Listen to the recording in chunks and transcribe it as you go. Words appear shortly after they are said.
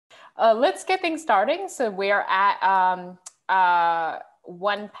Let's get things starting. So we're at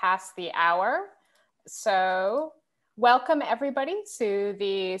 1 past the hour. So welcome everybody to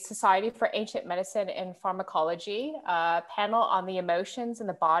the Society for Ancient Medicine and Pharmacology panel on the emotions in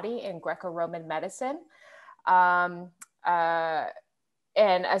the body in Greco-Roman medicine. And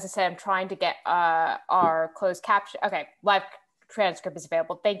as I said, I'm trying to get our closed caption. Okay, live transcript is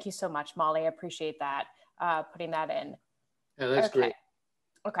available. Thank you so much, Molly. I appreciate that, putting that in. Yeah, that's great.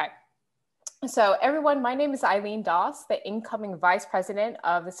 Okay. So everyone, my name is Eileen Doss, the incoming Vice President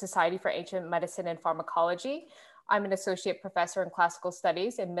of the Society for Ancient Medicine and Pharmacology. I'm an Associate Professor in Classical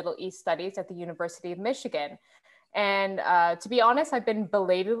Studies and Middle East Studies at the University of Michigan. And to be honest, I've been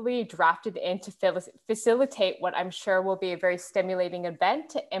belatedly drafted in to facilitate what I'm sure will be a very stimulating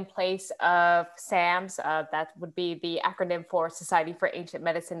event in place of SAMS. That would be the acronym for Society for Ancient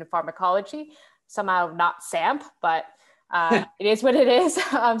Medicine and Pharmacology. Somehow not SAMP, but it is what it is.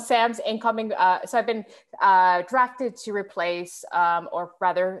 Sam's incoming. So I've been drafted to replace, or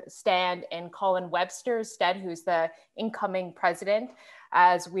rather stand in Colin Webster's stead, who's the incoming president.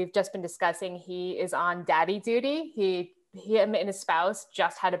 As we've just been discussing, he is on daddy duty. Him and his spouse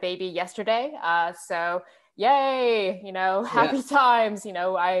just had a baby yesterday. So yay, happy times.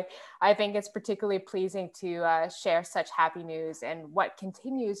 I think it's particularly pleasing to share such happy news and what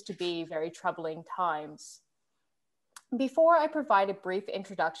continues to be very troubling times. Before I provide a brief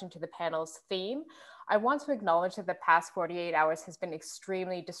introduction to the panel's theme, I want to acknowledge that the past 48 hours has been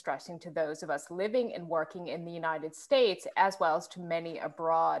extremely distressing to those of us living and working in the United States, as well as to many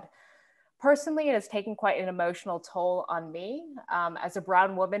abroad. Personally, it has taken quite an emotional toll on me. As a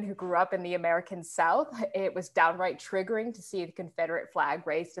brown woman who grew up in the American South, it was downright triggering to see the Confederate flag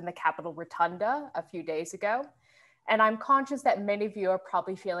raised in the Capitol Rotunda a few days ago. And I'm conscious that many of you are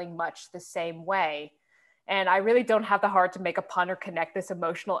probably feeling much the same way. And I really don't have the heart to make a pun or connect this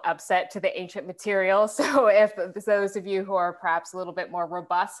emotional upset to the ancient material. So if those of you who are perhaps a little bit more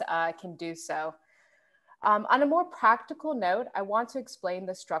robust can do so. On a more practical note, I want to explain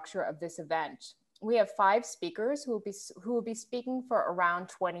the structure of this event. We have 5 speakers who will be speaking for around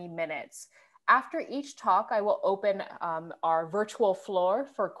 20 minutes. After each talk, I will open our virtual floor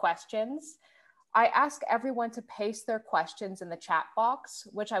for questions. I ask everyone to paste their questions in the chat box,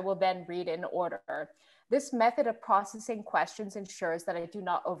 which I will then read in order. This method of processing questions ensures that I do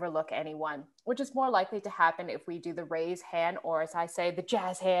not overlook anyone, which is more likely to happen if we do the raise hand, or as I say, the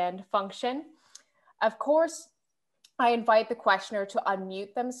jazz hand function. Of course, I invite the questioner to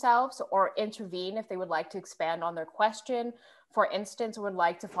unmute themselves or intervene if they would like to expand on their question, for instance, or would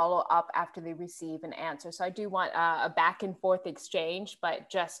like to follow up after they receive an answer. So I do want a back and forth exchange, but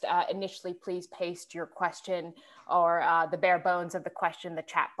just initially, please paste your question or the bare bones of the question in the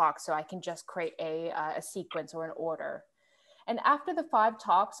chat box so I can just create a sequence or an order. And after the 5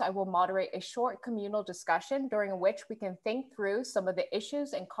 talks, I will moderate a short communal discussion during which we can think through some of the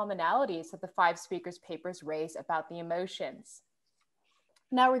issues and commonalities that the 5 speakers' papers raise about the emotions.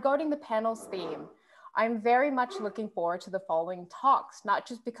 Now, regarding the panel's theme, I'm very much looking forward to the following talks, not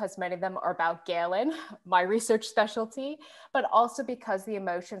just because many of them are about Galen, my research specialty, but also because the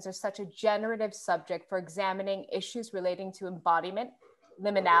emotions are such a generative subject for examining issues relating to embodiment,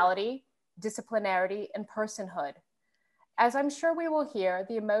 liminality, disciplinarity, and personhood. As I'm sure we will hear,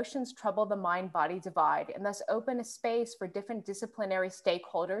 the emotions trouble the mind-body divide and thus open a space for different disciplinary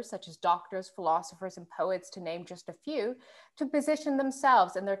stakeholders, such as doctors, philosophers, and poets, to name just a few, to position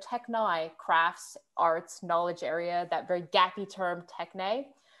themselves in their techni, crafts, arts, knowledge area, that very gappy term, techne,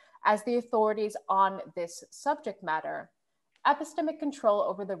 as the authorities on this subject matter. Epistemic control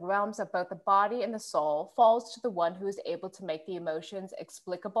over the realms of both the body and the soul falls to the one who is able to make the emotions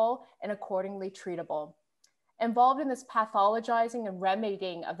explicable and accordingly treatable. Involved in this pathologizing and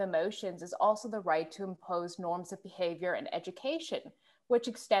remedying of emotions is also the right to impose norms of behavior and education, which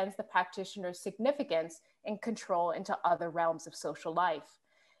extends the practitioner's significance and control into other realms of social life.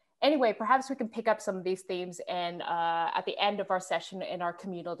 Anyway, perhaps we can pick up some of these themes and at the end of our session in our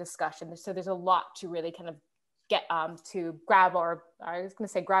communal discussion. So there's a lot to really kind of get to grab our, I was going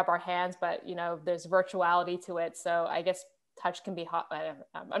to say grab our hands, but there's virtuality to it. So I guess touch can be hot.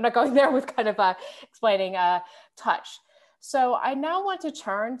 I'm not going there with kind of explaining touch. So I now want to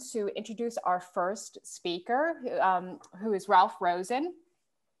turn to introduce our first speaker, who is Ralph Rosen.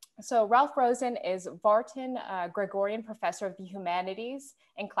 So Ralph Rosen is Vartan Gregorian Professor of the Humanities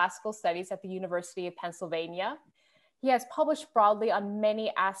and Classical Studies at the University of Pennsylvania. He has published broadly on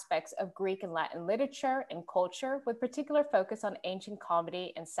many aspects of Greek and Latin literature and culture, with particular focus on ancient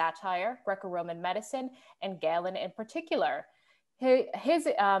comedy and satire, Greco-Roman medicine, and Galen in particular.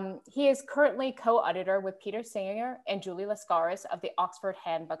 He is currently co-editor with Peter Singer and Julie Lascaris of the Oxford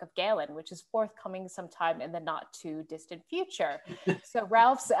Handbook of Galen, which is forthcoming sometime in the not too distant future. So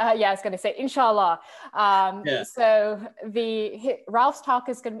Ralph's, I was going to say, inshallah. So Ralph's talk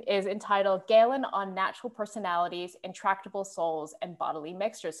is entitled "Galen on Natural Personalities, Intractable Souls, and Bodily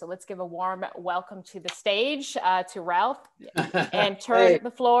Mixtures." So let's give a warm welcome to the stage to Ralph and turn the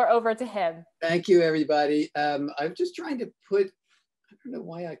floor over to him. Thank you, everybody. I'm just trying to put, I don't know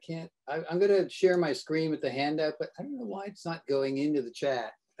why I can't, I'm going to share my screen with the handout, but I don't know why it's not going into the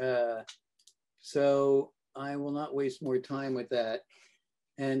chat. So I will not waste more time with that.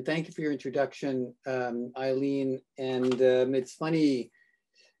 And thank you for your introduction, Eileen. And it's funny,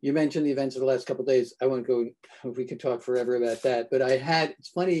 you mentioned the events of the last couple of days. I won't go, we could talk forever about that, but it's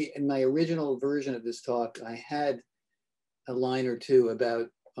funny, in my original version of this talk, I had a line or two about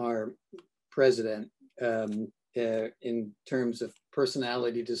our president in terms of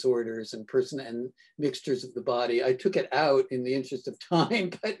personality disorders and mixtures of the body. I took it out in the interest of time,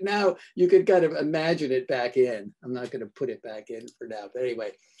 but now you could kind of imagine it back in. I'm not going to put it back in for now, but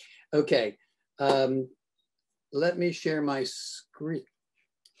anyway. Okay, let me share my screen.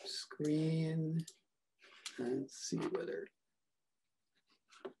 Let's see whether.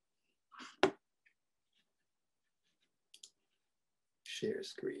 Share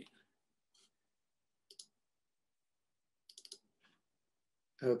screen.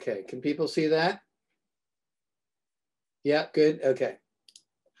 Okay, can people see that? Yeah, good, okay.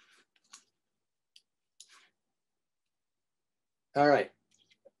 All right.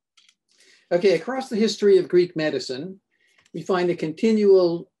 Okay, across the history of Greek medicine, we find a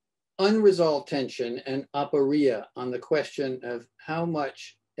continual unresolved tension and aporia on the question of how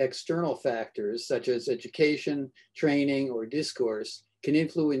much external factors such as education, training, or discourse can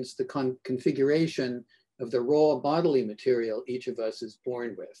influence the configuration of the raw bodily material each of us is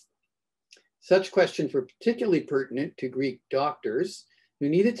born with. Such questions were particularly pertinent to Greek doctors who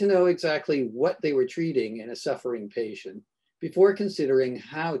needed to know exactly what they were treating in a suffering patient before considering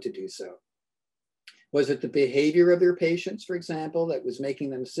how to do so. Was it the behavior of their patients, for example, that was making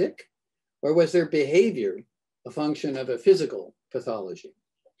them sick? Or was their behavior a function of a physical pathology?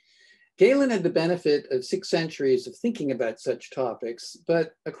 Galen had the benefit of 6 centuries of thinking about such topics,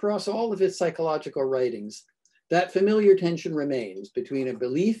 but across all of his psychological writings, that familiar tension remains between a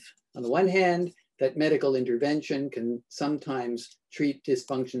belief, on the one hand, that medical intervention can sometimes treat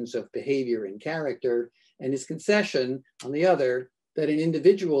dysfunctions of behavior and character, and his concession, on the other, that an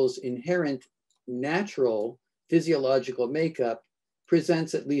individual's inherent natural physiological makeup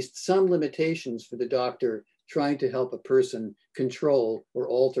presents at least some limitations for the doctor trying to help a person control or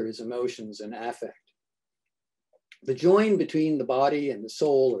alter his emotions and affect. The join between the body and the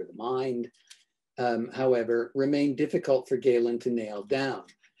soul or the mind, however, remained difficult for Galen to nail down.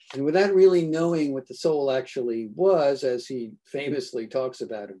 And without really knowing what the soul actually was, as he famously talks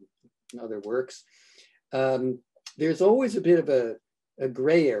about in other works, there's always a bit of a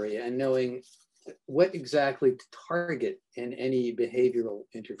gray area in knowing what exactly to target in any behavioral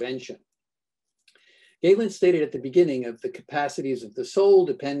intervention. Galen stated at the beginning of the capacities of the soul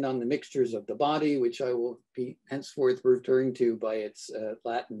depend on the mixtures of the body, which I will be henceforth referring to by its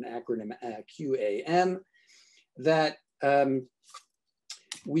Latin acronym QAM, that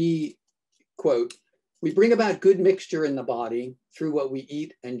we, quote, we bring about good mixture in the body through what we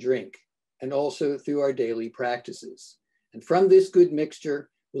eat and drink, and also through our daily practices. And from this good mixture,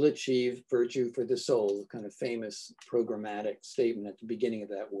 we'll achieve virtue for the soul, kind of famous programmatic statement at the beginning of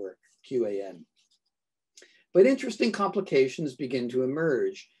that work, QAM. But interesting complications begin to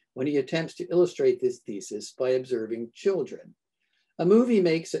emerge when he attempts to illustrate this thesis by observing children. A move he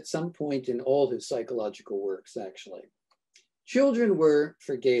makes at some point in all his psychological works, actually. Children were,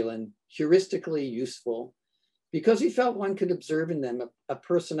 for Galen, heuristically useful because he felt one could observe in them a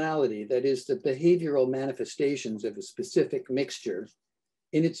personality, that is, the behavioral manifestations of a specific mixture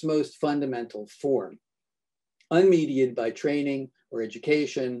in its most fundamental form, unmediated by training or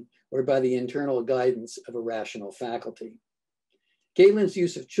education or by the internal guidance of a rational faculty. Galen's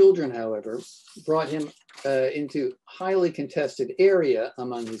use of children, however, brought him into highly contested area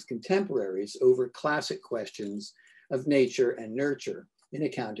among his contemporaries over classic questions of nature and nurture in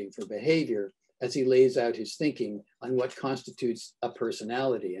accounting for behavior, as he lays out his thinking on what constitutes a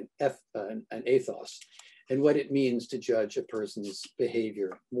personality, an ethos, and what it means to judge a person's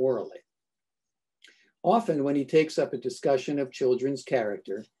behavior morally. Often when he takes up a discussion of children's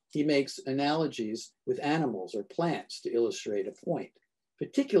character, he makes analogies with animals or plants to illustrate a point,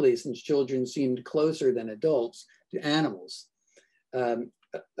 particularly since children seemed closer than adults to animals,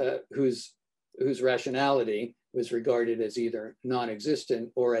 whose rationality was regarded as either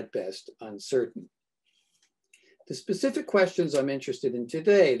non-existent or at best uncertain. The specific questions I'm interested in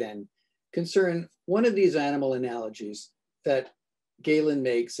today then concern one of these animal analogies that Galen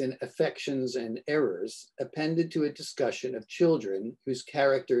makes in Affections and Errors, appended to a discussion of children whose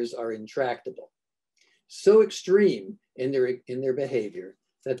characters are intractable, so extreme in their behavior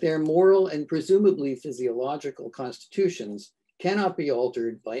that their moral and presumably physiological constitutions cannot be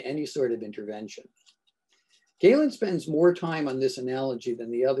altered by any sort of intervention. Galen spends more time on this analogy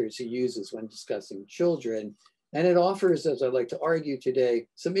than the others he uses when discussing children, and it offers, as I'd like to argue today,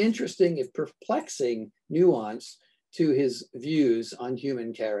 some interesting, if perplexing, nuance to his views on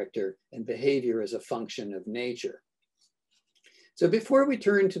human character and behavior as a function of nature. So before we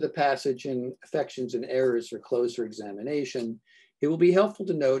turn to the passage in Affections and Errors for closer examination, it will be helpful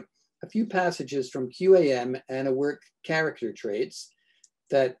to note a few passages from QAM and a work, Character Traits,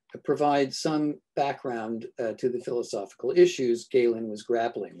 that provide some background to the philosophical issues Galen was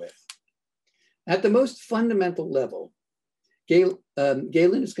grappling with. At the most fundamental level,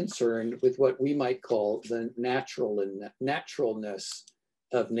 Galen is concerned with what we might call the naturalness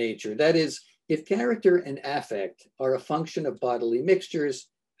of nature. That is, if character and affect are a function of bodily mixtures,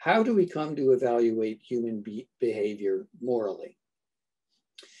 how do we come to evaluate human behavior morally?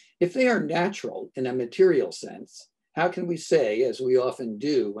 If they are natural in a material sense, how can we say, as we often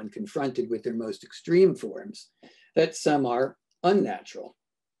do when confronted with their most extreme forms, that some are unnatural?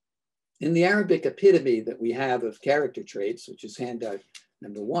 In the Arabic epitome that we have of character traits, which is handout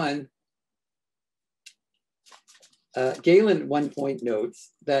number 1, Galen at one point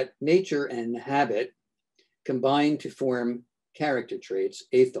notes that nature and habit combine to form character traits,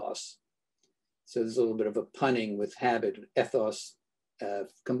 ethos. So there's a little bit of a punning with habit, ethos,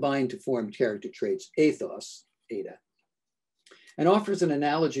 combined to form character traits, ethos, eta, and offers an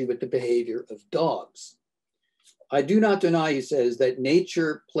analogy with the behavior of dogs. I do not deny, he says, that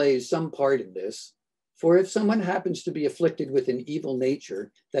nature plays some part in this, for if someone happens to be afflicted with an evil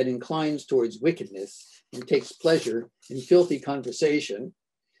nature that inclines towards wickedness and takes pleasure in filthy conversation,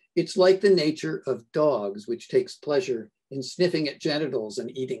 it's like the nature of dogs, which takes pleasure in sniffing at genitals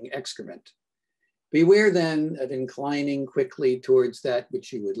and eating excrement. Beware then of inclining quickly towards that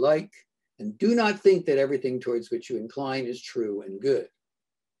which you would like, and do not think that everything towards which you incline is true and good.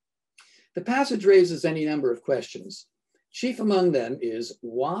 The passage raises any number of questions. Chief among them is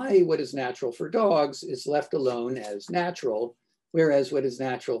why what is natural for dogs is left alone as natural, whereas what is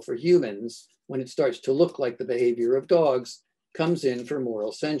natural for humans, when it starts to look like the behavior of dogs, comes in for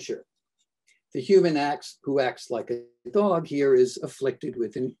moral censure. The human who acts like a dog here is afflicted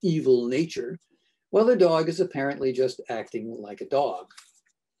with an evil nature, while the dog is apparently just acting like a dog.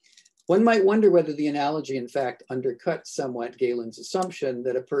 One might wonder whether the analogy, in fact, undercuts somewhat Galen's assumption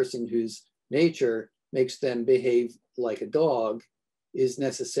that a person whose nature makes them behave like a dog is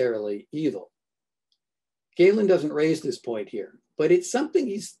necessarily evil. Galen doesn't raise this point here, but it's something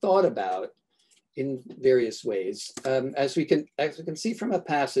he's thought about in various ways, as we can see from a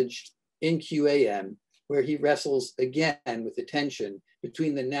passage in QAM, where he wrestles again with the tension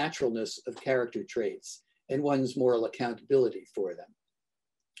between the naturalness of character traits and one's moral accountability for them.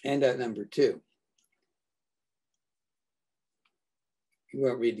 And at number 2. You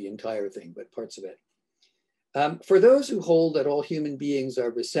won't read the entire thing, but parts of it. For those who hold that all human beings are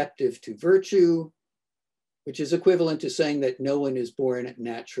receptive to virtue, which is equivalent to saying that no one is born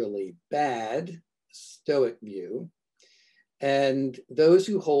naturally bad, Stoic view, and those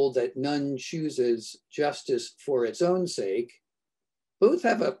who hold that none chooses justice for its own sake, both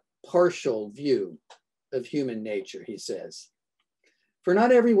have a partial view of human nature, he says. For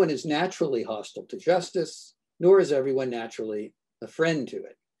not everyone is naturally hostile to justice, nor is everyone naturally a friend to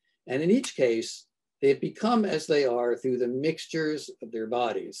it. And in each case, they have become as they are through the mixtures of their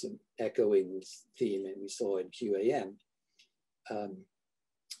bodies, and echoing this theme that we saw in QAM.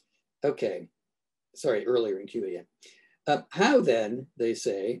 Earlier in QAM. How then, they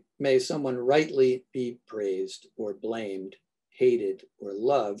say, may someone rightly be praised or blamed, hated or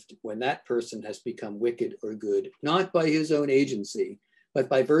loved when that person has become wicked or good, not by his own agency, but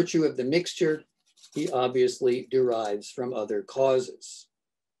by virtue of the mixture he obviously derives from other causes?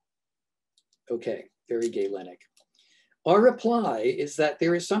 Okay, very Galenic. Our reply is that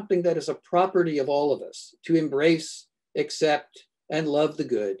there is something that is a property of all of us, to embrace, accept, and love the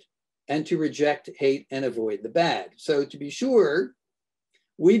good, and to reject, hate, and avoid the bad. So to be sure,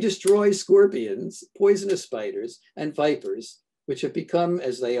 we destroy scorpions, poisonous spiders, and vipers, which have become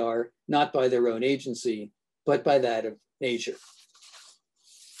as they are, not by their own agency, but by that of nature.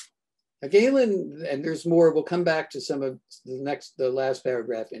 Now, Galen, and there's more, we'll come back to some of the last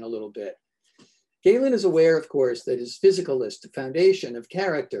paragraph in a little bit. Galen is aware, of course, that his physicalist foundation of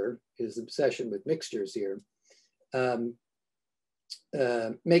character, his obsession with mixtures here,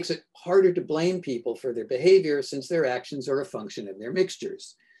 makes it harder to blame people for their behavior since their actions are a function of their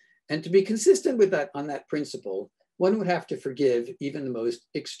mixtures. And to be consistent with that on that principle, one would have to forgive even the most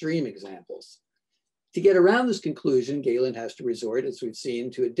extreme examples. To get around this conclusion, Galen has to resort, as we've seen,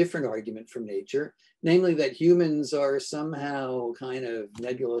 to a different argument from nature, namely that humans are somehow kind of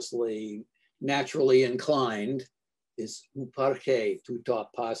nebulously, naturally inclined, is uparche tuta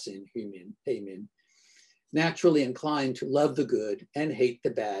pasin humin, naturally inclined to love the good and hate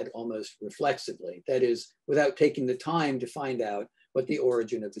the bad almost reflexively. That is, without taking the time to find out what the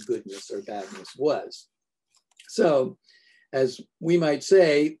origin of the goodness or badness was. So, as we might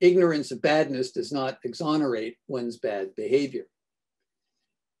say, ignorance of badness does not exonerate one's bad behavior.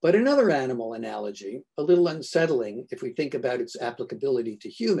 But another animal analogy, a little unsettling if we think about its applicability to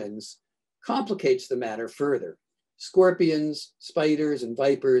humans, complicates the matter further. Scorpions, spiders, and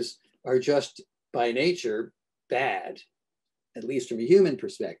vipers are just by nature bad, at least from a human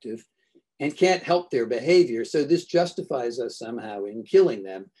perspective, and can't help their behavior. So this justifies us somehow in killing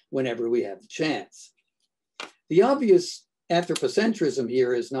them whenever we have the chance. The obvious anthropocentrism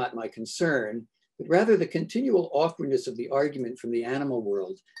here is not my concern, but rather the continual awkwardness of the argument from the animal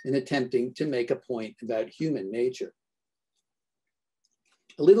world in attempting to make a point about human nature.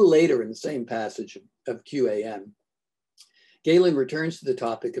 A little later in the same passage of QAM, Galen returns to the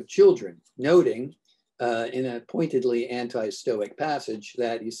topic of children, noting in a pointedly anti-Stoic passage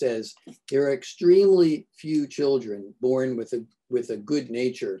that he says, there are extremely few children born with a good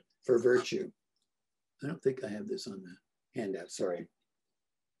nature for virtue. I don't think I have this on the handout, sorry.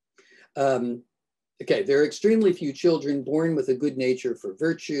 Okay, there are extremely few children born with a good nature for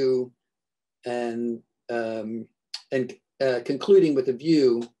virtue, and concluding with a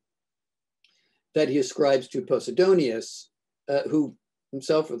view that he ascribes to Posidonius, who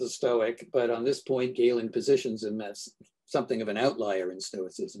himself was a Stoic, but on this point, Galen positions him as something of an outlier in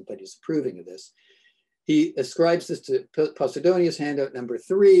Stoicism, but he's approving of this. He ascribes this to Posidonius, handout number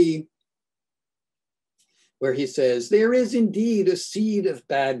 3, where he says, there is indeed a seed of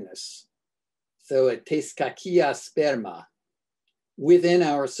badness, so a teiskakia sperma, within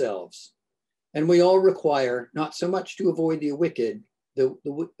ourselves. And we all require not so much to avoid the wicked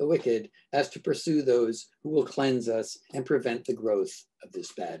as to pursue those who will cleanse us and prevent the growth of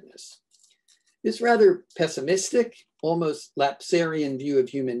this badness. This rather pessimistic, almost lapsarian view of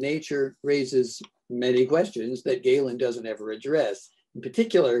human nature raises many questions that Galen doesn't ever address. In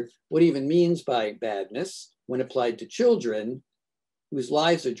particular, what he even means by badness when applied to children whose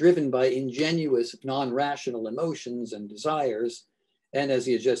lives are driven by ingenuous, non-rational emotions and desires, and as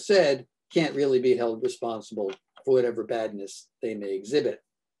he has just said, can't really be held responsible for whatever badness they may exhibit.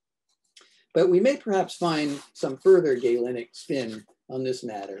 But we may perhaps find some further Galenic spin on this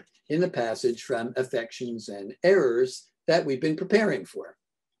matter in the passage from Affections and Errors that we've been preparing for.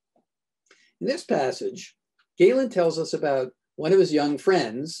 In this passage, Galen tells us about one of his young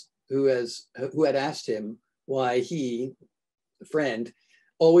friends who had asked him why he, the friend,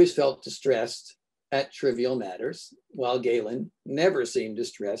 always felt distressed at trivial matters, while Galen never seemed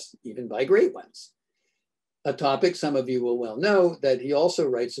distressed even by great ones. A topic some of you will well know that he also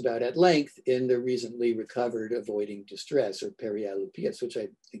writes about at length in the recently recovered Avoiding Distress, or Perialupias, which I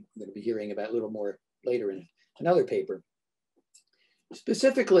think we're going to be hearing about a little more later in another paper.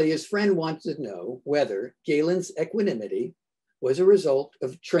 Specifically, his friend wanted to know whether Galen's equanimity was a result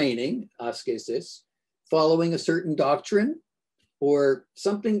of training, ascesis, following a certain doctrine, or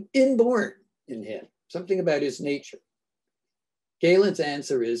something inborn in him, something about his nature. Galen's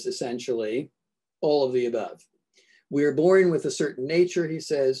answer is essentially all of the above. We're born with a certain nature, he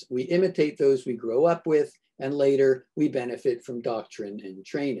says. We imitate those we grow up with, and later we benefit from doctrine and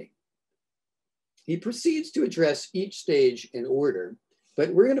training. He proceeds to address each stage in order,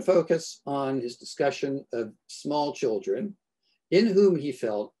 but we're going to focus on his discussion of small children, in whom he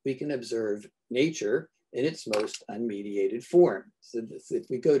felt we can observe nature in its most unmediated form. So if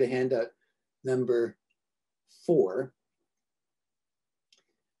we go to handout number 4,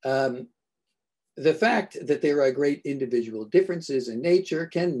 the fact that there are great individual differences in nature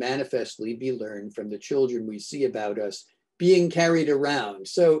can manifestly be learned from the children we see about us being carried around.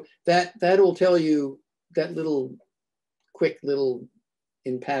 So that'll tell you, that little quick little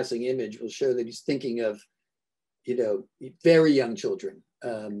in passing image will show that he's thinking of, very young children,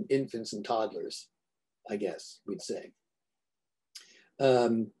 infants and toddlers, I guess we'd say.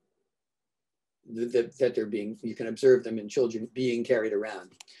 That they're being, you can observe them in children being carried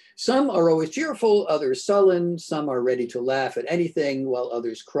around. Some are always cheerful, others sullen, some are ready to laugh at anything, while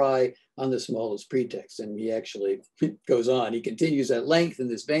others cry on the smallest pretext. And he actually goes on. He continues at length in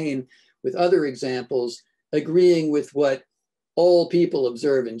this vein with other examples, agreeing with what all people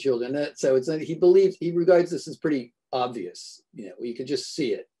observe in children. So he regards this as pretty obvious. You could just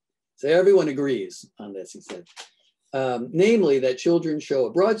see it. So everyone agrees on this, he said. Namely, that children show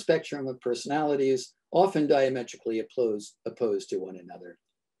a broad spectrum of personalities, often diametrically opposed to one another.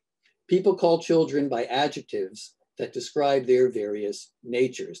 People call children by adjectives that describe their various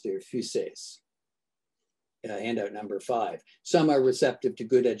natures, their physes. Handout number 5. Some are receptive to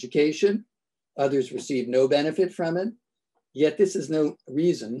good education, others receive no benefit from it. Yet this is no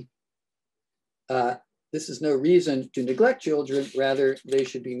reason. This is no reason to neglect children. Rather, they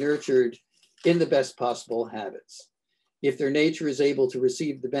should be nurtured in the best possible habits. If their nature is able to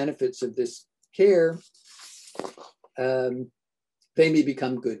receive the benefits of this care, they may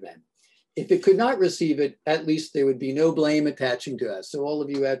become good men. If it could not receive it, at least there would be no blame attaching to us. So all of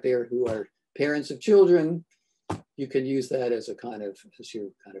you out there who are parents of children, you can use that as your kind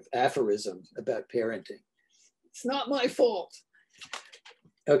of aphorism about parenting. It's not my fault.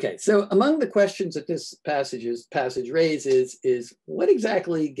 Okay, so among the questions that this passage raises is what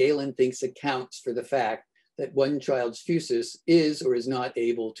exactly Galen thinks accounts for the fact that one child's physis is or is not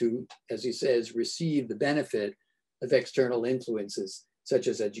able to, as he says, receive the benefit of external influences such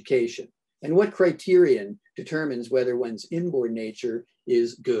as education, and what criterion determines whether one's inborn nature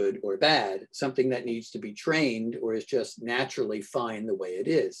is good or bad, something that needs to be trained or is just naturally fine the way it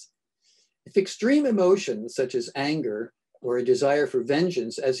is. If extreme emotions such as anger or a desire for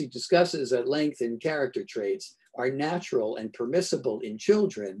vengeance, as he discusses at length in Character Traits, are natural and permissible in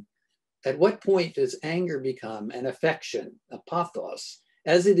children, at what point does anger become an affection, a pathos,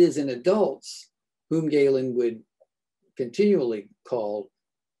 as it is in adults, whom Galen would continually call,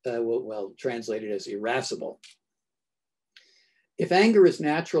 translated as irascible? If anger is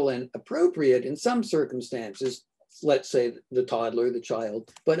natural and appropriate in some circumstances, let's say the toddler, the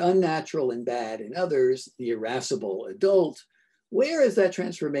child, but unnatural and bad in others, the irascible adult, where is that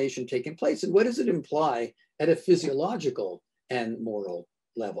transformation taking place? And what does it imply at a physiological and moral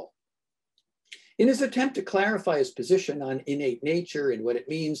level? In his attempt to clarify his position on innate nature and what it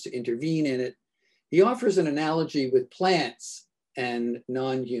means to intervene in it, he offers an analogy with plants and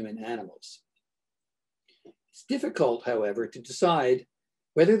non-human animals. It's difficult, however, to decide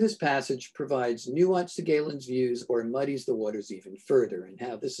whether this passage provides nuance to Galen's views or muddies the waters even further, and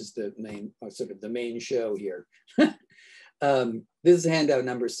how this is the main, sort of the main show here. This is handout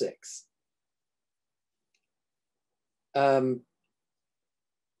number 6.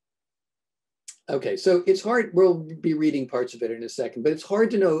 Okay, so it's hard, we'll be reading parts of it in a second, but it's hard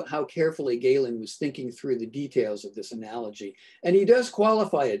to know how carefully Galen was thinking through the details of this analogy. And he does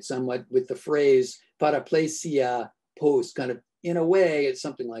qualify it somewhat with the phrase paraplesia post, kind of in a way, it's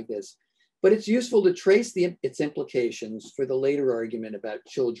something like this. But it's useful to trace its implications for the later argument about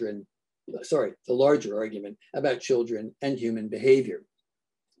children, the larger argument about children and human behavior.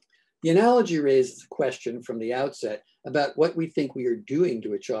 The analogy raises a question from the outset about what we think we are doing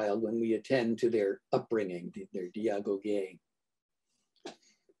to a child when we attend to their upbringing, their diagoge.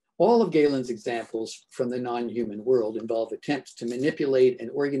 All of Galen's examples from the non-human world involve attempts to manipulate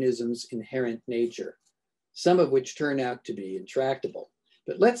an organism's inherent nature, some of which turn out to be intractable.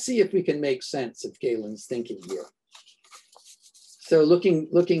 But let's see if we can make sense of Galen's thinking here. So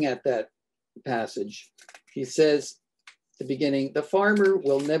looking at that passage, he says at the beginning, the farmer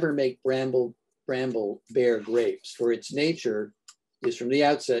will never make bramble bear grapes, for its nature is from the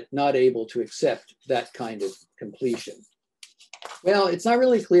outset not able to accept that kind of completion. Well, it's not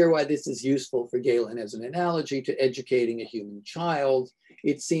really clear why this is useful for Galen as an analogy to educating a human child.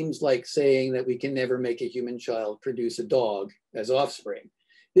 It seems like saying that we can never make a human child produce a dog as offspring.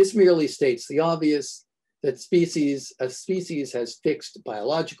 This merely states the obvious, that a species has fixed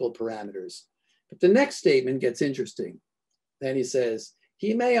biological parameters. But the next statement gets interesting. Then he says,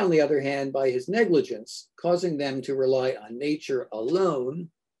 he may, on the other hand, by his negligence, causing them to rely on nature alone,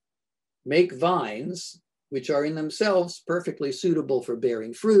 make vines, which are in themselves perfectly suitable for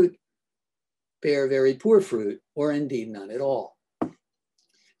bearing fruit, bear very poor fruit, or indeed none at all.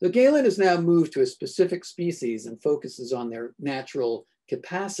 So Galen has now moved to a specific species and focuses on their natural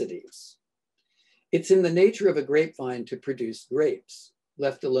capacities. It's in the nature of a grapevine to produce grapes.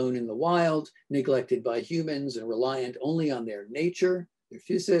 Left alone in the wild, neglected by humans and reliant only on their nature, their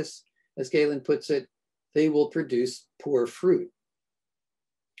physis, as Galen puts it, they will produce poor fruit.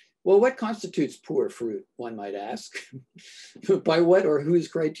 Well, what constitutes poor fruit, one might ask? By what or whose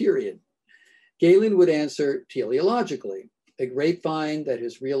criterion? Galen would answer teleologically. A grapevine that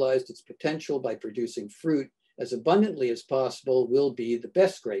has realized its potential by producing fruit as abundantly as possible will be the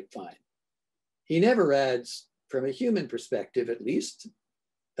best grapevine. He never adds, from a human perspective at least,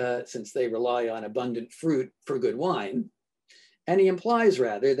 since they rely on abundant fruit for good wine, and he implies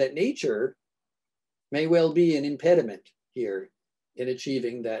rather that nature may well be an impediment here in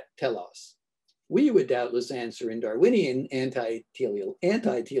achieving that telos. We would doubtless answer in Darwinian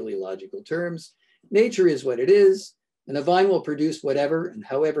anti-teleological terms, nature is what it is, and a vine will produce whatever and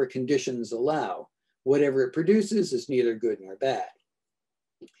however conditions allow. Whatever it produces is neither good nor bad.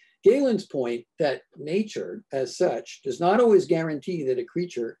 Galen's point that nature, as such, does not always guarantee that a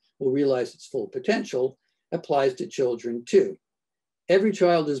creature will realize its full potential applies to children too. Every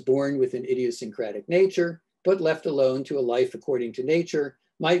child is born with an idiosyncratic nature, but left alone to a life according to nature,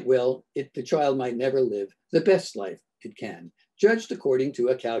 the child might never live the best life it can, judged according to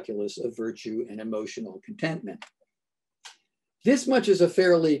a calculus of virtue and emotional contentment. This much is a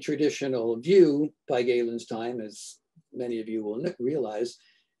fairly traditional view by Galen's time, as many of you will realize,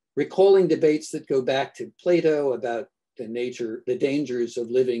 recalling debates that go back to Plato about the dangers of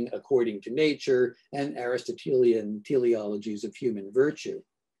living according to nature and Aristotelian teleologies of human virtue.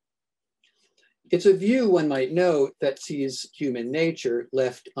 It's a view, one might note, that sees human nature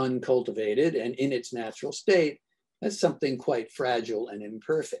left uncultivated and in its natural state as something quite fragile and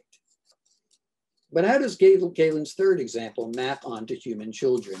imperfect. But how does Galen's third example map onto human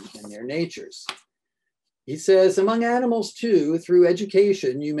children and their natures? He says, among animals too, through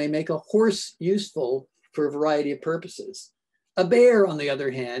education, you may make a horse useful for a variety of purposes. A bear, on the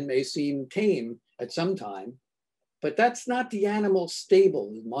other hand, may seem tame at some time, but that's not the animal's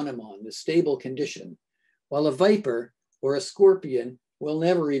stable, monomon, the stable condition, while a viper or a scorpion will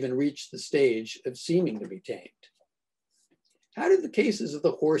never even reach the stage of seeming to be tamed. How did the cases of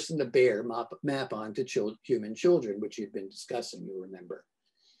the horse and the bear map onto human children, which you've been discussing, you'll remember?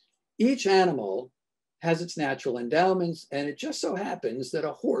 Each animal has its natural endowments, and it just so happens that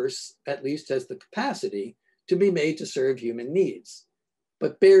a horse at least has the capacity to be made to serve human needs.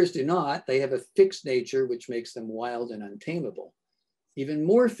 But bears do not. They have a fixed nature, which makes them wild and untamable. Even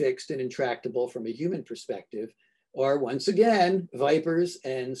more fixed and intractable from a human perspective are, once again, vipers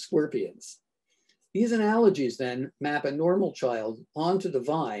and scorpions. These analogies then map a normal child onto the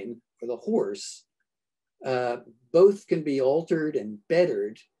vine or the horse. Both can be altered and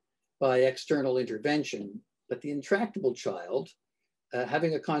bettered by external intervention, but the intractable child,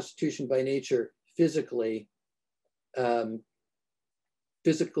 having a constitution by nature physically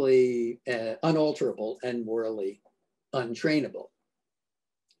unalterable and morally untrainable,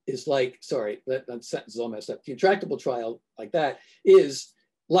 is like, sorry, that sentence is all messed up. The intractable child like that is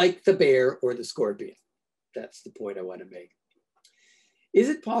like the bear or the scorpion. That's the point I want to make. Is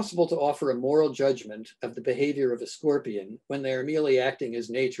it possible to offer a moral judgment of the behavior of a scorpion when they are merely acting as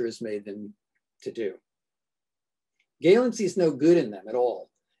nature has made them to do? Galen sees no good in them at all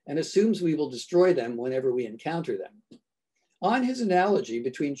and assumes we will destroy them whenever we encounter them. On his analogy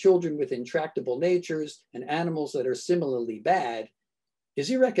between children with intractable natures and animals that are similarly bad, is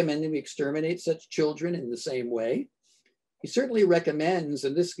he recommending we exterminate such children in the same way? He certainly recommends,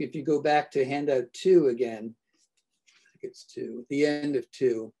 and this, if you go back to handout 2 again, I think it's 2, the end of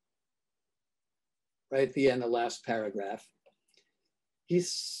 2, right at the end, the last paragraph. He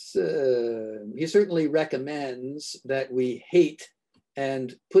certainly recommends that we hate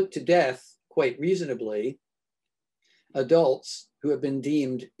and put to death, quite reasonably, adults who have been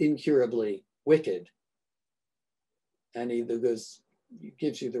deemed incurably wicked. And he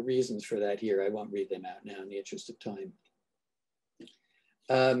gives you the reasons for that here. I won't read them out now in the interest of time.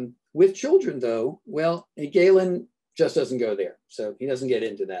 With children, though, well, Galen just doesn't go there. So he doesn't get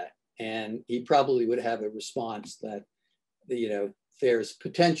into that. And he probably would have a response that, there's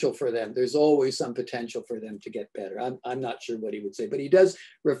potential for them. There's always some potential for them to get better. I'm not sure what he would say, but he does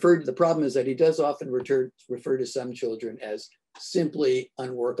refer to, the problem is that he does often refer to some children as simply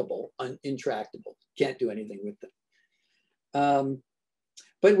unworkable, intractable, can't do anything with them.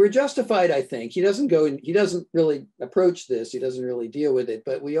 But we're justified, I think. He doesn't really approach this. He doesn't really deal with it,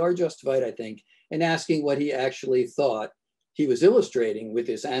 but we are justified, I think, in asking what he actually thought he was illustrating with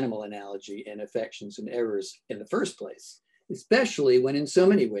this animal analogy and affections and errors in the first place, especially when in so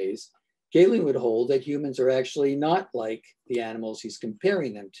many ways, Galen would hold that humans are actually not like the animals he's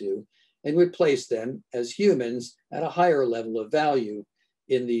comparing them to, and would place them as humans at a higher level of value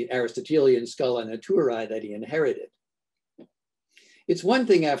in the Aristotelian scala naturae that he inherited. It's one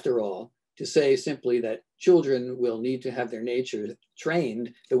thing, after all, to say simply that children will need to have their nature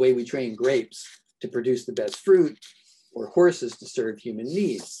trained the way we train grapes to produce the best fruit, or horses to serve human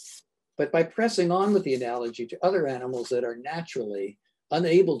needs. But by pressing on with the analogy to other animals that are naturally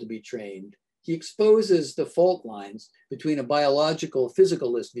unable to be trained, he exposes the fault lines between a biological,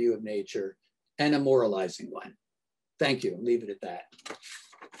 physicalist view of nature and a moralizing one. Thank you. I'll leave it at that.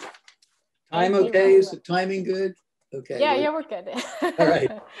 Time okay? Is the timing good? Okay. Yeah, we're good. All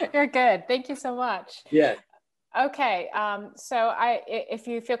right. You're good. Thank you so much. Yeah. Okay. So if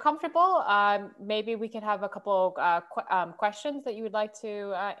you feel comfortable, maybe we could have a couple questions that you would like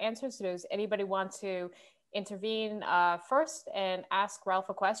to answer. So does anybody want to intervene first and ask Ralph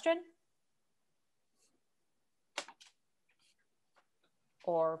a question?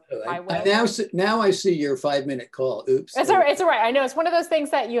 Or now I see your 5-minute call. Oops. It's all right. It's all right. I know it's one of those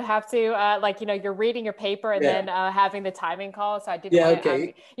things that you have to like, you're reading your paper and then having the timing call. So I didn't. Yeah.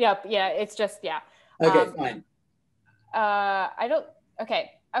 Okay. Yeah. It's just Okay. Fine. I don't.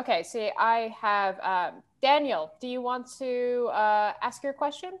 Okay. So I have Daniel. Do you want to ask your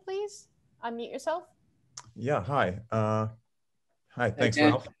question, please? Unmute yourself. Yeah. Hi. Hi. Thanks,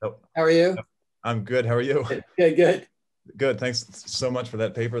 Ralph. How are you? I'm good. How are you? Okay. Good. Good. Thanks so much for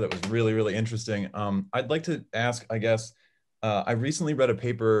that paper. That was really, really interesting. I'd like to ask, I guess, I recently read a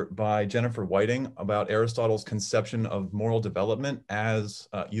paper by Jennifer Whiting about Aristotle's conception of moral development as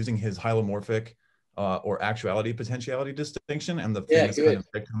using his hylomorphic or actuality potentiality distinction and the famous kind of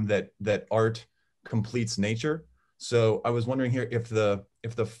dictum that art completes nature. So I was wondering here if the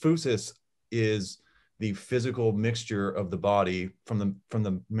physis is the physical mixture of the body from the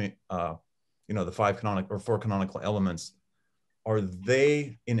the 5 canonical or 4 canonical elements, are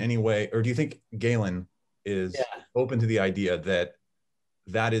they in any way, or do you think Galen is open to the idea that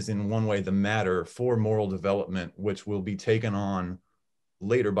that is in one way the matter for moral development, which will be taken on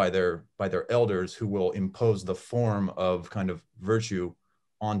later by their elders, who will impose the form of kind of virtue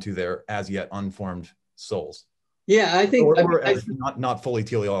onto their as yet unformed souls? Yeah, I think, or not fully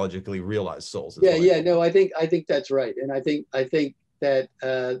teleologically realized souls. No, I think that's right, and I think that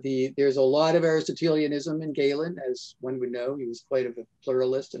there's a lot of Aristotelianism in Galen, as one would know. He was quite a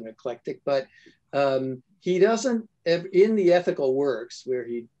pluralist and eclectic, but he doesn't, in the ethical works where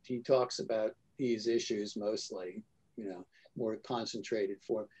he talks about these issues mostly, more concentrated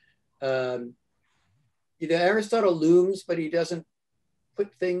form. Aristotle looms, but he doesn't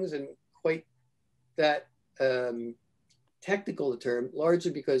put things in quite that technical a term,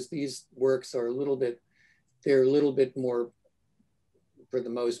 largely because these works are a little bit more, for the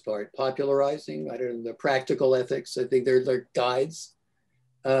most part, popularizing, the practical ethics. I think they're guides.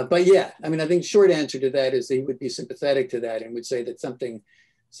 But yeah, I mean, I think short answer to that is he would be sympathetic to that and would say that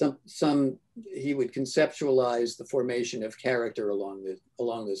he would conceptualize the formation of character along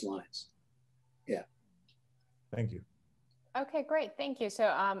those lines. Yeah. Thank you. Okay, great. Thank you. So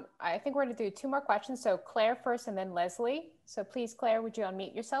I think we're going to do 2 more questions. So Claire first and then Leslie. So please, Claire, would you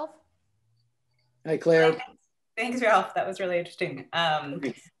unmute yourself? Hi, Claire. Thanks, Ralph. That was really interesting.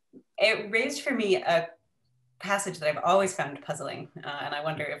 It raised for me a passage that I've always found puzzling, and I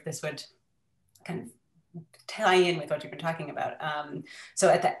wonder if this would kind of tie in with what you've been talking about. So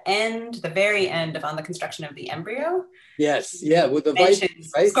at the very end of On the Construction of the Embryo. Yes, yeah, with the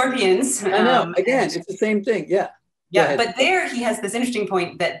vices, right? Scorpions. I know, again, it's the same thing, yeah. Yeah, but there he has this interesting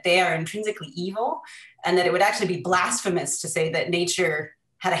point that they are intrinsically evil, and that it would actually be blasphemous to say that nature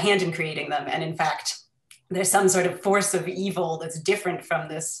had a hand in creating them, and in fact, there's some sort of force of evil that's different from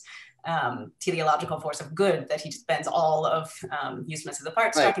this teleological force of good that he spends all of Usefulness of the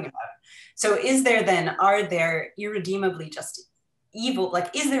Parts talking about. So are there irredeemably just evil,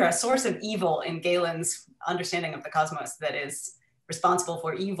 like is there a source of evil in Galen's understanding of the cosmos that is responsible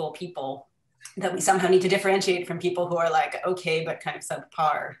for evil people that we somehow need to differentiate from people who are like, okay, but kind of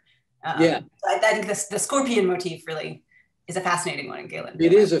subpar? I think the scorpion motif really is a fascinating one in Galen.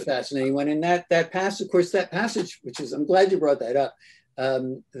 It is a fascinating one. And that passage, of course, I'm glad you brought that up.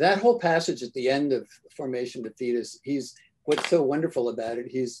 That whole passage at the end of Formation of the Fetus, what's so wonderful about it,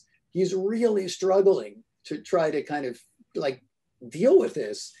 he's really struggling to try to kind of like deal with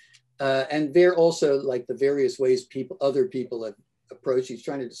this. And there also like the various ways other people have approached, he's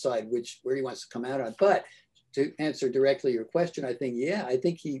trying to decide where he wants to come out on. But to answer directly your question, I think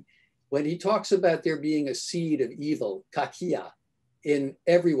when he talks about there being a seed of evil, kakia, in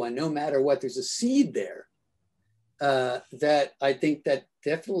everyone, no matter what, there's a seed there. That I think that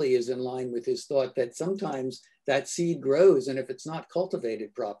definitely is in line with his thought that sometimes that seed grows, and if it's not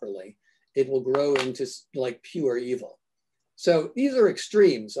cultivated properly, it will grow into like pure evil. So these are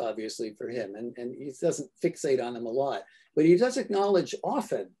extremes, obviously, for him, and he doesn't fixate on them a lot, but he does acknowledge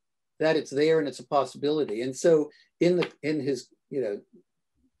often that it's there and it's a possibility. And so in his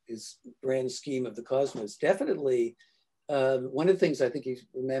his grand scheme of the cosmos, definitely one of the things I think you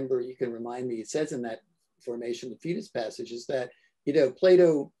can remind me, it says in that Formation of the Fetus passage is that,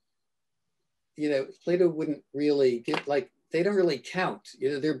 Plato wouldn't really give, like, they don't really count,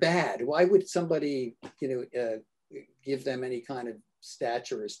 they're bad. Why would somebody, give them any kind of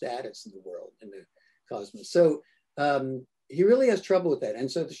stature or status in the world, in the cosmos? So he really has trouble with that.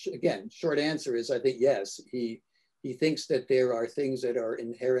 And so again, short answer is, I think, yes, he thinks that there are things that are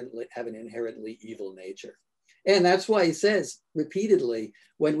have an inherently evil nature. And that's why he says repeatedly,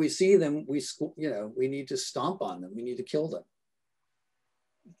 when we see them, we need to stomp on them. We need to kill them,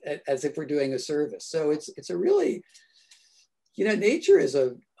 as if we're doing a service. So it's a really, nature is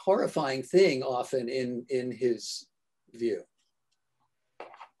a horrifying thing often in his view.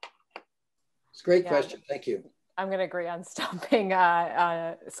 It's a great question. Thank you. I'm going to agree on stomping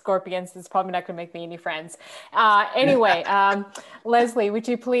scorpions. It's probably not going to make me any friends. Anyway, Leslie, would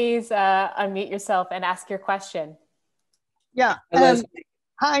you please unmute yourself and ask your question? Yeah.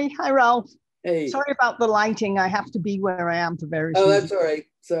 Hi, Ralph. Hey. Sorry about the lighting. I have to be where I am for various reasons. Oh, that's all right.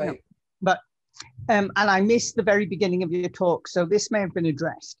 Sorry. Yeah. But, and I missed the very beginning of your talk, so this may have been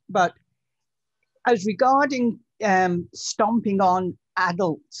addressed. But as regarding stomping on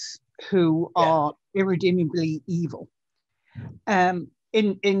adults who are irredeemably evil, in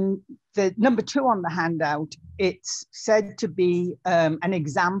the number 2 on the handout, it's said to be an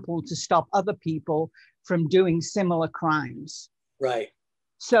example to stop other people from doing similar crimes. Right.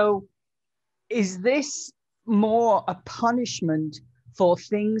 So is this more a punishment for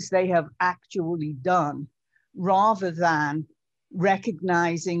things they have actually done, rather than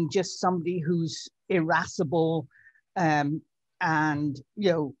recognizing just somebody who's irascible, and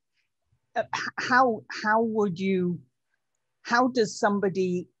how does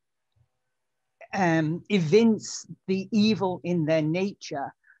somebody evince the evil in their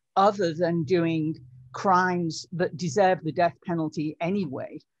nature other than doing crimes that deserve the death penalty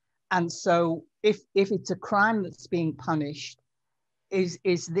anyway? And so if it's a crime that's being punished,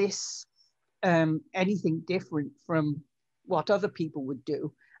 is this anything different from what other people would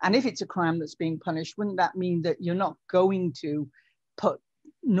do? And if it's a crime that's being punished, wouldn't that mean that you're not going to put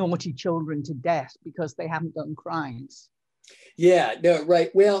naughty children to death because they haven't done crimes? Yeah, no, right.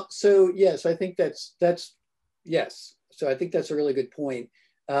 Well, so yes, I think that's yes. So I think that's a really good point.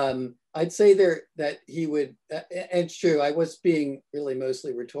 I'd say there that he would, and it's true, I was being really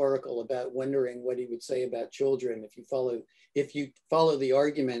mostly rhetorical about wondering what he would say about children if you follow the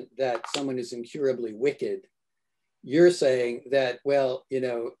argument that someone is incurably wicked. You're saying that, well,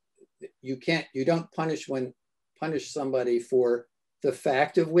 you don't punish somebody for the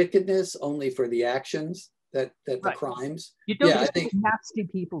fact of wickedness, only for the actions, that the crimes. You don't just put nasty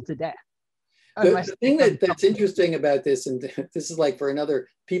people to death. The thing that's interesting about this, and this is like for another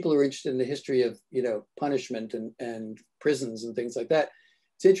people who are interested in the history of punishment and prisons and things like that.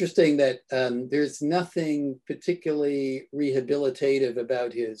 It's interesting that there's nothing particularly rehabilitative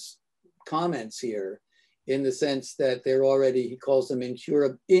about his comments here, in the sense that they're already, he calls them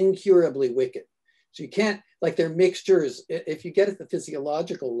incurably wicked. So you can't, like, they're mixtures. If you get at the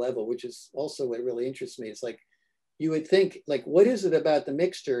physiological level, which is also what really interests me, it's like, you would think, like, what is it about the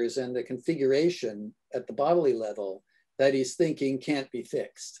mixtures and the configuration at the bodily level that he's thinking can't be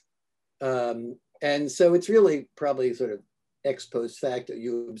fixed? And so it's really probably sort of ex post facto,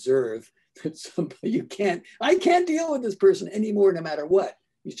 you observe that somebody, I can't deal with this person anymore, no matter what.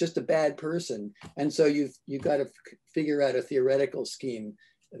 He's just a bad person. And so you've got to figure out a theoretical scheme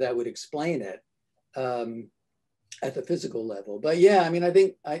that would explain it at the physical level. But yeah, I mean, I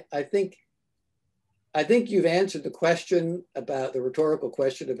think you've answered the question about the rhetorical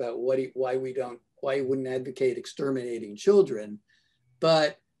question about why he wouldn't advocate exterminating children.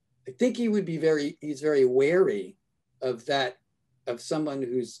 But I think he's very wary of that, of someone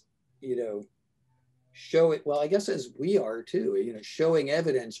who's, well, I guess as we are too, showing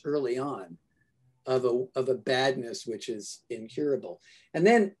evidence early on of a badness which is incurable. And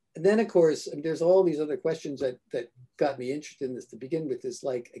then of course, there's all these other questions that got me interested in this to begin with, is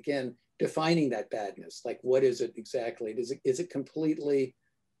like, again, defining that badness. Like, what is it exactly? Is it completely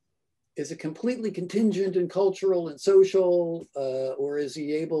contingent and cultural and social, or is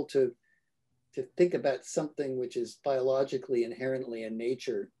he able to think about something which is biologically inherently in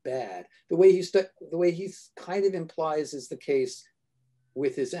nature bad? The way he kind of implies is the case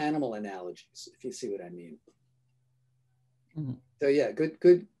with his animal analogies, if you see what I mean. Mm-hmm. So yeah,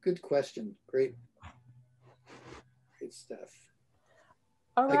 good question. Great stuff.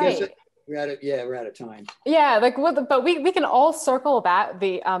 All right. we're out of time. Yeah, like but we can all circle back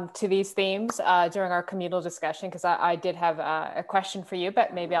to these themes during our communal discussion, because I did have a question for you,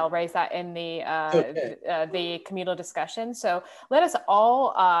 but maybe I'll raise that in the communal discussion. So let us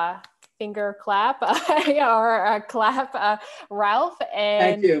all finger clap or clap Ralph,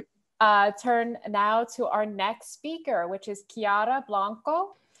 and thank you. Turn now to our next speaker, which is Chiara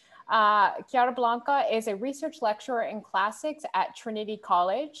Blanco. Chiara Blanco is a research lecturer in classics at Trinity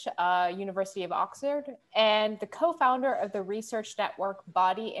College, University of Oxford, and the co-founder of the research network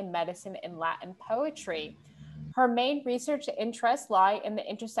Body in Medicine and Latin Poetry. Her main research interests lie in the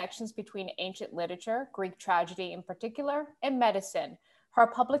intersections between ancient literature, Greek tragedy in particular, and medicine. Her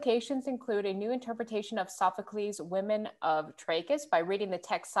publications include a new interpretation of Sophocles' Women of Trachis by reading the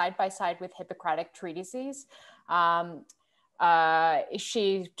text side by side with Hippocratic treatises.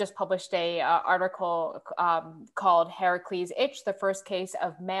 She just published a article called Heracles' Itch, the first case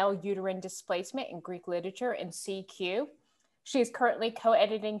of male uterine displacement in Greek literature in CQ. She is currently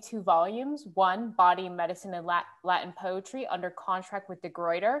co-editing 2 volumes, one, Body, Medicine, and Latin Poetry, under contract with De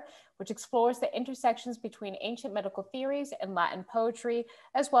Gruyter, which explores the intersections between ancient medical theories and Latin poetry,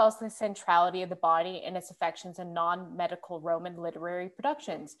 as well as the centrality of the body and its affections in non-medical Roman literary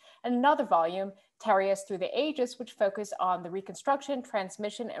productions. And another volume, Tereus Through the Ages, which focus on the reconstruction,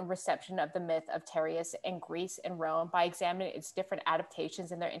 transmission, and reception of the myth of Tereus in Greece and Rome by examining its different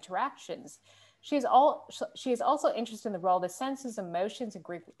adaptations and their interactions. She is also interested in the role of the senses, emotions in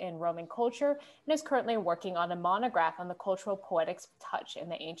Greek and Roman culture, and is currently working on a monograph on the cultural poetics of touch in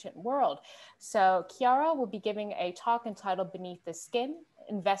the ancient world. So Chiara will be giving a talk entitled Beneath the Skin,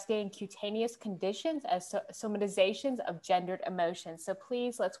 investigating cutaneous conditions as somatizations of gendered emotions. So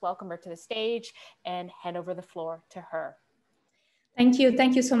please, let's welcome her to the stage and hand over the floor to her. Thank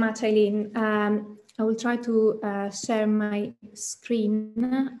you so much, Eileen. I will try to share my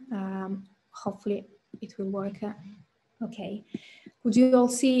screen. Hopefully it will work. Okay. Could you all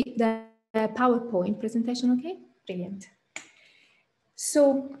see the PowerPoint presentation? Okay, brilliant.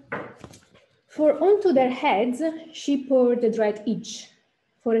 So, for onto their heads, she poured the dread itch,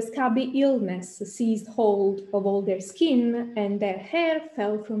 for a scabby illness seized hold of all their skin, and their hair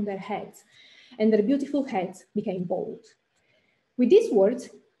fell from their heads, and their beautiful heads became bald. With these words,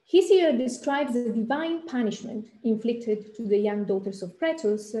 Hesiod describes the divine punishment inflicted to the young daughters of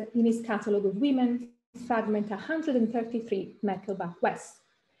Pretus in his catalogue of women, fragment 133, Merkelbach West,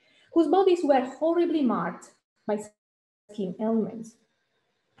 whose bodies were horribly marked by skin ailments.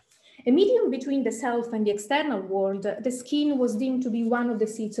 A medium between the self and the external world, the skin was deemed to be one of the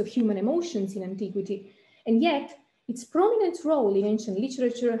seats of human emotions in antiquity, and yet its prominent role in ancient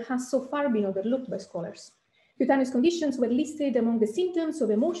literature has so far been overlooked by scholars. Cutaneous conditions were listed among the symptoms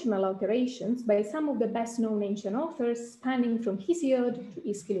of emotional alterations by some of the best-known ancient authors, spanning from Hesiod to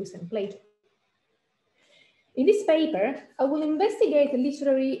Aeschylus and Plato. In this paper, I will investigate a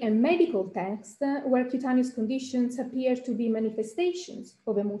literary and medical text where cutaneous conditions appear to be manifestations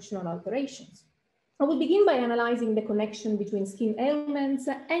of emotional alterations. I will begin by analyzing the connection between skin ailments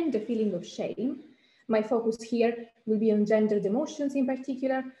and the feeling of shame. My focus here will be on gendered emotions in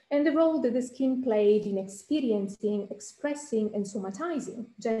particular, and the role that the skin played in experiencing, expressing, and somatizing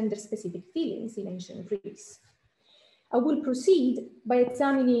gender-specific feelings in ancient Greece. I will proceed by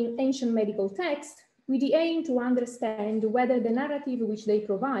examining ancient medical texts with the aim to understand whether the narrative which they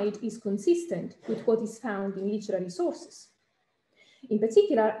provide is consistent with what is found in literary sources. In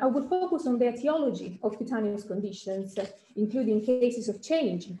particular, I will focus on the etiology of cutaneous conditions, including cases of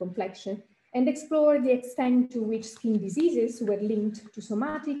change in complexion, and explore the extent to which skin diseases were linked to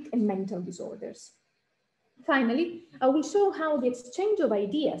somatic and mental disorders. Finally, I will show how the exchange of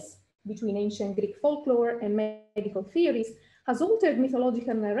ideas between ancient Greek folklore and medical theories has altered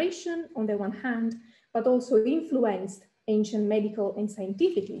mythological narration on the one hand, but also influenced ancient medical and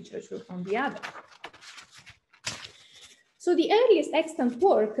scientific literature on the other. So the earliest extant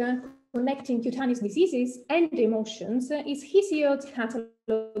work connecting cutaneous diseases and emotions is Hesiod's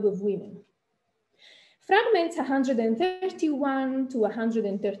Catalogue of Women. Fragments 131 to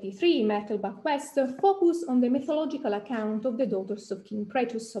 133, Merkelbach West, focus on the mythological account of the daughters of King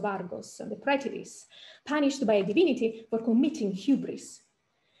Pretus of Argos, the Preteris, punished by a divinity for committing hubris.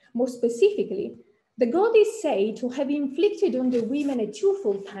 More specifically, the god is said to have inflicted on the women a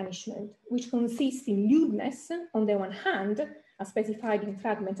twofold punishment, which consists in lewdness on the one hand, as specified in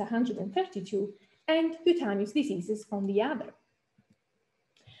fragment 132, and cutaneous diseases on the other.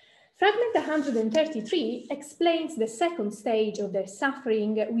 Fragment 133 explains the second stage of their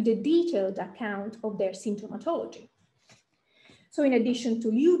suffering with a detailed account of their symptomatology. So in addition to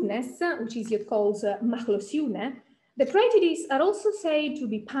lewdness, which Hesiod calls machlosiune, The Praetides are also said to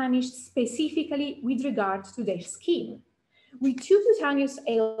be punished specifically with regard to their skin, with two cutaneous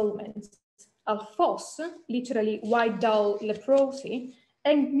ailments, alphos, literally white dull leprosy,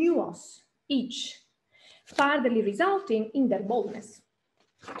 and nuos, itch, furtherly resulting in their baldness.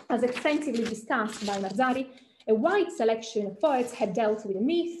 As extensively discussed by Marzari, a wide selection of poets have dealt with the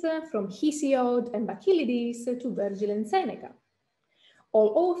myth, from Hesiod and Bacchylides to Virgil and Seneca.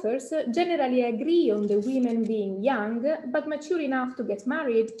 All authors generally agree on the women being young, but mature enough to get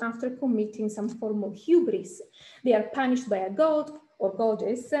married after committing some form of hubris. They are punished by a god or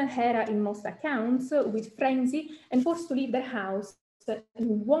goddess, Hera in most accounts, with frenzy and forced to leave their house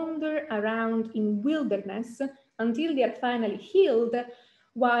and wander around in wilderness until they are finally healed,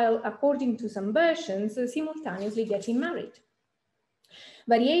 while, according to some versions, simultaneously getting married.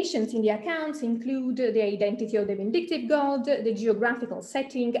 Variations in the accounts include the identity of the vindictive god, the geographical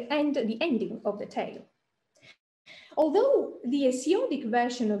setting, and the ending of the tale. Although the Hesiodic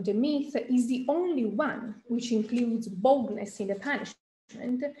version of the myth is the only one which includes boldness in the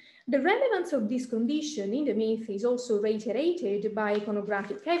punishment, the relevance of this condition in the myth is also reiterated by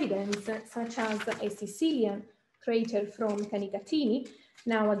iconographic evidence, such as a Sicilian crater from Canicatini,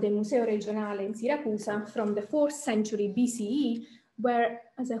 now at the Museo Regionale in Siracusa, from the 4th century BCE, where,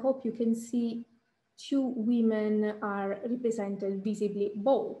 as I hope you can see, two women are represented visibly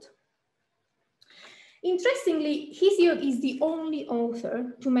bald. Interestingly, Hesiod is the only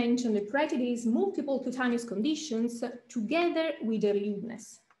author to mention the Praetides' multiple cutaneous conditions together with their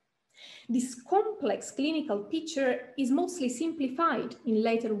lewdness. This complex clinical picture is mostly simplified in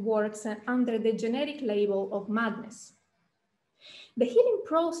later works under the generic label of madness. The healing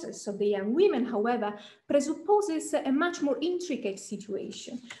process of the young women, however, presupposes a much more intricate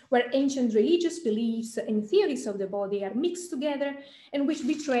situation, where ancient religious beliefs and theories of the body are mixed together and which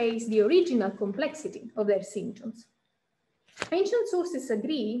betrays the original complexity of their symptoms. Ancient sources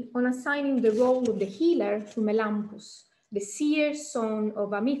agree on assigning the role of the healer to Melampus, the seer son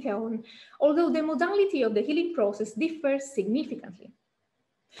of Amythaon, although the modality of the healing process differs significantly.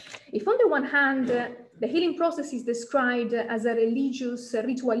 If on the one hand, the healing process is described as a religious,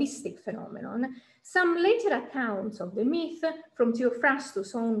 ritualistic phenomenon, some later accounts of the myth, from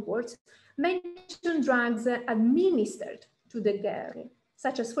Theophrastus onwards, mention drugs administered to the girl,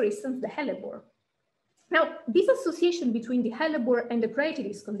 such as, for instance, the hellebore. Now, this association between the hellebore and the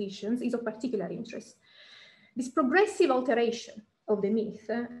Praetides conditions is of particular interest. This progressive alteration of the myth,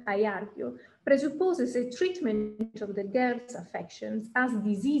 I argue, presupposes a treatment of the girl's affections as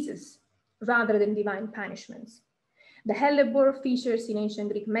diseases rather than divine punishments. The hellebore features in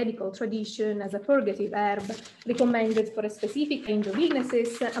ancient Greek medical tradition as a purgative herb recommended for a specific range of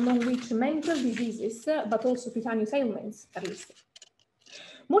illnesses, among which mental diseases, but also cutaneous ailments are listed.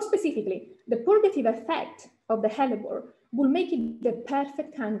 More specifically, the purgative effect of the hellebore will make it the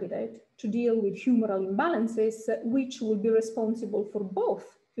perfect candidate to deal with humoral imbalances, which will be responsible for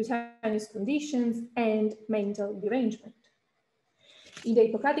both cutaneous conditions and mental derangement. In the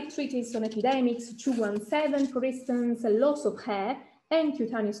Hippocratic treatise on epidemics 217, for instance, loss of hair and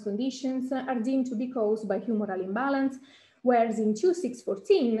cutaneous conditions are deemed to be caused by humoral imbalance, whereas in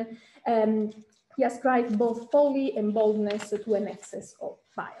 2614, he ascribed both folly and boldness to an excess of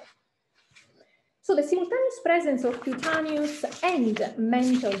bile. So the simultaneous presence of cutaneous and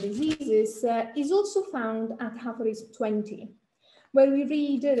mental diseases is also found at aphorism 20, where we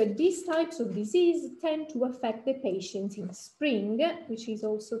read that these types of disease tend to affect the patient in spring, which is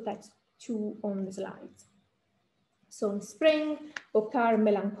also text 2 on the slides. So in spring occur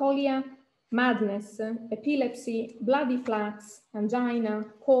melancholia, madness, epilepsy, bloody flax, angina,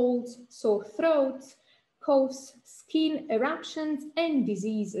 colds, sore throats, coughs, skin eruptions, and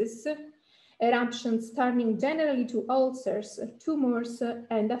diseases, eruptions turning generally to ulcers, tumors,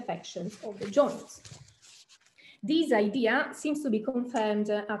 and affections of the joints. This idea seems to be confirmed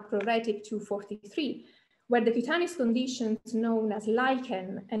at Proretic 243, where the cutaneous conditions known as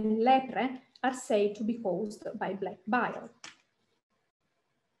lichen and lepre are said to be caused by black bile.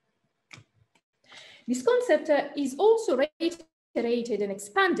 This concept is also reiterated and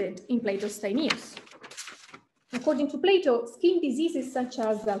expanded in Plato's Timaeus. According to Plato, skin diseases such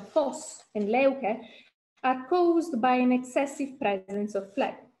as alphos and leuke are caused by an excessive presence of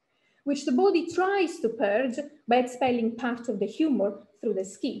phlegm, which the body tries to purge by expelling part of the humor through the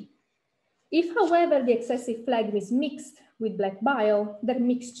skin. If, however, the excessive phlegm is mixed with black bile, their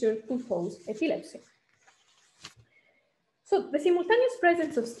mixture could cause epilepsy. So the simultaneous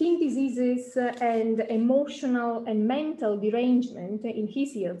presence of skin diseases and emotional and mental derangement in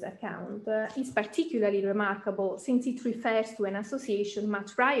Hesiod's account is particularly remarkable, since it refers to an association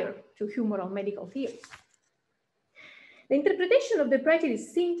much prior to humoral medical theories. The interpretation of the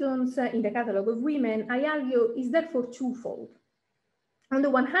prejudice symptoms in the catalogue of women, I argue, is therefore twofold. On the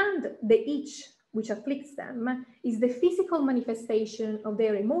one hand, the itch which afflicts them is the physical manifestation of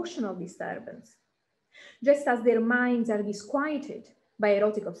their emotional disturbance. Just as their minds are disquieted by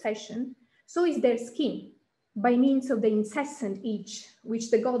erotic obsession, so is their skin by means of the incessant itch which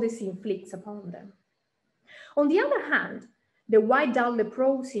the goddess inflicts upon them. On the other hand, the white dull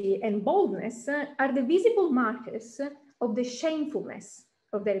leprosy and baldness are the visible markers of the shamefulness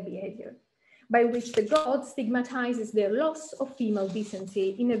of their behavior, by which the god stigmatizes their loss of female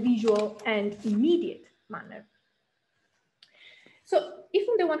decency in a visual and immediate manner. So if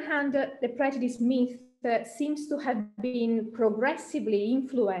on the one hand, the prejudice myth seems to have been progressively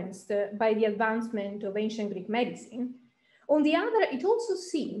influenced by the advancement of ancient Greek medicine, on the other, it also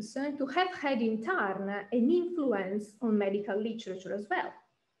seems to have had in turn an influence on medical literature as well.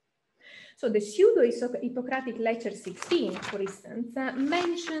 So the pseudo-Hippocratic Letter 16, for instance,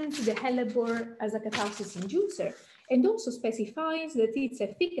 mentions the hellebore as a catharsis inducer and also specifies that its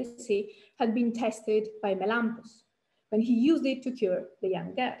efficacy had been tested by Melampus when he used it to cure the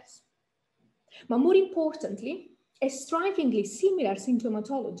young girls. But more importantly, a strikingly similar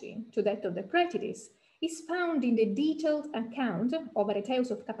symptomatology to that of the prejudice is found in the detailed account of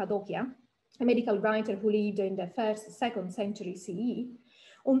Areteus of Cappadocia, a medical writer who lived in the 1st, 2nd century CE,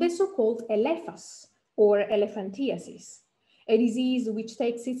 on the so-called elephas or elephantiasis, a disease which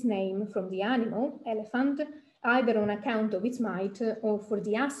takes its name from the animal, elephant, either on account of its might or for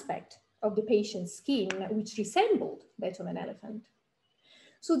the aspect of the patient's skin, which resembled that of an elephant.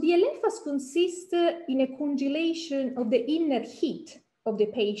 So the elephas consist in a congelation of the inner heat of the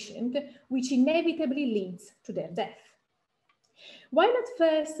patient, which inevitably leads to their death. While at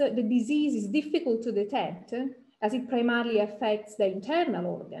first the disease is difficult to detect, as it primarily affects the internal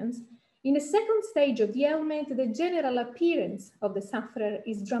organs, in the second stage of the ailment, the general appearance of the sufferer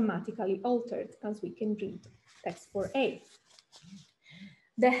is dramatically altered, as we can read text 4a.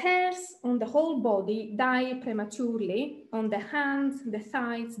 The hairs on the whole body die prematurely on the hands, the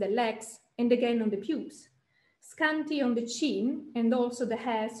thighs, the legs, and again on the pubes. Scanty on the chin, and also the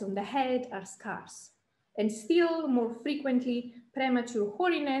hairs on the head are scarce, and still more frequently premature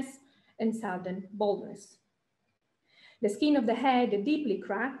hoariness and sudden baldness. The skin of the head deeply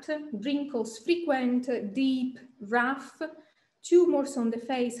cracked, wrinkles frequent, deep, rough, tumors on the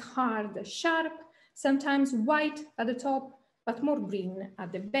face hard, sharp, sometimes white at the top, but more green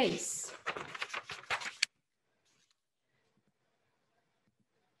at the base.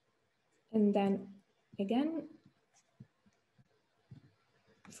 And then again,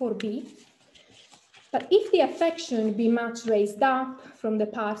 4b. But if the affection be much raised up from the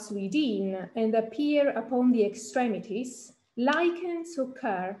parts within and appear upon the extremities, lichens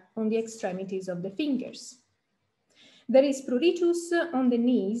occur on the extremities of the fingers. There is pruritus on the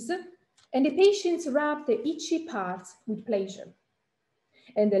knees, and the patients rub the itchy parts with pleasure.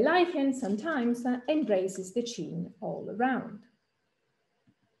 And the lichen sometimes embraces the chin all around.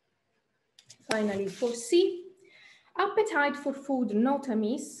 Finally, 4c, appetite for food not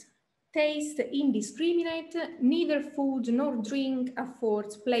amiss, taste indiscriminate, neither food nor drink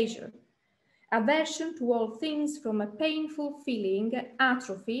affords pleasure. Aversion to all things from a painful feeling,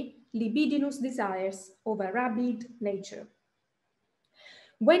 atrophy, libidinous desires of a rabid nature.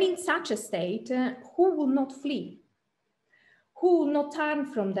 When in such a state, who will not flee? Who will not turn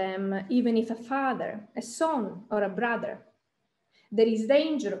from them, even if a father, a son, or a brother? There is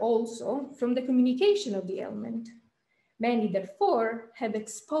danger also from the communication of the ailment. Many, therefore, have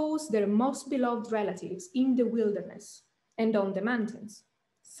exposed their most beloved relatives in the wilderness and on the mountains,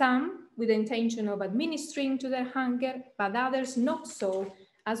 some with the intention of administering to their hunger, but others not so,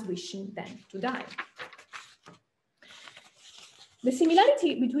 as wishing them to die. The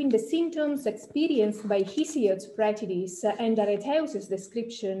similarity between the symptoms experienced by Hesiod's prejudice and Areteus's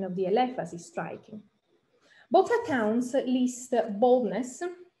description of the elephas is striking. Both accounts list baldness,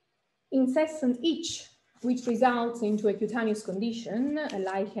 incessant itch, which results into a cutaneous condition, a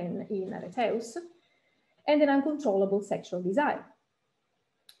lichen in Areteus, and an uncontrollable sexual desire.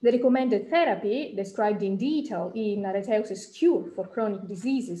 The recommended therapy, described in detail in Areteus's Cure for Chronic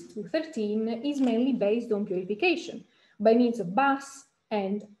Diseases 213, is mainly based on purification by means of baths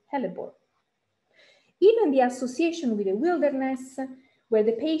and hellebore. Even the association with the wilderness, where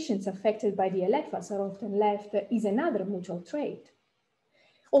the patients affected by the elephas are often left, is another mutual trait.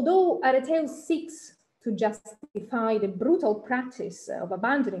 Although Areteus seeks to justify the brutal practice of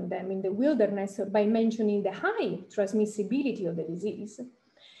abandoning them in the wilderness by mentioning the high transmissibility of the disease,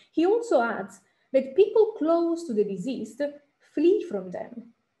 he also adds that people close to the diseased flee from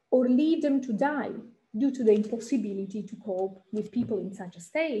them or leave them to die due to the impossibility to cope with people in such a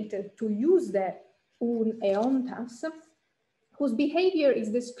state, to use the un eontas, whose behavior is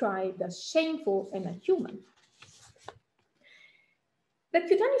described as shameful and unhuman. That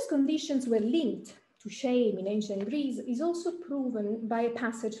cutaneous conditions were linked to shame in ancient Greece is also proven by a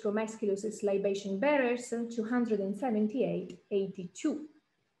passage from Aeschylus' Libation Bearers 278-82,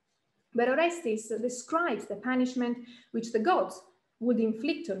 where Orestes describes the punishment which the gods would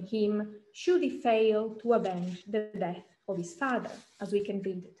inflict on him should he fail to avenge the death of his father, as we can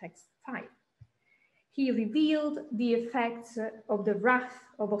read text 5. He revealed the effects of the wrath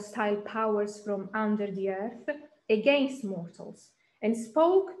of hostile powers from under the earth against mortals, and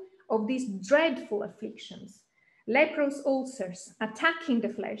spoke of these dreadful afflictions, leprous ulcers attacking the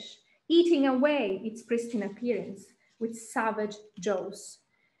flesh, eating away its pristine appearance with savage jaws,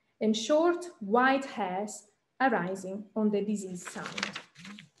 and short white hairs arising on the diseased side.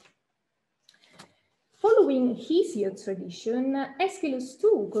 Following Hesiod's tradition, Aeschylus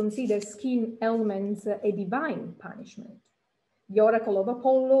too considers skin ailments a divine punishment. The oracle of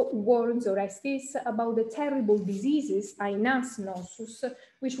Apollo warns Orestes about the terrible diseases, ainas nosus,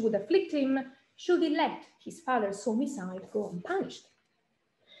 which would afflict him should he let his father's homicide go unpunished.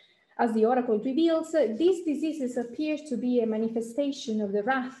 As the oracle reveals, these diseases appear to be a manifestation of the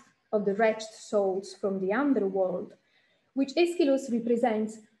wrath of the wretched souls from the underworld, which Aeschylus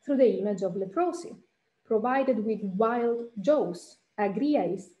represents through the image of leprosy, provided with wild jaws,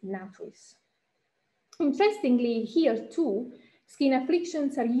 agriais natuis. Interestingly, here too, skin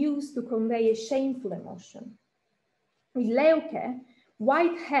afflictions are used to convey a shameful emotion. With Leuce,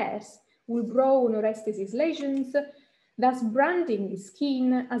 white hairs will grow on Orestes' lesions, thus branding his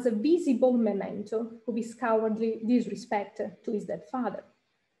skin as a visible memento of his cowardly disrespect to his dead father.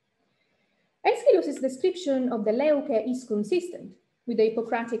 Aeschylus' description of the Leuce is consistent with the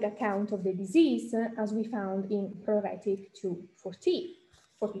Hippocratic account of the disease, as we found in Proretic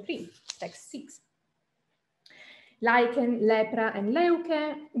 243, text 6. Lichen, lepra, and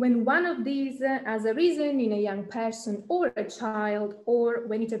leuke, when one of these has arisen in a young person or a child, or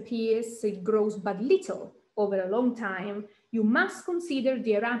when it appears it grows but little over a long time, you must consider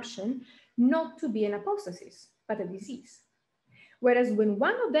the eruption not to be an apostasis, but a disease. Whereas when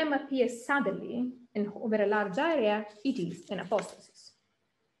one of them appears suddenly and over a large area, it is an apostasis.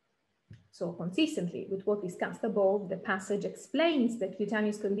 So consistently with what discussed above, the passage explains that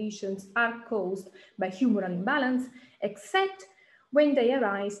cutaneous conditions are caused by humoral imbalance, except when they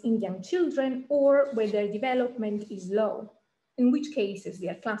arise in young children or when their development is low, in which cases they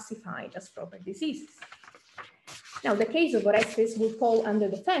are classified as proper diseases. Now, the case of Orestes would fall under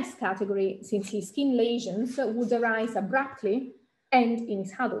the first category, since his skin lesions would arise abruptly and in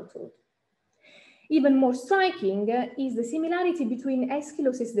his adulthood. Even more striking is the similarity between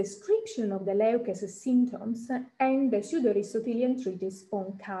Aeschylus' description of the leucus' symptoms and the pseudo-Aristotelian treatise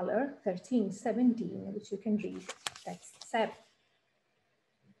on color, 1317, which you can read, text 7.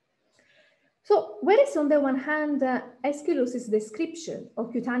 So, whereas on the one hand, Aeschylus' description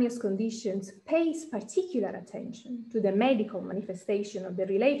of cutaneous conditions pays particular attention to the medical manifestation of the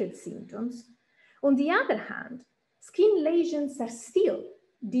related symptoms, on the other hand, skin lesions are still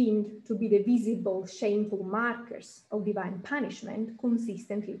deemed to be the visible, shameful markers of divine punishment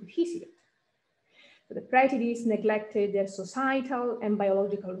consistently with Hesiod. So the Pretides neglected their societal and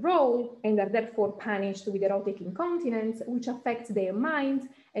biological role and are therefore punished with erotic incontinence, which affects their minds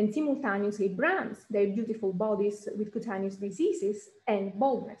and simultaneously brands their beautiful bodies with cutaneous diseases and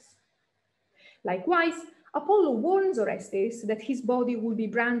baldness. Likewise, Apollo warns Orestes that his body will be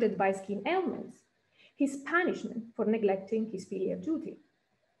branded by skin ailments, his punishment for neglecting his filial duty.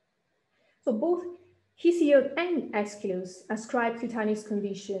 So both Hesiod and Aeschylus ascribe cutaneous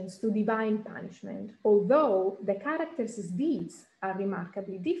conditions to divine punishment, although the characters' deeds are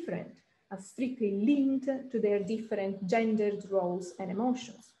remarkably different, as strictly linked to their different gendered roles and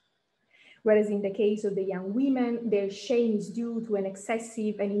emotions. Whereas in the case of the young women, their shame is due to an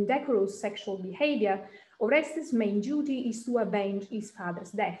excessive and indecorous sexual behavior, Orestes' main duty is to avenge his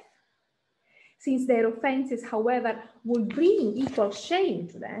father's death. Since their offenses, however, will bring equal shame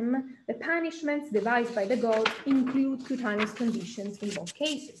to them, the punishments devised by the gods include cutaneous conditions in both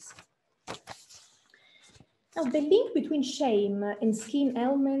cases. Now, the link between shame and skin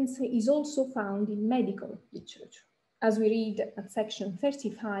ailments is also found in medical literature, as we read at section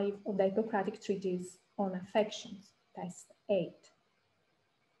 35 of the Hippocratic treatise on affections, text 8.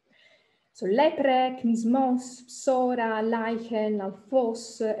 So lepre, knismos, psora, lichen,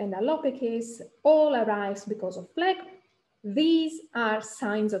 alphos, and alopecies all arise because of plague. These are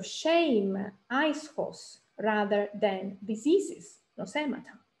signs of shame, aischos, rather than diseases,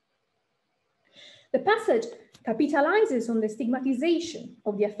 nosemata. The passage capitalizes on the stigmatization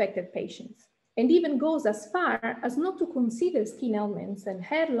of the affected patients and even goes as far as not to consider skin ailments and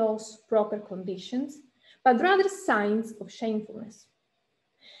hair loss proper conditions, but rather signs of shamefulness.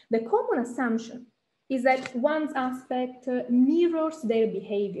 The common assumption is that one's aspect mirrors their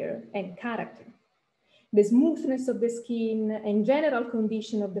behavior and character. The smoothness of the skin and general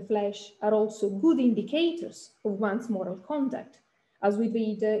condition of the flesh are also good indicators of one's moral conduct, as we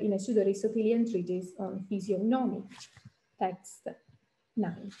read in a pseudo-Aristotelian treatise on physiognomy, text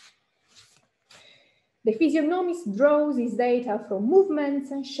 9. The physiognomist draws his data from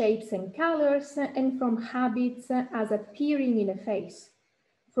movements, shapes and colors, and from habits as appearing in a face,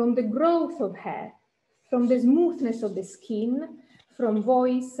 from the growth of hair, from the smoothness of the skin, from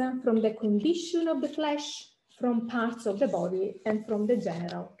voice, from the condition of the flesh, from parts of the body, and from the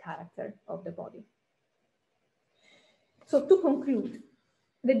general character of the body. So to conclude,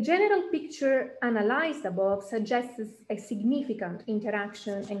 the general picture analyzed above suggests a significant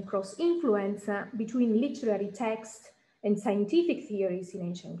interaction and cross-influence between literary text and scientific theories in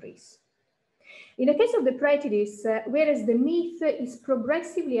ancient Greece. In the case of the prejudice, whereas the myth is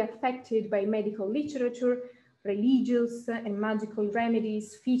progressively affected by medical literature, religious and magical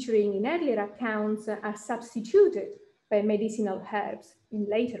remedies featuring in earlier accounts are substituted by medicinal herbs in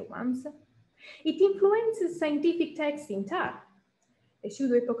later ones, it influences scientific texts in turn. The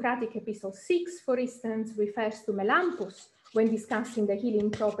pseudo-Hippocratic Epistle 6, for instance, refers to Melampus when discussing the healing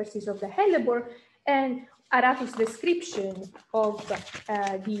properties of the hellebore, and Aratus' description of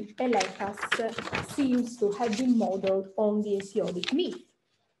the Elephas seems to have been modeled on the Hesiodic myth.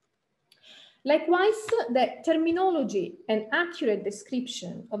 Likewise, the terminology and accurate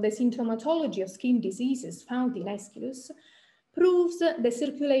description of the symptomatology of skin diseases found in Aeschylus proves the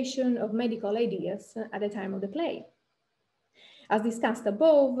circulation of medical ideas at the time of the play. As discussed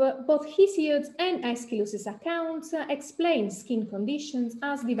above, both Hesiod's and Aeschylus' accounts explain skin conditions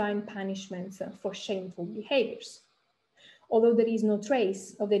as divine punishments for shameful behaviors. Although there is no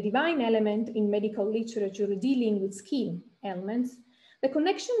trace of the divine element in medical literature dealing with skin ailments, the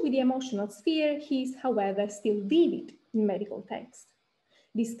connection with the emotional sphere is, however, still vivid in medical text.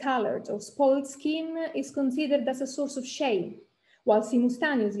 Discolored or spoiled skin is considered as a source of shame, while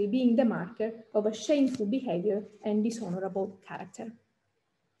simultaneously being the marker of a shameful behavior and dishonorable character.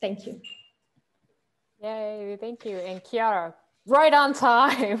 Thank you. Yay, thank you. And Chiara, right on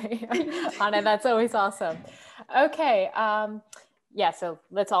time. Anna, that's always awesome. Okay, yeah, so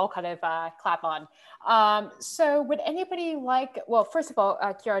let's all kind of clap on. So would anybody like, well, first of all,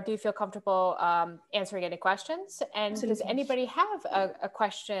 Chiara, do you feel comfortable answering any questions? And Absolutely. Does anybody have a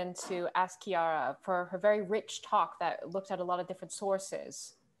question to ask Chiara for her very rich talk that looked at a lot of different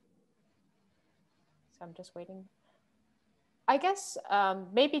sources? So I'm just waiting. I guess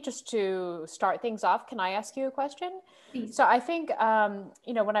maybe just to start things off, can I ask you a question? Please. So I think,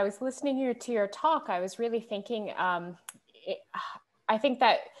 you know, when I was listening to your talk, I was really thinking, I think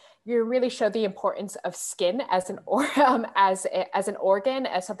that you really showed the importance of skin as an organ,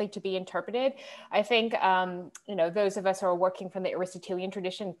 as something to be interpreted. I think, you know, those of us who are working from the Aristotelian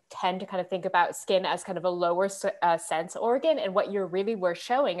tradition tend to kind of think about skin as kind of a lower sense organ, and what you really were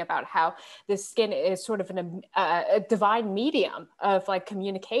showing about how the skin is sort of a divine medium of like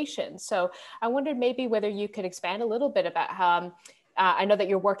communication. So I wondered maybe whether you could expand a little bit about how, I know that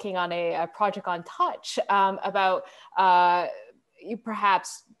you're working on a project on touch, about you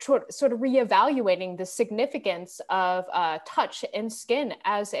perhaps sort of reevaluating the significance of touch and skin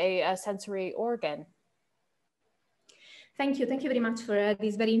as a sensory organ. Thank you very much for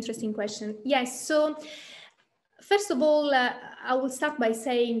this very interesting question. Yes, so first of all, I will start by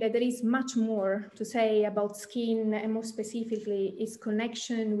saying that there is much more to say about skin, and more specifically its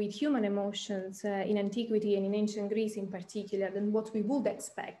connection with human emotions in antiquity and in ancient Greece in particular, than what we would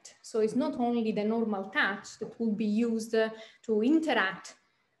expect. So it's not only the normal touch that would be used to interact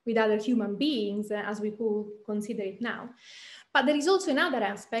with other human beings, as we could consider it now. But there is also another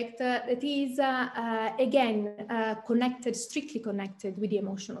aspect that is, again, strictly connected with the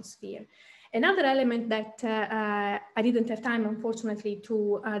emotional sphere. Another element that I didn't have time, unfortunately,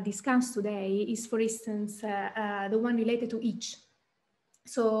 to discuss today is, for instance, the one related to itch.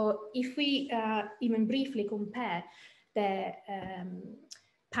 So if we even briefly compare the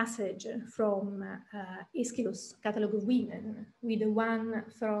passage from Aeschylus' Catalogue of Women with the one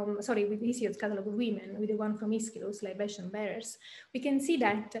from, with Hesiod's Catalogue of Women with the one from Aeschylus, Libation Bearers, we can see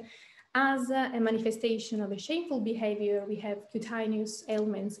that as a manifestation of a shameful behavior, we have cutaneous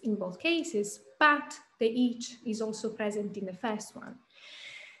ailments in both cases, but the itch is also present in the first one.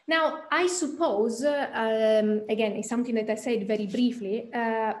 Now, I suppose, again, it's something that I said very briefly,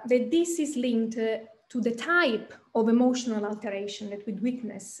 that this is linked to the type of emotional alteration that we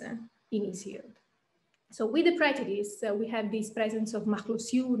witness in Hesiod. So with the prejudice, we have this presence of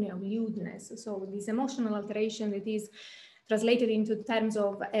machlosiune, of lewdness, so this emotional alteration that is translated into terms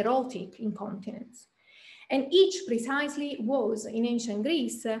of erotic incontinence. And each precisely was, in ancient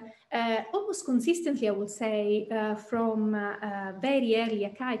Greece, almost consistently, I would say, from very early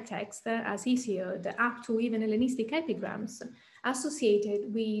archaic texts, as Hesiod, up to even Hellenistic epigrams,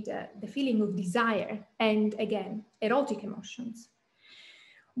 associated with the feeling of desire and, again, erotic emotions.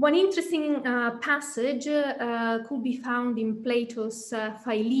 One interesting passage could be found in Plato's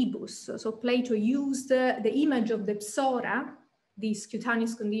Philebus. So Plato used the image of the psora, this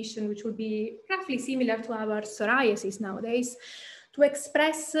cutaneous condition, which would be roughly similar to our psoriasis nowadays, to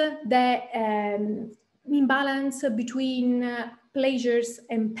express the imbalance between pleasures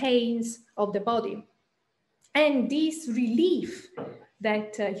and pains of the body. And this relief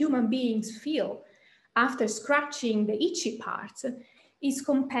that human beings feel after scratching the itchy parts is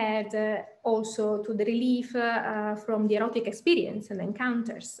compared also to the relief from the erotic experience and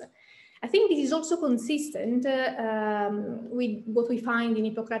encounters. I think this is also consistent with what we find in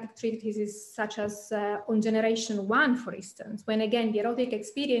Hippocratic treatises such as on generation 1, for instance, when again the erotic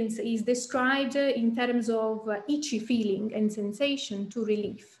experience is described in terms of itchy feeling and sensation to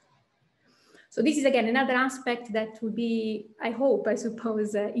relief. So this is again another aspect that would be, I hope, I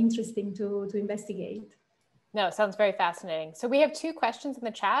suppose, interesting to investigate. No, it sounds very fascinating. So we have 2 questions in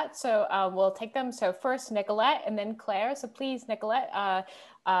the chat, so we'll take them. So first Nicolette and then Claire. So please, Nicolette,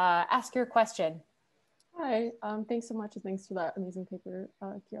 ask your question. Hi, thanks so much, and thanks for that amazing paper,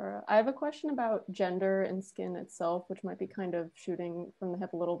 Chiara. I have a question about gender and skin itself, which might be kind of shooting from the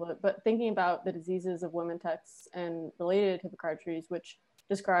hip a little bit, but thinking about the diseases of women texts and related Hippocrates, which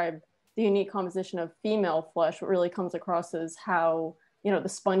describe the unique composition of female flesh, what really comes across as how, you know, the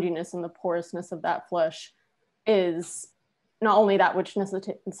sponginess and the porousness of that flesh is not only that which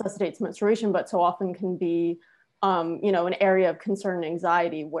necessitates menstruation, but so often can be, you know, an area of concern and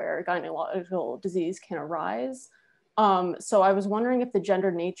anxiety where gynecological disease can arise. So I was wondering if the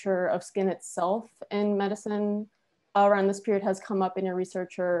gender nature of skin itself in medicine around this period has come up in your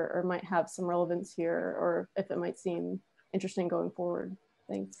research or might have some relevance here, or if it might seem interesting going forward.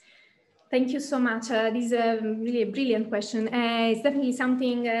 Thanks. Thank you so much. This is really a brilliant question. It's definitely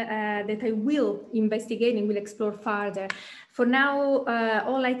something that I will investigate and will explore further. For now,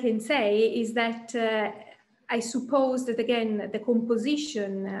 all I can say is that I suppose that, again, the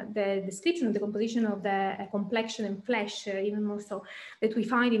composition, the description of the composition of the complexion and flesh, even more so, that we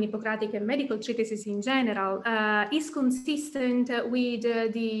find in Hippocratic and medical treatises in general, is consistent with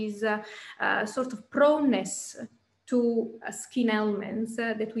this sort of proneness to skin elements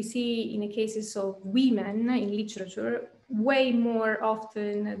that we see in the cases of women in literature way more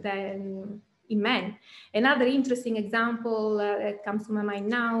often than in men. Another interesting example that comes to my mind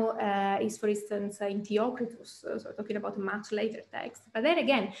now is, for instance, in Theocritus, so talking about a much later text. But then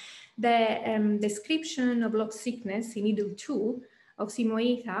again, the description of lock sickness in Idle 2 of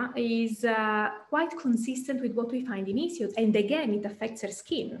Simoeta is quite consistent with what we find in Hesiod. And again, it affects her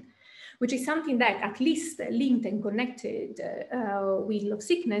skin, which is something that, at least linked and connected with lock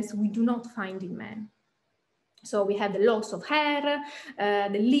sickness, we do not find in men. So we have the loss of hair,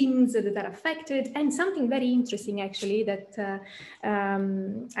 the limbs that are affected, and something very interesting actually that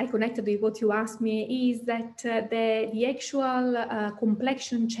I connected with what you asked me is that the actual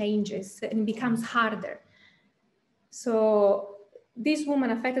complexion changes and becomes harder. So this woman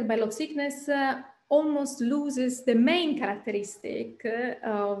affected by lock sickness almost loses the main characteristic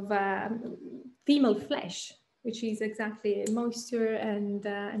of female flesh, which is exactly moisture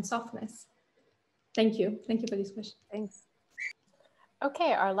and softness. Thank you. Thank you for this question. Thanks.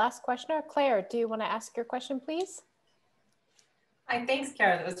 Okay, our last questioner, Claire, do you want to ask your question, please? Hi, thanks,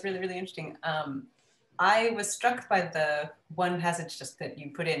 Chiara. That was really, really interesting. I was struck by the one passage just that you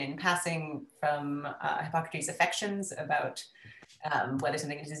put in passing from Hippocrates' Affections about whether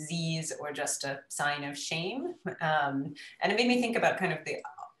something is a disease or just a sign of shame. And it made me think about kind of the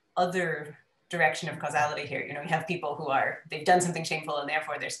other direction of causality here. You know, you have people who they've done something shameful and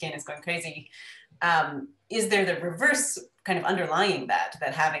therefore their skin is going crazy. Is there the reverse kind of underlying that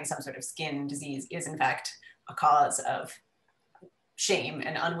having some sort of skin disease is in fact a cause of shame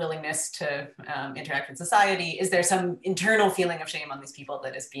and unwillingness to interact with society? Is there some internal feeling of shame on these people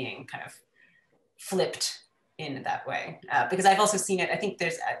that is being kind of flipped in that way? Because I've also seen it, I think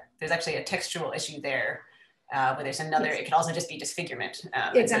there's actually a textual issue there where there's another, yes. It could also just be disfigurement.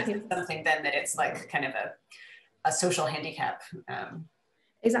 Exactly. So something then that it's like kind of a social handicap.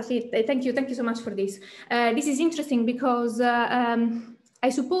 Exactly. Thank you so much for this. This is interesting because I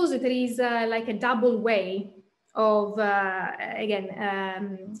suppose that there is like a double way of,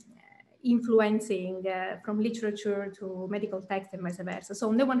 influencing from literature to medical text and vice versa. So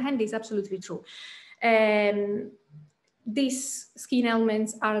on the one hand, it's absolutely true. These skin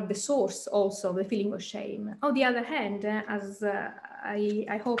elements are the source also of the feeling of shame. On the other hand, as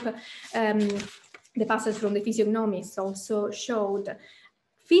I hope the passage from the physiognomists also showed,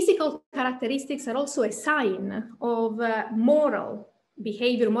 physical characteristics are also a sign of moral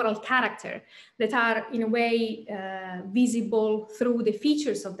behavior, moral character that are in a way visible through the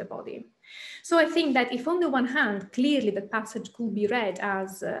features of the body. So I think that if on the one hand, clearly the passage could be read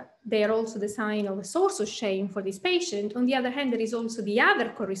as they are also the sign of a source of shame for this patient, on the other hand, there is also the other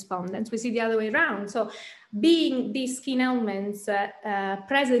correspondence. We see the other way around. So being these skin elements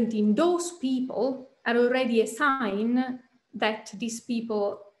present in those people are already a sign that these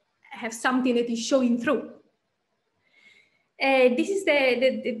people have something that is showing through. This is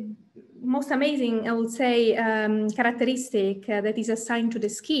the most amazing, I would say, characteristic that is assigned to the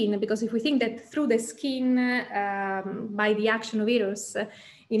skin, because if we think that through the skin, by the action of Eros,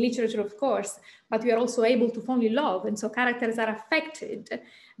 in literature, of course, but we are also able to fondly love, and so characters are affected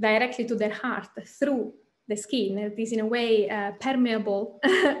directly to their heart through the skin. It is in a way a permeable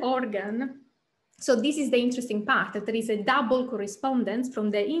organ. So this is the interesting part, that there is a double correspondence from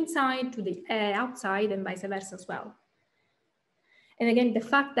the inside to the outside and vice versa as well. And again, the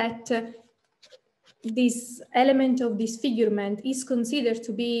fact that this element of disfigurement is considered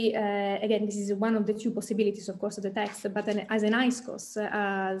to be, again, this is one of the two possibilities, of course, of the text, but as an iskos,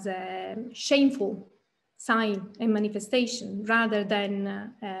 as a shameful sign and manifestation rather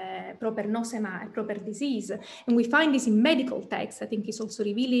than proper nosema, a proper disease. And we find this in medical texts. I think it's also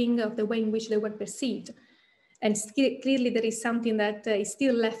revealing of the way in which they were perceived. And clearly there is something that is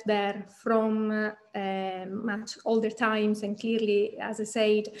still left there from much older times. And clearly, as I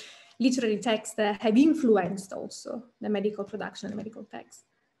said, literary texts have influenced also the medical production and the medical text.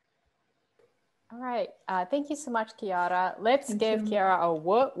 All right, thank you so much, Chiara. Let's give you. Chiara a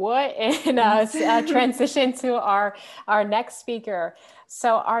what and transition to our next speaker.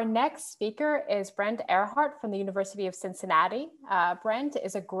 So our next speaker is Brent Earhart from the University of Cincinnati. Brent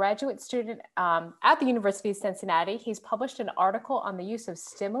is a graduate student at the University of Cincinnati. He's published an article on the use of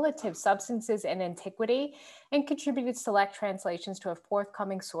stimulative substances in antiquity and contributed select translations to a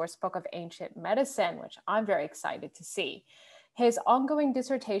forthcoming source book of ancient medicine, which I'm very excited to see. His ongoing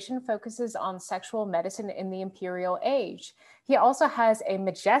dissertation focuses on sexual medicine in the imperial age. He also has a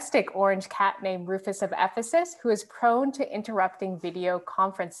majestic orange cat named Rufus of Ephesus, who is prone to interrupting video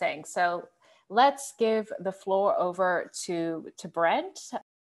conferencing. So let's give the floor over to Brent.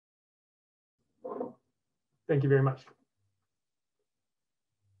 Thank you very much.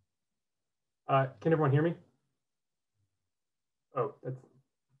 Can everyone hear me? Oh, that's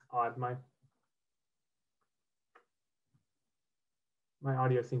odd. My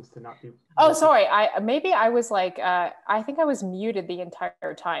audio seems to not be. Oh, sorry. Maybe I was like, I think I was muted the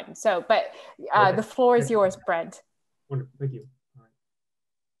entire time. So, but okay. The floor is yours, Brent. Wonderful. Thank you.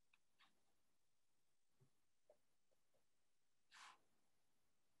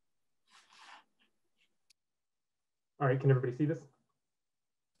 All right. Can everybody see this?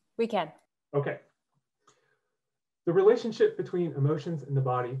 We can. Okay. The relationship between emotions and the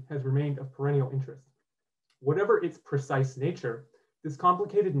body has remained of perennial interest. Whatever its precise nature, this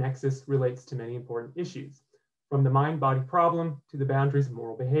complicated nexus relates to many important issues, from the mind-body problem to the boundaries of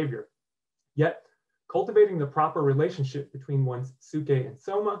moral behavior. Yet, cultivating the proper relationship between one's psyche and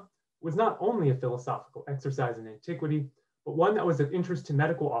soma was not only a philosophical exercise in antiquity, but one that was of interest to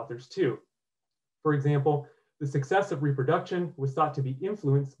medical authors too. For example, the success of reproduction was thought to be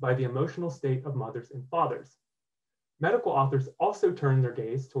influenced by the emotional state of mothers and fathers. Medical authors also turned their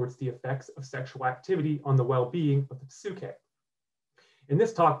gaze towards the effects of sexual activity on the well-being of the psyche. In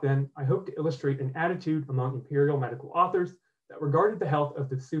this talk, then, I hope to illustrate an attitude among imperial medical authors that regarded the health of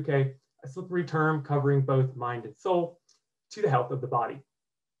the psyche, a slippery term covering both mind and soul, to the health of the body.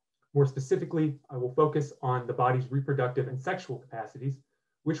 More specifically, I will focus on the body's reproductive and sexual capacities,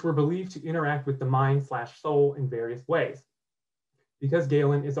 which were believed to interact with the mind/soul in various ways. Because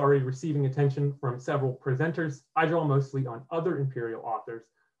Galen is already receiving attention from several presenters, I draw mostly on other imperial authors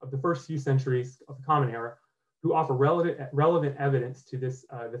of the first few centuries of the Common Era, who offer relevant evidence to this,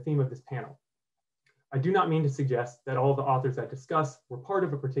 the theme of this panel. I do not mean to suggest that all the authors I discuss were part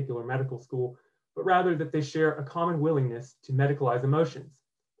of a particular medical school, but rather that they share a common willingness to medicalize emotions,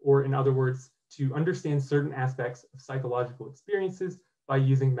 or in other words, to understand certain aspects of psychological experiences by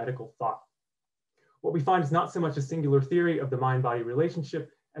using medical thought. What we find is not so much a singular theory of the mind-body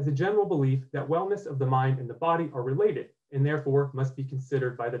relationship as a general belief that wellness of the mind and the body are related and therefore must be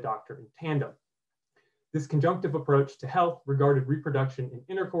considered by the doctor in tandem. This conjunctive approach to health regarded reproduction and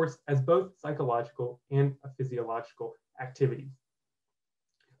intercourse as both psychological and physiological activities.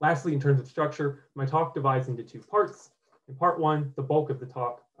 Lastly, in terms of structure, my talk divides into two parts. In part one, the bulk of the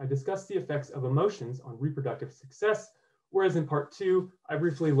talk, I discuss the effects of emotions on reproductive success, whereas in part two, I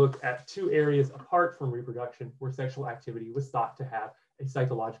briefly look at two areas apart from reproduction where sexual activity was thought to have a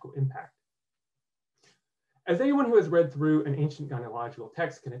psychological impact. As anyone who has read through an ancient gynecological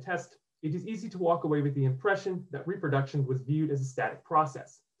text can attest, it is easy to walk away with the impression that reproduction was viewed as a static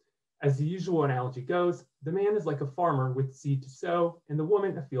process. As the usual analogy goes, the man is like a farmer with seed to sow and the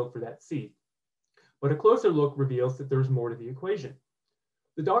woman a field for that seed. But a closer look reveals that there's more to the equation.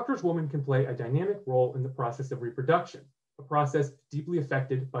 The doctor's woman can play a dynamic role in the process of reproduction, a process deeply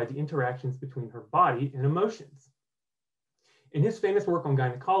affected by the interactions between her body and emotions. In his famous work on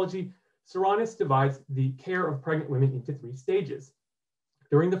gynecology, Soranus divides the care of pregnant women into three stages.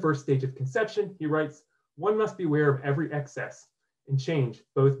 During the first stage of conception, he writes, one must beware of every excess and change,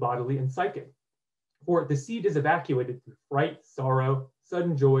 both bodily and psychic. For the seed is evacuated through fright, sorrow,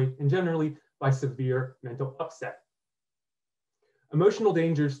 sudden joy, and generally by severe mental upset. Emotional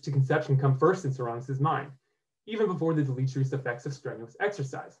dangers to conception come first in Soranus' mind, even before the deleterious effects of strenuous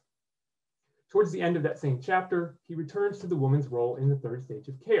exercise. Towards the end of that same chapter, he returns to the woman's role in the third stage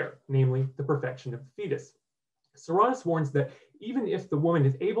of care, namely the perfection of the fetus. Soranus warns that even if the woman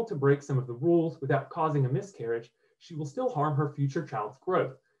is able to break some of the rules without causing a miscarriage, she will still harm her future child's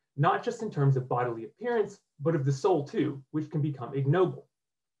growth, not just in terms of bodily appearance, but of the soul too, which can become ignoble.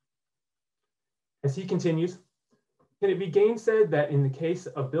 As he continues, can it be gainsaid that in the case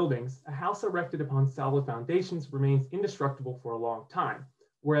of buildings, a house erected upon solid foundations remains indestructible for a long time,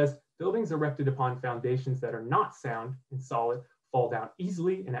 whereas buildings erected upon foundations that are not sound and solid fall down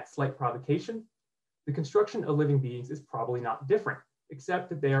easily and at slight provocation? The construction of living beings is probably not different, except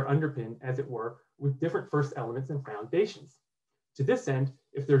that they are underpinned, as it were, with different first elements and foundations. To this end,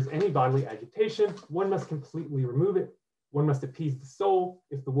 if there's any bodily agitation, one must completely remove it. One must appease the soul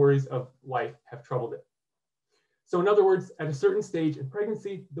if the worries of life have troubled it. So in other words, at a certain stage in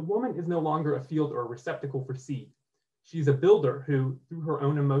pregnancy, the woman is no longer a field or a receptacle for seed. She's a builder who, through her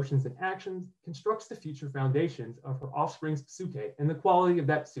own emotions and actions, constructs the future foundations of her offspring's psyche and the quality of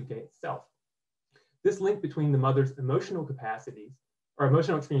that psyche itself. This link between the mother's emotional capacities, or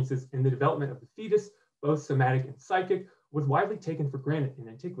emotional experiences, and the development of the fetus, both somatic and psychic, was widely taken for granted in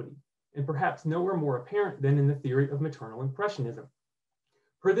antiquity, and perhaps nowhere more apparent than in the theory of maternal impressionism.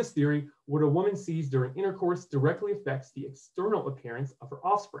 Per this theory, what a woman sees during intercourse directly affects the external appearance of her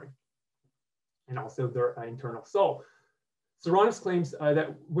offspring, and also their internal soul. Soranus claims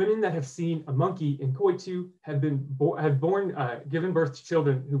that women that have seen a monkey in coitu have given birth to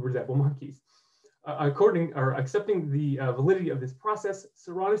children who resemble monkeys. Accepting the validity of this process,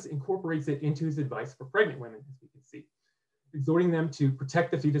 Soranus incorporates it into his advice for pregnant women, as we can see, exhorting them to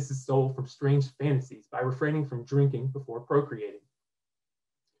protect the fetus's soul from strange fantasies by refraining from drinking before procreating.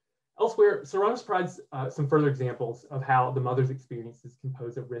 Elsewhere, Soranus provides some further examples of how the mother's experiences can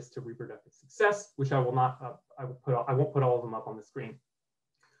pose a risk to reproductive success, which I won't put all of them up on the screen.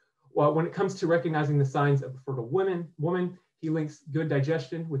 Well, when it comes to recognizing the signs of a fertile woman, he links good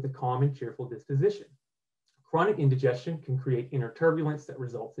digestion with a calm and cheerful disposition. Chronic indigestion can create inner turbulence that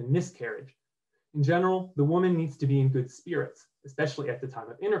results in miscarriage. In general, the woman needs to be in good spirits, especially at the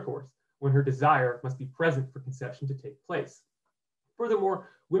time of intercourse, when her desire must be present for conception to take place. Furthermore,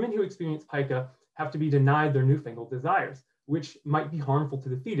 women who experience pica have to be denied their newfangled desires, which might be harmful to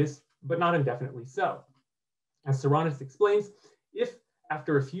the fetus, but not indefinitely so. As Soranus explains, if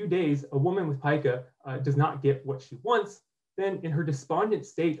after a few days a woman with pica does not get what she wants, then in her despondent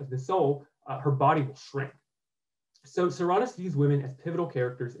state of the soul, her body will shrink. So Soranus views women as pivotal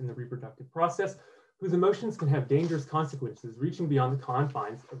characters in the reproductive process, whose emotions can have dangerous consequences reaching beyond the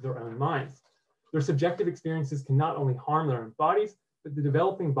confines of their own minds. Their subjective experiences can not only harm their own bodies, but the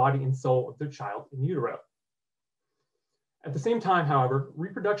developing body and soul of their child in utero. At the same time, however,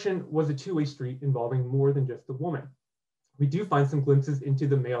 reproduction was a two-way street involving more than just the woman. We do find some glimpses into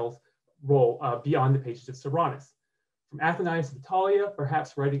the male's role beyond the pages of Soranus. From Athenaeus of Italia,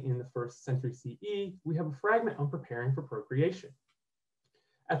 perhaps writing in the 1st century CE, we have a fragment on preparing for procreation.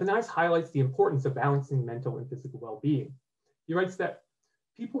 Athenaeus highlights the importance of balancing mental and physical well-being. He writes that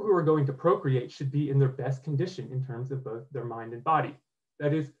people who are going to procreate should be in their best condition in terms of both their mind and body.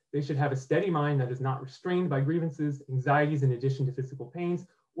 That is, they should have a steady mind that is not restrained by grievances, anxieties in addition to physical pains,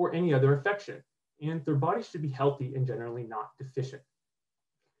 or any other affection, and their body should be healthy and generally not deficient.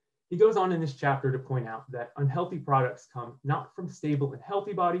 He goes on in this chapter to point out that unhealthy products come not from stable and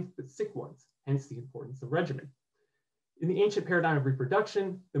healthy bodies, but sick ones, hence the importance of regimen. In the ancient paradigm of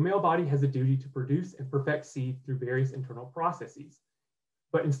reproduction, the male body has a duty to produce and perfect seed through various internal processes.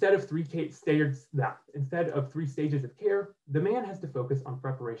 But instead of three stages of care, the man has to focus on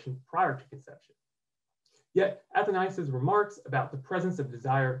preparation prior to conception. Yet Athanasius' remarks about the presence of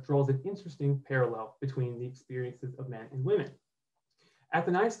desire draws an interesting parallel between the experiences of men and women.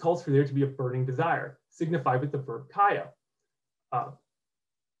 Athanasius calls for there to be a burning desire, signified with the verb kaya.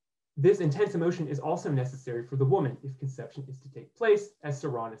 This intense emotion is also necessary for the woman if conception is to take place, as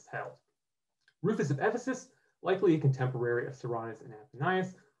Soranus held. Rufus of Ephesus, likely a contemporary of Soranus and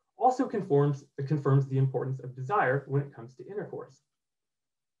Athanasius, also confirms the importance of desire when it comes to intercourse.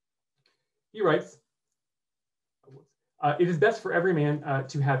 He writes, it is best for every man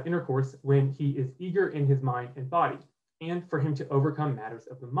to have intercourse when he is eager in his mind and body, and for him to overcome matters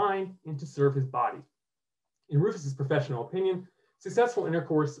of the mind and to serve his body. In Rufus's professional opinion, successful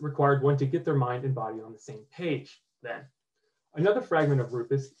intercourse required one to get their mind and body on the same page then. Another fragment of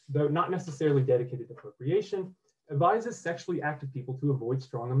Rufus, though not necessarily dedicated to procreation, advises sexually active people to avoid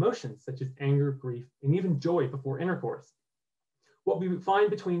strong emotions such as anger, grief, and even joy before intercourse. What we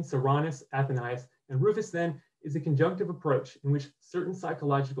find between Soranus, Athanasius, and Rufus then is a conjunctive approach in which certain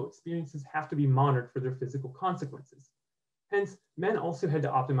psychological experiences have to be monitored for their physical consequences. Hence, men also had to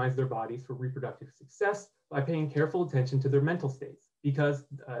optimize their bodies for reproductive success by paying careful attention to their mental states, because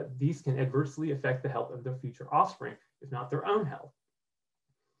these can adversely affect the health of their future offspring, if not their own health.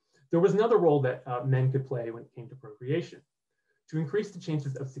 There was another role that men could play when it came to procreation. To increase the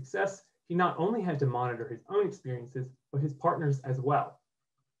chances of success, he not only had to monitor his own experiences, but his partner's as well.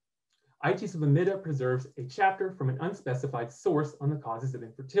 Aetius of Amida preserves a chapter from an unspecified source on the causes of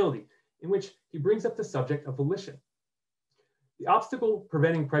infertility, in which he brings up the subject of volition. The obstacle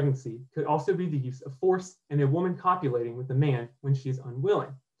preventing pregnancy could also be the use of force and a woman copulating with a man when she is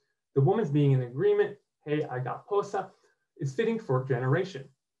unwilling. The woman's being in agreement, hey, I got posa, is fitting for generation.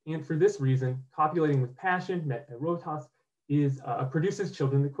 And for this reason, copulating with passion, met erotas, produces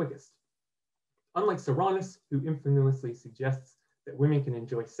children the quickest. Unlike Soranus, who infamously suggests that women can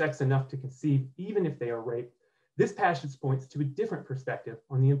enjoy sex enough to conceive even if they are raped, this passage points to a different perspective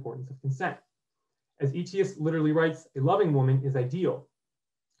on the importance of consent. As Aetius literally writes, a loving woman is ideal.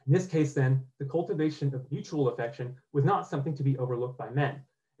 In this case then, the cultivation of mutual affection was not something to be overlooked by men,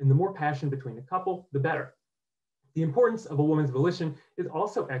 and the more passion between a couple, the better. The importance of a woman's volition is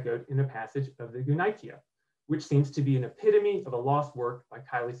also echoed in a passage of the Gunaikia, which seems to be an epitome of a lost work by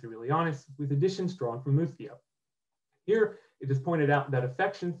Caelius Aurelianus, with additions drawn from Muthio. Here, it is pointed out that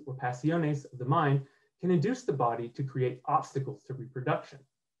affections or passiones of the mind can induce the body to create obstacles to reproduction.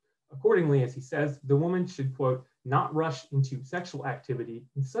 Accordingly, as he says, the woman should, quote, not rush into sexual activity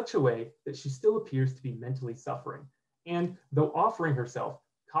in such a way that she still appears to be mentally suffering, and, though offering herself,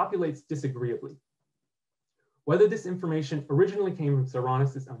 copulates disagreeably. Whether this information originally came from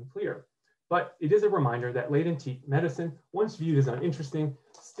Soranus is unclear, but it is a reminder that late antique medicine, once viewed as uninteresting,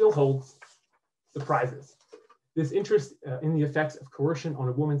 still holds surprises. This interest in the effects of coercion on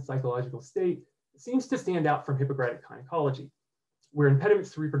a woman's psychological state seems to stand out from Hippocratic gynecology, where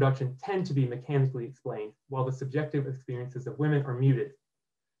impediments to reproduction tend to be mechanically explained, while the subjective experiences of women are muted.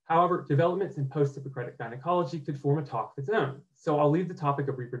 However, developments in post-Hippocratic gynecology could form a talk of its own, so I'll leave the topic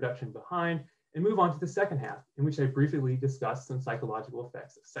of reproduction behind and move on to the second half, in which I briefly discuss some psychological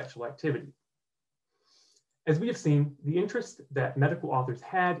effects of sexual activity. As we have seen, the interest that medical authors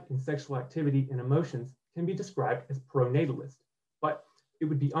had in sexual activity and emotions can be described as pronatalist, but it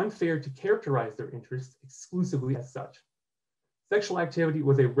would be unfair to characterize their interests exclusively as such. Sexual activity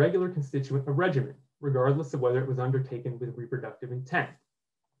was a regular constituent of regimen, regardless of whether it was undertaken with reproductive intent.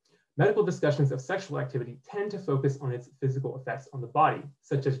 Medical discussions of sexual activity tend to focus on its physical effects on the body,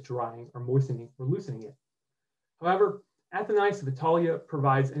 such as drying or moistening or loosening it. However, Athanasius of Italia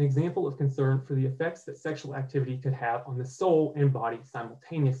provides an example of concern for the effects that sexual activity could have on the soul and body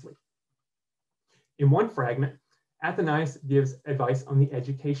simultaneously. In one fragment, Athanasius gives advice on the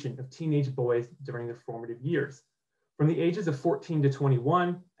education of teenage boys during their formative years. From the ages of 14 to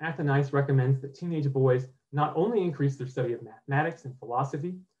 21, Athanasius recommends that teenage boys not only increase their study of mathematics and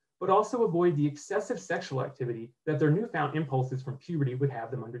philosophy, but also avoid the excessive sexual activity that their newfound impulses from puberty would have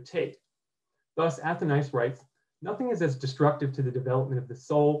them undertake. Thus, Athanasius writes, nothing is as destructive to the development of the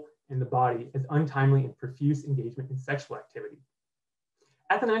soul and the body as untimely and profuse engagement in sexual activity.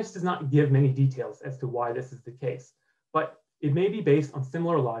 Athanasius does not give many details as to why this is the case, but it may be based on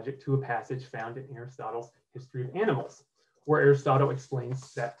similar logic to a passage found in Aristotle's History of Animals, where Aristotle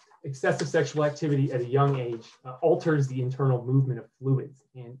explains that excessive sexual activity at a young age alters the internal movement of fluids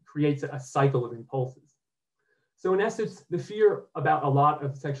and creates a cycle of impulses. So in essence, the fear about a lot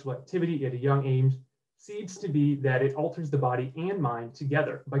of sexual activity at a young age seems to be that it alters the body and mind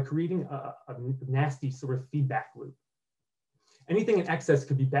together by creating a nasty sort of feedback loop. Anything in excess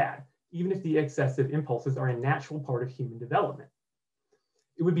could be bad, even if the excessive impulses are a natural part of human development.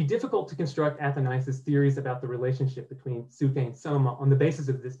 It would be difficult to construct Athanasius' theories about the relationship between Suke and Soma on the basis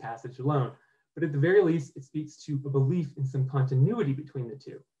of this passage alone, but at the very least, it speaks to a belief in some continuity between the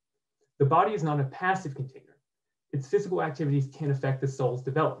two. The body is not a passive container. Its physical activities can affect the soul's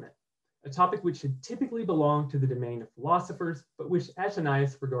development, a topic which should typically belong to the domain of philosophers, but which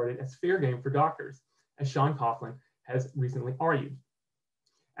Athanasius regarded as fair game for doctors, as Sean Coughlin has recently argued.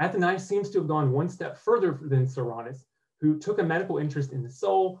 Athanasius seems to have gone one step further than Soranus, who took a medical interest in the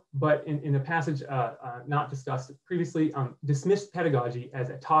soul, but in a passage not discussed previously, dismissed pedagogy as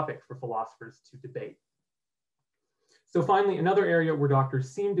a topic for philosophers to debate. So finally, another area where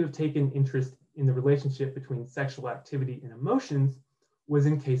doctors seem to have taken interest in the relationship between sexual activity and emotions was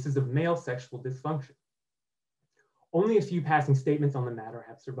in cases of male sexual dysfunction. Only a few passing statements on the matter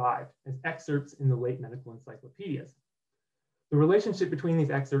have survived, as excerpts in the late medical encyclopedias. The relationship between these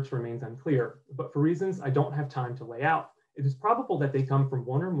excerpts remains unclear, but for reasons I don't have time to lay out, it is probable that they come from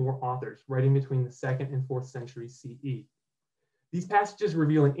one or more authors writing between the 2nd and 4th centuries CE. These passages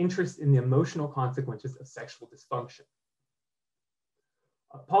reveal an interest in the emotional consequences of sexual dysfunction.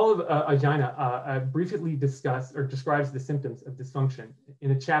 Paul of Aegina briefly describes the symptoms of dysfunction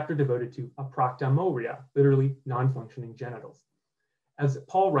in a chapter devoted to apraktimoria, literally non-functioning genitals. As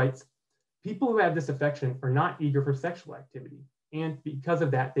Paul writes, people who have this affection are not eager for sexual activity, and because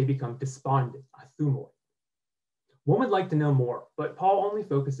of that, they become despondent, athumoi. One would like to know more, but Paul only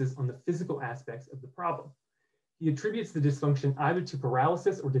focuses on the physical aspects of the problem. He attributes the dysfunction either to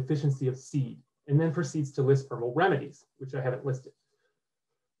paralysis or deficiency of seed, and then proceeds to list herbal remedies, which I haven't listed.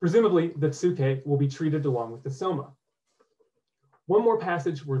 Presumably, the Suke will be treated along with the Soma. One more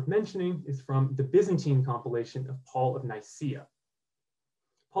passage worth mentioning is from the Byzantine compilation of Paul of Nicaea.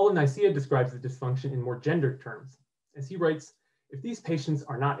 Paul of Nicaea describes the dysfunction in more gendered terms. As he writes, if these patients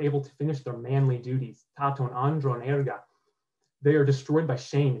are not able to finish their manly duties, taton andron erga, they are destroyed by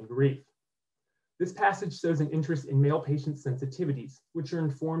shame and grief. This passage shows an interest in male patients' sensitivities, which are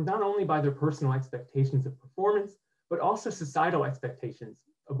informed not only by their personal expectations of performance, but also societal expectations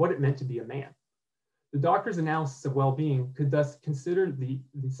of what it meant to be a man. The doctor's analysis of well-being could thus consider the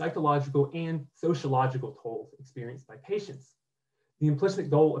psychological and sociological tolls experienced by patients. The implicit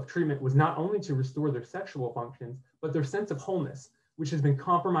goal of treatment was not only to restore their sexual functions, but their sense of wholeness, which has been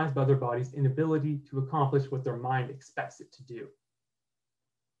compromised by their body's inability to accomplish what their mind expects it to do.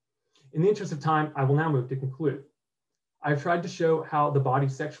 In the interest of time, I will now move to conclude. I've tried to show how the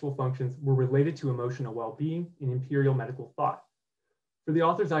body's sexual functions were related to emotional well-being in imperial medical thought. For the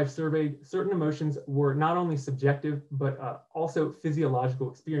authors I've surveyed, certain emotions were not only subjective, but also physiological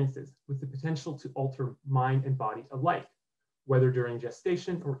experiences with the potential to alter mind and body alike, whether during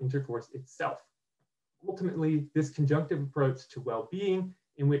gestation or intercourse itself. Ultimately, this conjunctive approach to well-being,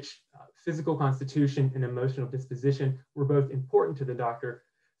 in which physical constitution and emotional disposition were both important to the doctor,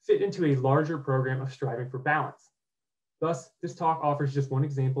 fit into a larger program of striving for balance. Thus, this talk offers just one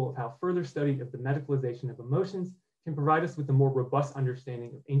example of how further study of the medicalization of emotions can provide us with a more robust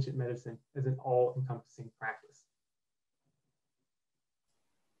understanding of ancient medicine as an all-encompassing practice.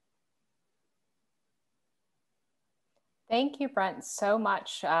 Thank you, Brent, so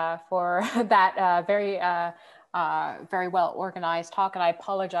much for that very well organized talk. And I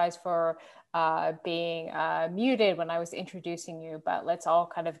apologize for being muted when I was introducing you, but let's all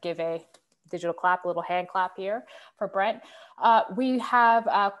kind of give a digital clap, a little hand clap here for Brent. We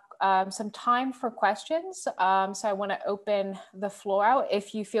have some time for questions. So I want to open the floor out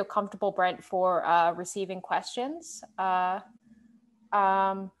if you feel comfortable, Brent, for receiving questions.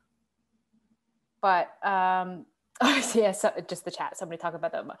 Yes, just the chat, somebody talk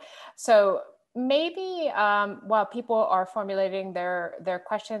about them. So maybe while people are formulating their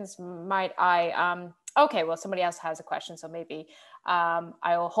questions, might I, okay, well, somebody else has a question, so maybe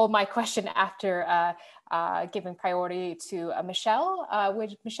I will hold my question after giving priority to Michelle.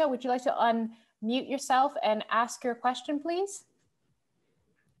 Michelle, would you like to unmute yourself and ask your question, please?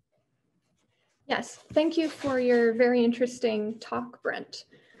 Yes, thank you for your very interesting talk, Brent.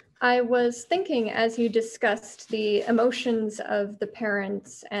 I was thinking as you discussed the emotions of the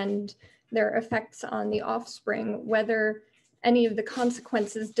parents and their effects on the offspring, whether any of the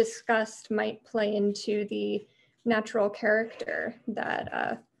consequences discussed might play into the natural character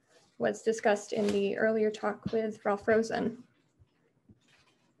that was discussed in the earlier talk with Ralph Rosen.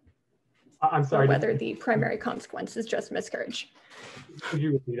 I'm sorry. Or whether the primary consequence is just miscarriage. Could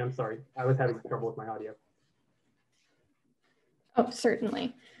you repeat? I'm sorry. I was having trouble with my audio. Oh,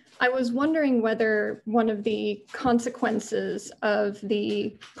 certainly. I was wondering whether one of the consequences of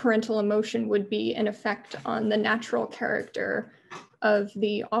the parental emotion would be an effect on the natural character of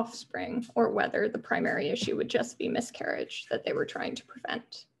the offspring, or whether the primary issue would just be miscarriage that they were trying to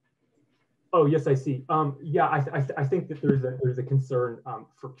prevent. Oh, yes, I see. Yeah, I think that there's a concern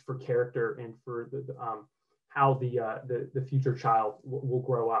for character and for how the future child will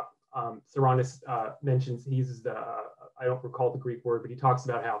grow up. Cyrannus mentions, he uses I don't recall the Greek word, but he talks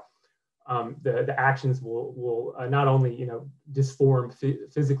about how the actions will not only disform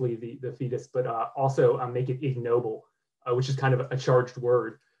physically the fetus, but also make it ignoble, which is kind of a charged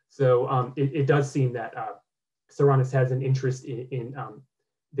word. So it does seem that Cyrannus has an interest in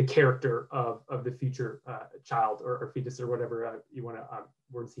the character of the future child or fetus, or whatever you want to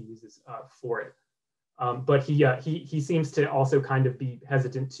words he uses for it. But he seems to also kind of be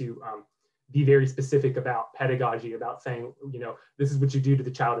hesitant to be very specific about pedagogy, about saying, this is what you do to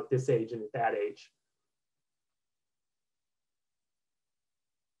the child at this age and at that age.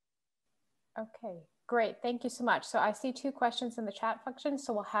 Okay, great. Thank you so much. So I see 2 questions in the chat function.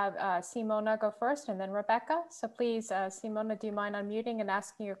 So we'll have Simona go first and then Rebecca. So please, Simona, do you mind unmuting and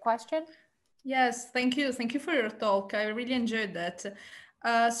asking your question? Yes, thank you. Thank you for your talk. I really enjoyed that.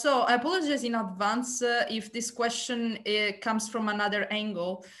 So I apologize in advance if this question comes from another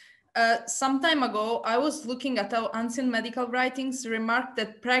angle. Some time ago, I was looking at how ancient medical writings remarked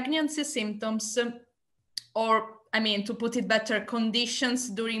that pregnancy symptoms, to put it better, conditions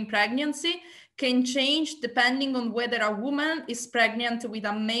during pregnancy can change depending on whether a woman is pregnant with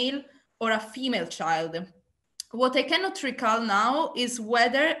a male or a female child. What I cannot recall now is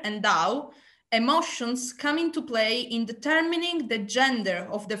whether and how emotions come into play in determining the gender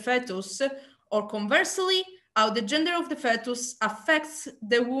of the fetus, or conversely, how the gender of the fetus affects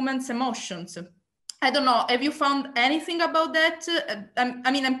the woman's emotions. I don't know, have you found anything about that?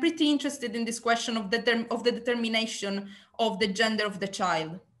 I'm pretty interested in this question of the determination of the gender of the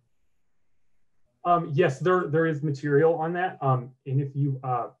child. Yes, there is material on that. And if you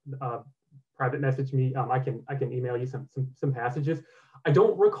private message me, I can email you some passages. I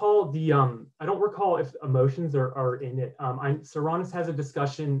don't recall if emotions are in it. Cyrannus has a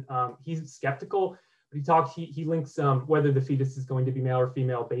discussion. He's skeptical, but he links whether the fetus is going to be male or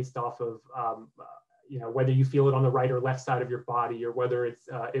female based off of whether you feel it on the right or left side of your body, or whether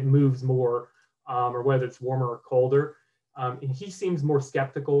it moves more, or whether it's warmer or colder. And he seems more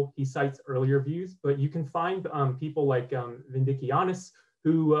skeptical. He cites earlier views, but you can find people like Vindicianus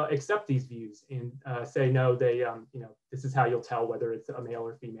who accept these views and say, no, this is how you'll tell whether it's a male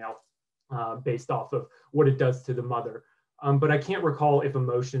or female based off of what it does to the mother. But I can't recall if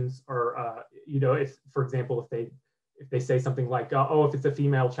emotions are, if, for example, if they say something like, oh, if it's a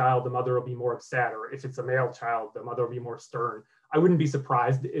female child, the mother will be more upset, or if it's a male child, the mother will be more stern. I wouldn't be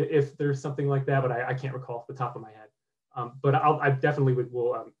surprised if there's something like that, but I can't recall off the top of my head. But I definitely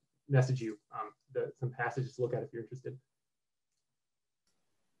will message you some passages to look at if you're interested.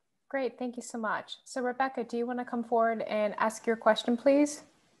 Great, thank you so much. So Rebecca, do you want to come forward and ask your question, please?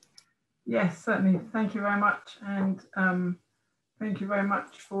 Yes, certainly. Thank you very much, and thank you very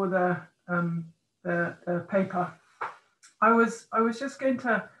much for the paper. I was just going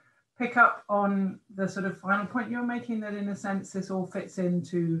to pick up on the sort of final point you're making, that in a sense this all fits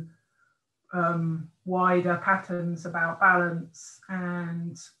into wider patterns about balance,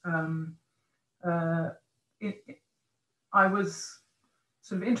 and I was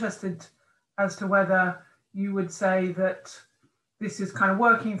sort of interested as to whether you would say that this is kind of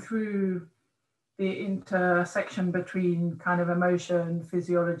working through the intersection between kind of emotion,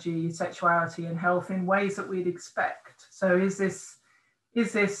 physiology, sexuality, and health in ways that we'd expect. So is this,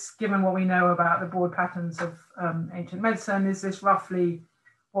 given what we know about the broad patterns of ancient medicine, is this roughly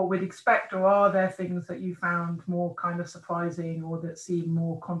what we'd expect, or are there things that you found more kind of surprising, or that seem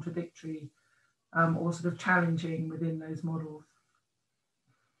more contradictory, or sort of challenging within those models?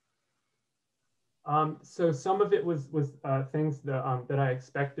 So some of it was things that I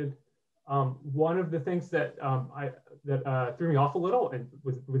expected. One of the things that threw me off a little and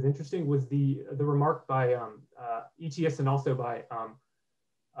was interesting was the remark by Etius, and also by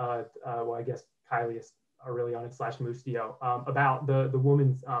well, I guess Caelius Aurelianus / Mustio, about the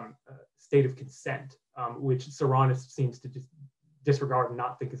woman's state of consent, which Cyrannus seems to just disregard and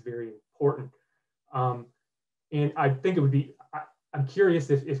not think is very important. And I think it would be, I'm curious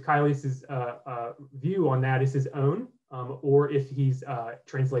if Caelius's view on that is his own, or if he's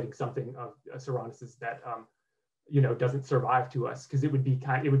translating something of Cyrannus's that doesn't survive to us, because it would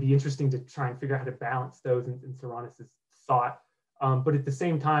be interesting to try and figure out how to balance those in Soranus's thought. But at the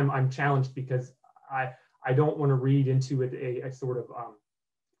same time, I'm challenged because I don't want to read into it a sort of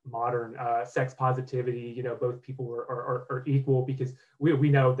modern sex positivity, both people are equal, because we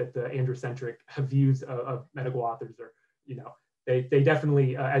know that the androcentric views of medical authors are, they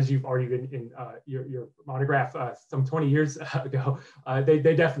definitely, as you've argued in your monograph some 20 years ago,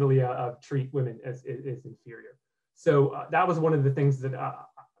 they definitely treat women as inferior. So that was one of the things that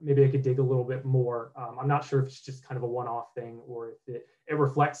maybe I could dig a little bit more. I'm not sure if it's just kind of a one-off thing, or if it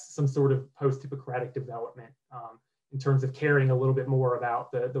reflects some sort of post-Hippocratic development in terms of caring a little bit more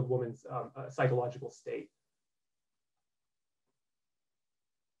about the woman's psychological state.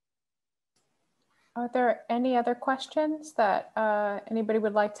 Are there any other questions that anybody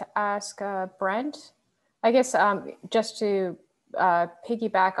would like to ask Brent? I guess just to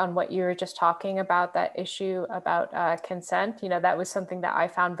piggyback on what you were just talking about, that issue about consent, that was something that I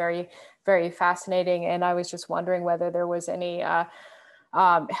found very, very fascinating. And I was just wondering whether there was any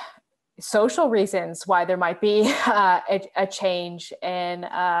social reasons why there might be a change in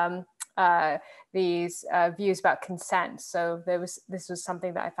these views about consent. So this was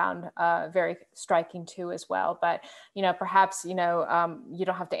something that I found very striking too as well. But perhaps you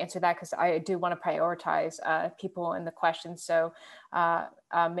don't have to answer that, because I do want to prioritize people in the questions. So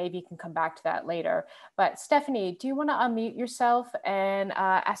maybe you can come back to that later. But Stephanie, do you want to unmute yourself and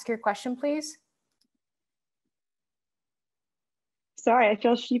ask your question, please? Sorry, I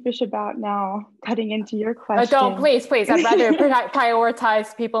feel sheepish about now cutting into your question. Don't, please. I'd rather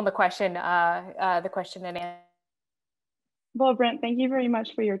prioritize people in the question and answer. Well, Brent, thank you very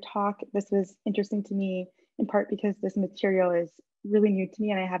much for your talk. This was interesting to me, in part because this material is really new to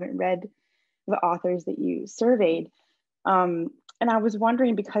me and I haven't read the authors that you surveyed. And I was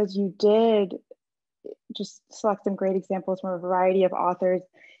wondering, because you did just select some great examples from a variety of authors,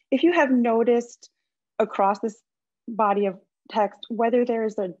 if you have noticed across this body of text whether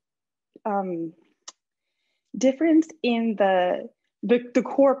there's a difference in the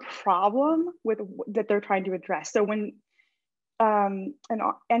core problem that they're trying to address. So when and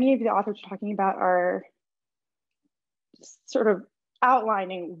any of the authors you're talking about are sort of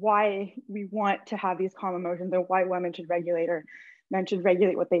outlining why we want to have these calm emotions and why women should regulate, or men should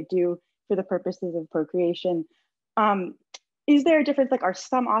regulate what they do for the purposes of procreation. Is there a difference? Like, are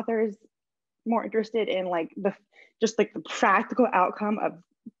some authors more interested in the practical outcome of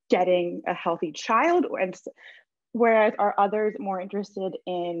getting a healthy child, and whereas are others more interested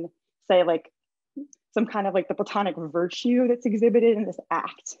in, say, some kind of the Platonic virtue that's exhibited in this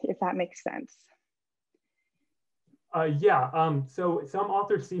act, if that makes sense? So some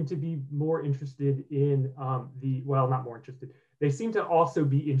authors seem to be more interested in not more interested. They seem to also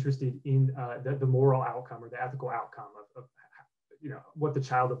be interested in the moral outcome or the ethical outcome of what the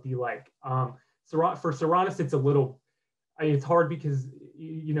child will be like. For Soranus, it's hard because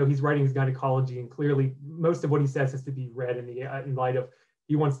he's writing his gynecology, and clearly most of what he says has to be read in light of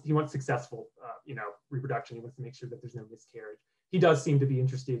he wants successful reproduction. He wants to make sure that there's no miscarriage. He does seem to be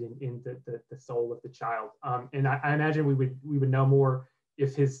interested in the soul of the child, and I imagine we would know more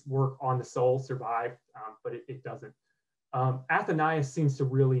if his work on the soul survived, but it doesn't. Athenaeus seems to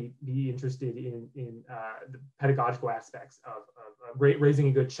really be interested in the pedagogical aspects of raising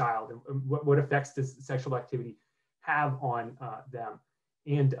a good child, and what effects does sexual activity have on them.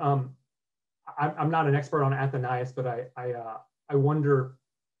 And I'm not an expert on Athenaeus, but I wonder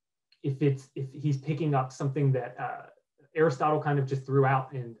if he's picking up something that Aristotle kind of just threw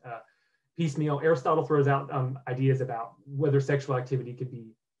out in piecemeal. Aristotle throws out ideas about whether sexual activity could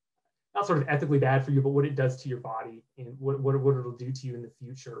be not sort of ethically bad for you, but what it does to your body and what it'll do to you in the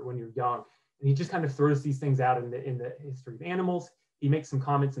future when you're young. And he just kind of throws these things out in the history of animals. He makes some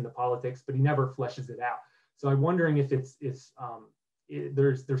comments in the politics, but he never fleshes it out. So I'm wondering if there's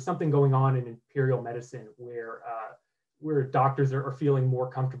something going on in imperial medicine where doctors are feeling more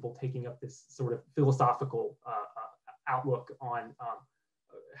comfortable taking up this sort of philosophical outlook on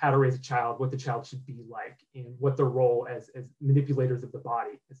how to raise a child, what the child should be like, and what their role as manipulators of the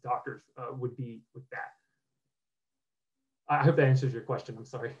body, as doctors, would be with that. I hope that answers your question. I'm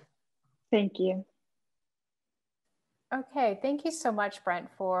sorry. Thank you. Okay, thank you so much, Brent,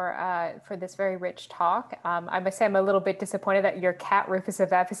 for this very rich talk. I must say I'm a little bit disappointed that your cat Rufus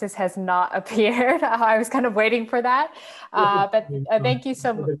of Ephesus has not appeared. I was kind of waiting for that, but thank you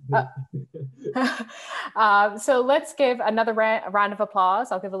so much. So let's give another round of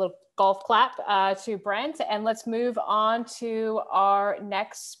applause. I'll give a little golf clap to Brent, and let's move on to our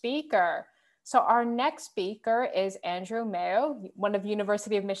next speaker. So our next speaker is Andrew Mayo, one of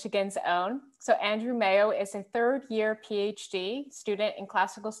University of Michigan's own. So Andrew Mayo is a third-year PhD student in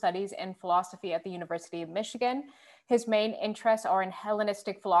classical studies and philosophy at the University of Michigan. His main interests are in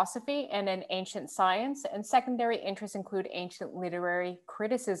Hellenistic philosophy and in ancient science, and secondary interests include ancient literary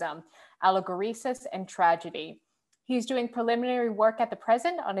criticism, allegoresis, and tragedy. He's doing preliminary work at the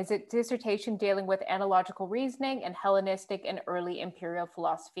present on his dissertation dealing with analogical reasoning and Hellenistic and early imperial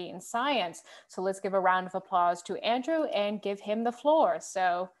philosophy and science. So let's give a round of applause to Andrew and give him the floor.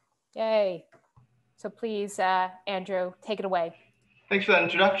 So, yay. So please, Andrew, take it away. Thanks for that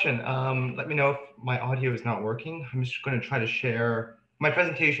introduction. Let me know if my audio is not working. I'm just going to try to share. My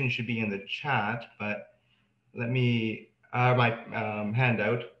presentation should be in the chat, but let me, my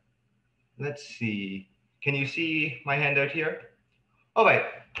handout. Let's see. Can you see my handout here? All right.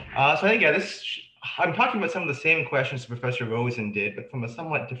 So I think, yeah, I'm talking about some of the same questions Professor Rosen did, but from a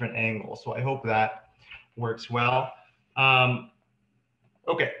somewhat different angle. So I hope that works well.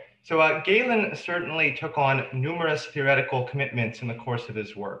 Okay. So Galen certainly took on numerous theoretical commitments in the course of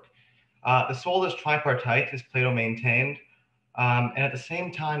his work. The soul is tripartite, as Plato maintained, and at the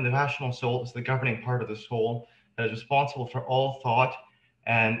same time, the rational soul is the governing part of the soul that is responsible for all thought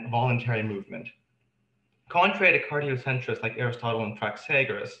and voluntary movement. Contrary to cardiocentrists like Aristotle and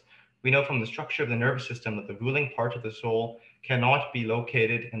Praxagoras, we know from the structure of the nervous system that the ruling part of the soul cannot be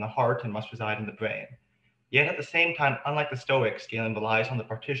located in the heart and must reside in the brain. Yet at the same time, unlike the Stoics, Galen relies on the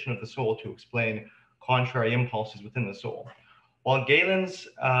partition of the soul to explain contrary impulses within the soul. While Galen's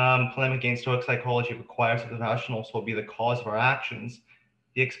polemic against Stoic psychology requires that the rational soul be the cause of our actions,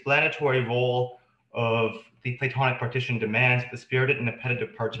 the explanatory role of the Platonic partition demands that the spirited and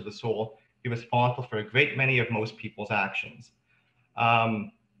appetitive parts of the soul be responsible for a great many of most people's actions.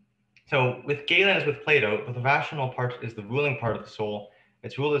 So with Galen as with Plato, the rational part is the ruling part of the soul.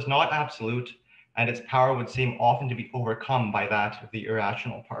 Its rule is not absolute, and its power would seem often to be overcome by that of the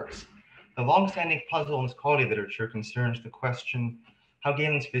irrational parts. The long-standing puzzle in scholarly literature concerns the question how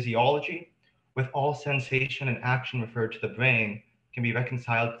Galen's physiology, with all sensation and action referred to the brain, can be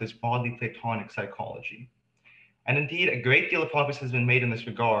reconciled with his broadly Platonic psychology. And indeed, a great deal of progress has been made in this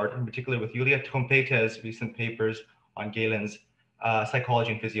regard, in particular with Julia Trompete's recent papers on Galen's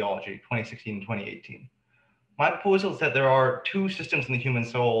Psychology and Physiology, 2016 and 2018. My proposal is that there are two systems in the human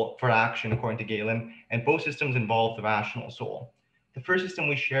soul for action, according to Galen, and both systems involve the rational soul. The first system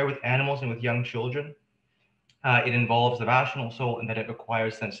we share with animals and with young children. It involves the rational soul in that it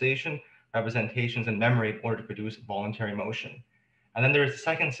requires sensation, representations, and memory in order to produce voluntary motion. And then there is the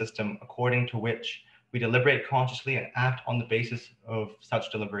second system, according to which we deliberate consciously and act on the basis of such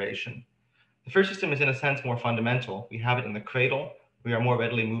deliberation. The first system is in a sense more fundamental. We have it in the cradle. We are more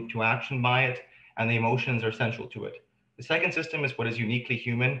readily moved to action by it, and the emotions are central to it. The second system is what is uniquely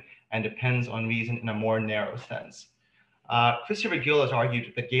human and depends on reason in a more narrow sense. Christopher Gill has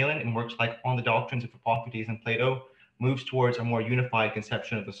argued that Galen, in works like On the Doctrines of Hippocrates and Plato, moves towards a more unified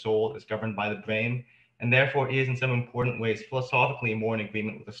conception of the soul as governed by the brain, and therefore is in some important ways philosophically more in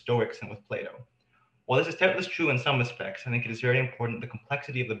agreement with the Stoics and with Plato. While this is doubtless true in some respects, I think it is very important the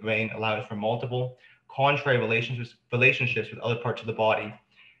complexity of the brain allows for multiple contrary relationships with other parts of the body,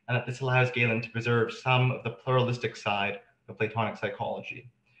 and that this allows Galen to preserve some of the pluralistic side of Platonic psychology.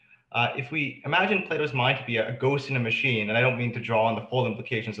 If we imagine Plato's mind to be a ghost in a machine, and I don't mean to draw on the full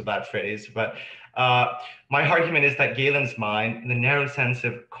implications of that phrase, but my argument is that Galen's mind, in the narrow sense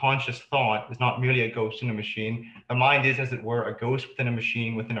of conscious thought, is not merely a ghost in a machine. The mind is, as it were, a ghost within a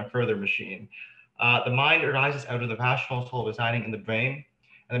machine within a further machine. The mind arises out of the rational soul residing in the brain,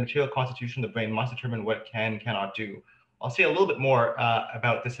 and the material constitution of the brain must determine what it can and cannot do. I'll say a little bit more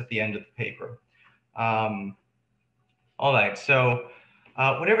about this at the end of the paper. All right, so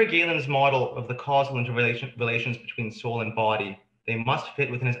whatever Galen's model of the causal interrelations between soul and body, they must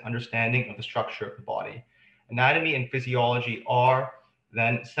fit within his understanding of the structure of the body. Anatomy and physiology are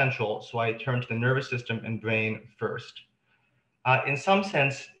then essential, so I turn to the nervous system and brain first. In some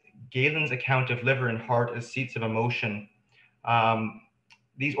sense, Galen's account of liver and heart as seats of emotion,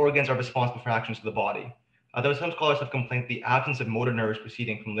 these organs are responsible for actions of the body. Though some scholars have complained the absence of motor nerves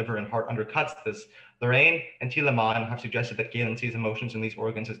proceeding from liver and heart undercuts this, Lorraine and Tillemann have suggested that Galen sees emotions in these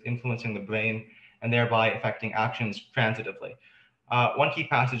organs as influencing the brain and thereby affecting actions transitively. One key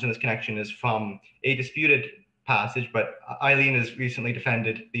passage in this connection is from a disputed passage, but Eileen has recently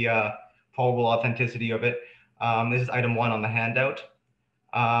defended the probable authenticity of it. This is item 1 on the handout.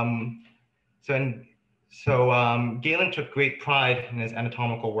 Galen took great pride in his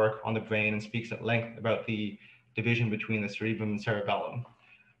anatomical work on the brain and speaks at length about the division between the cerebrum and cerebellum.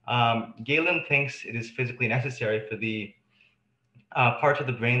 Galen thinks it is physically necessary for the part of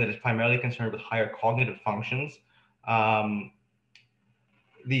the brain that is primarily concerned with higher cognitive functions,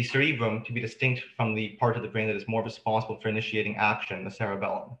 the cerebrum, to be distinct from the part of the brain that is more responsible for initiating action, the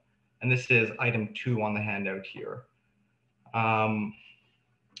cerebellum. And this is item 2 on the handout here.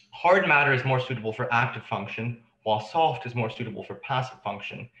 Hard matter is more suitable for active function, while soft is more suitable for passive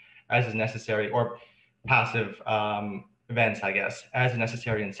function, as is necessary, or passive events, I guess, as is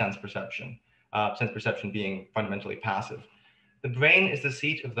necessary in sense perception being fundamentally passive. The brain is the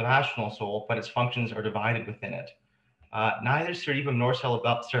seat of the rational soul, but its functions are divided within it. Neither cerebrum nor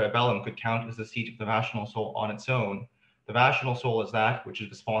cerebellum could count as the seat of the rational soul on its own. The rational soul is that which is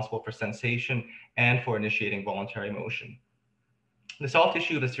responsible for sensation and for initiating voluntary motion. The soft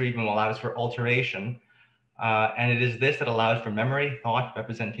tissue of the cerebrum allows for alteration, and it is this that allows for memory, thought,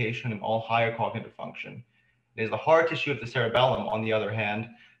 representation, and all higher cognitive function. It is the hard tissue of the cerebellum, on the other hand,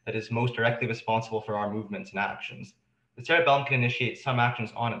 that is most directly responsible for our movements and actions. The cerebellum can initiate some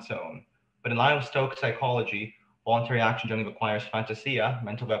actions on its own, but in line with Stoic psychology, voluntary action generally requires fantasia,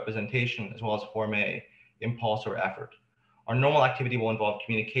 mental representation, as well as forme, impulse or effort. Our normal activity will involve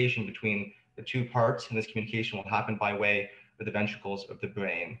communication between the two parts, and this communication will happen by way of the ventricles of the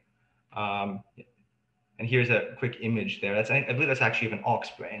brain. And here's a quick image there. I believe that's actually of an ox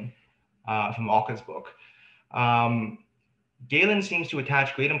brain from Ocke's book. Galen seems to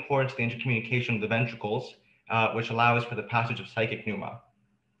attach great importance to the intercommunication of the ventricles, which allows for the passage of psychic pneuma.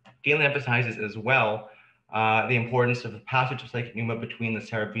 Galen emphasizes as well the importance of the passage of psychic pneuma between the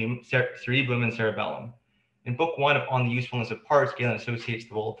cerebrum and cerebellum. In book 1 On the Usefulness of Parts, Galen associates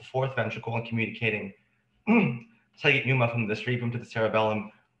the role of the fourth ventricle in communicating psychic pneuma from the cerebrum to the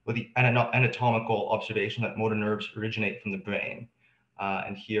cerebellum with the anatomical observation that motor nerves originate from the brain.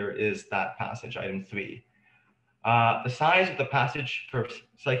 And here is that passage, item 3. The size of the passage for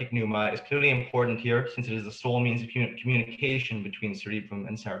psychic pneuma is clearly important here, since it is the sole means of communication between cerebrum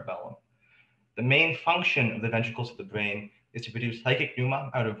and cerebellum. The main function of the ventricles of the brain is to produce psychic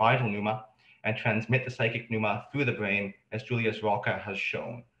pneuma out of vital pneuma and transmit the psychic pneuma through the brain, as Julius Rocca has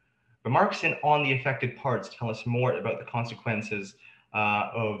shown. Remarks on the affected parts tell us more about the consequences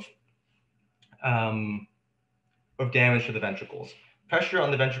of damage to the ventricles. Pressure on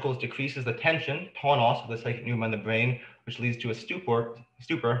the ventricles decreases the tension, tonos, of the psychic pneuma in the brain, which leads to a stupor,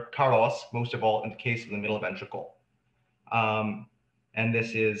 karos, most of all in the case of the middle ventricle. And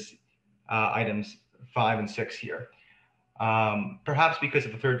this is items 5 and 6 here. Perhaps because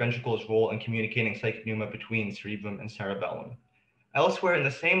of the third ventricle's role in communicating psychic pneuma between cerebrum and cerebellum. Elsewhere in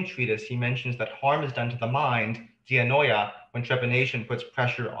the same treatise, he mentions that harm is done to the mind, dianoia, when trepanation puts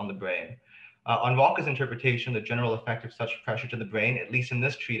pressure on the brain. On Rocca's interpretation, the general effect of such pressure to the brain, at least in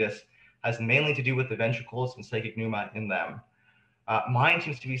this treatise, has mainly to do with the ventricles and psychic pneuma in them. Mind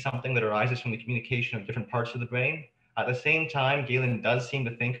seems to be something that arises from the communication of different parts of the brain. At the same time, Galen does seem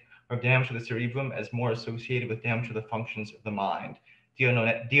to think of damage to the cerebrum as more associated with damage to the functions of the mind,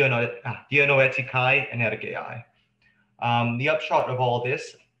 dionoeticae energeae. The upshot of all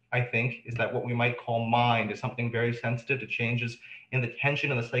this, I think, is that what we might call mind is something very sensitive to changes in the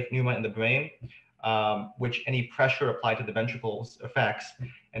tension of the psychic pneuma in the brain, which any pressure applied to the ventricles affects,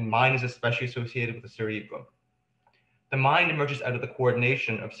 and mind is especially associated with the cerebrum. The mind emerges out of the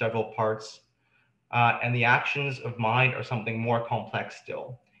coordination of several parts, and the actions of mind are something more complex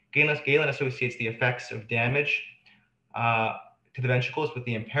still. Galen associates the effects of damage to the ventricles with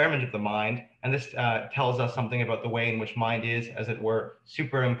the impairment of the mind, and this tells us something about the way in which mind is, as it were,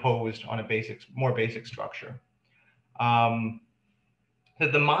 superimposed on a more basic structure.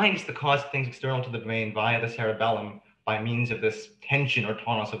 That the mind is the cause of things external to the brain via the cerebellum by means of this tension or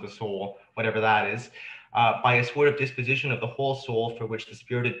tonus of the soul, whatever that is, by a sort of disposition of the whole soul for which the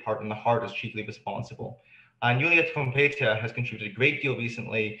spirited part in the heart is chiefly responsible. Julia Trompeta has contributed a great deal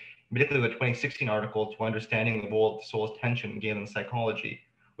recently, particularly the 2016 article, to understanding the role of the soul's tension in Galen's psychology,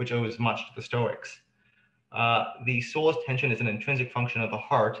 which owes much to the Stoics. The soul's tension is an intrinsic function of the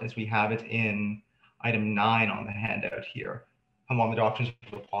heart, as we have it in item 9 on the handout here, among the doctrines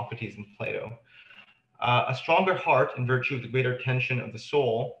of Hippocrates and Plato. A stronger heart, in virtue of the greater tension of the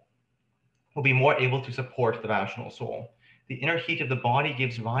soul, will be more able to support the rational soul. The inner heat of the body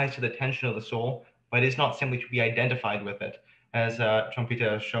gives rise to the tension of the soul, but is not simply to be identified with it, as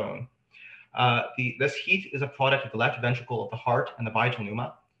Trompeta has shown. This heat is a product of the left ventricle of the heart and the vital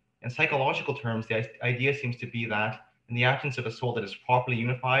pneuma. In psychological terms, the idea seems to be that in the absence of a soul that is properly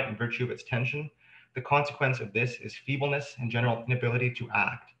unified in virtue of its tension, the consequence of this is feebleness and general inability to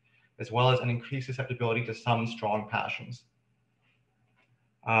act, as well as an increased susceptibility to some strong passions.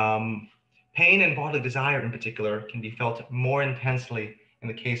 Pain and bodily desire in particular can be felt more intensely in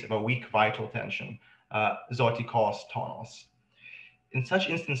the case of a weak vital tension, zotikos tonos. In such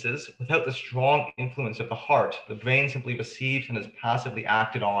instances, without the strong influence of the heart, the brain simply receives and is passively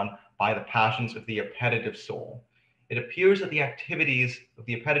acted on by the passions of the appetitive soul. It appears that the activities of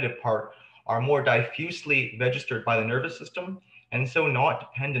the appetitive part are more diffusely registered by the nervous system, and so not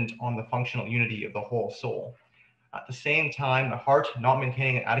dependent on the functional unity of the whole soul. At the same time, the heart not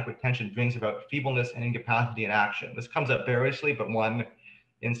maintaining an adequate tension brings about feebleness and incapacity in action. This comes up variously, but one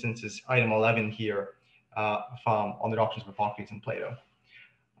instance is item 11 here from On the Doctrines of Hippocrates and Plato.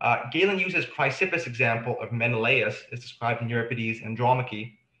 Galen uses Chrysippus' example of Menelaus as described in Euripides'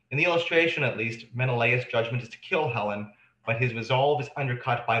 Andromache. In the illustration, at least, Menelaus' judgment is to kill Helen, but his resolve is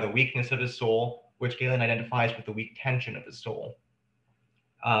undercut by the weakness of his soul, which Galen identifies with the weak tension of his soul.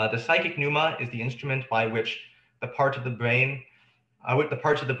 The psychic pneuma is the instrument by which the parts of the brain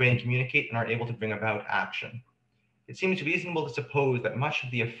communicate and are able to bring about action. It seems reasonable to suppose that much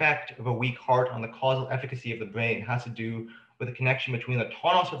of the effect of a weak heart on the causal efficacy of the brain has to do with the connection between the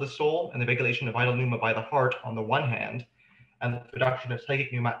tonos of the soul and the regulation of vital pneuma by the heart on the one hand, and the production of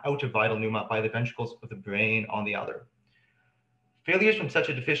psychic pneuma out of vital pneuma by the ventricles of the brain on the other. Failures from such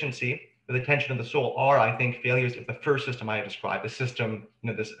a deficiency with the tension of the soul are, I think, failures of the first system I have described, the system,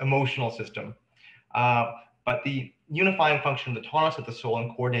 this emotional system. But the unifying function of the tonos of the soul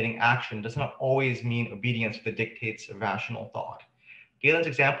in coordinating action does not always mean obedience to the dictates of rational thought. Galen's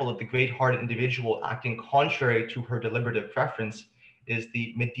example of the great-hearted individual acting contrary to her deliberative preference is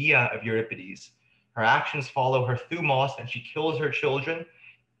the Medea of Euripides. Her actions follow her thumos, and she kills her children,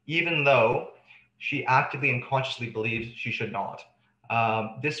 even though she actively and consciously believes she should not.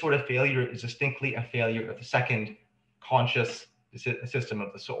 This sort of failure is distinctly a failure of the second conscious system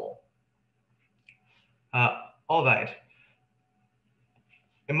of the soul. All right.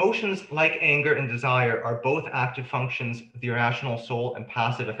 Emotions like anger and desire are both active functions of the irrational soul and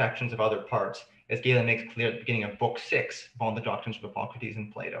passive affections of other parts, as Galen makes clear at the beginning of Book 6 on the Doctrines of Hippocrates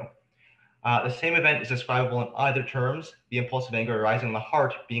and Plato. The same event is describable in either terms, the impulse of anger arising in the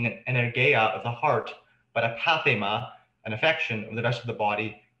heart being an energeia of the heart, but a pathema, an affection of the rest of the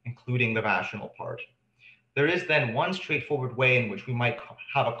body, including the rational part. There is then one straightforward way in which we might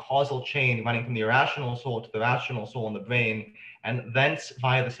have a causal chain running from the irrational soul to the rational soul in the brain, and thence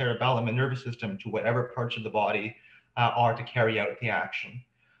via the cerebellum and nervous system to whatever parts of the body are to carry out the action.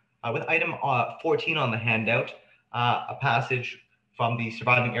 With item 14 on the handout, a passage from the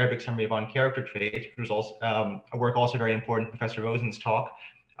Surviving Arabic Summary of On-Character Traits, which was also a work also very important in Professor Rosen's talk.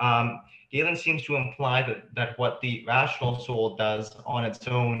 Galen seems to imply that what the rational soul does on its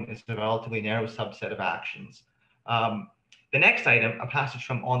own is a relatively narrow subset of actions. The next item, a passage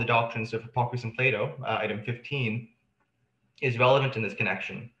from On the Doctrines of Hippocrates and Plato, item 15, is relevant in this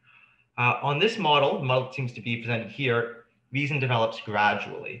connection. On this model, the model that seems to be presented here, reason develops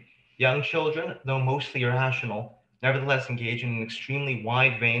gradually. Young children, though mostly irrational, nevertheless engage in an extremely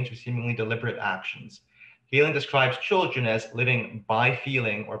wide range of seemingly deliberate actions. Galen describes children as living by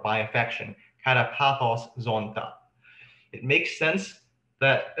feeling or by affection, kata pathos zonta. It makes sense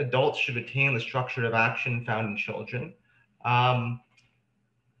that adults should retain the structure of action found in children.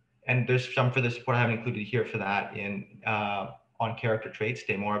 And there's some further support I haven't included here for that in On Character Traits,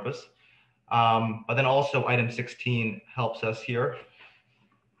 De Moribus. But then also item 16 helps us here.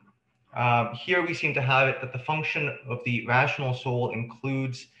 Here we seem to have it that the function of the rational soul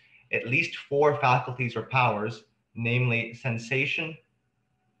includes at least 4 faculties or powers, namely sensation,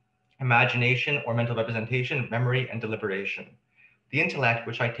 imagination or mental representation, memory, and deliberation. The intellect,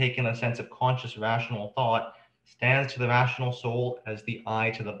 which I take in a sense of conscious rational thought, stands to the rational soul as the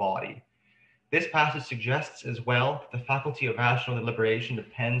eye to the body. This passage suggests as well that the faculty of rational deliberation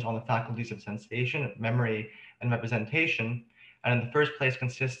depends on the faculties of sensation, memory, and representation, and in the first place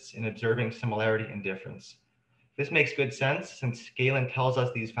consists in observing similarity and difference. This makes good sense since Galen tells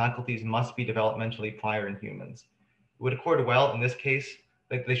us these faculties must be developmentally prior in humans. It would accord well in this case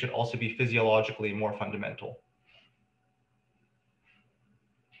that they should also be physiologically more fundamental.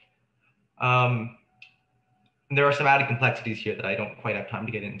 There are some added complexities here that I don't quite have time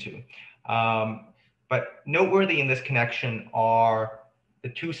to get into. But noteworthy in this connection are the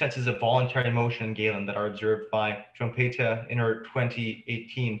 2 senses of voluntary motion in Galen that are observed by Trompeta in her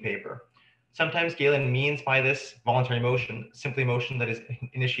 2018 paper. Sometimes Galen means by this voluntary motion simply motion that is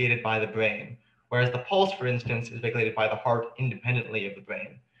initiated by the brain, whereas the pulse, for instance, is regulated by the heart independently of the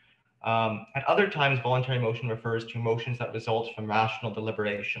brain. At other times, voluntary motion refers to motions that result from rational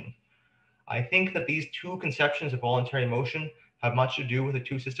deliberation. I think that these 2 conceptions of voluntary motion have much to do with the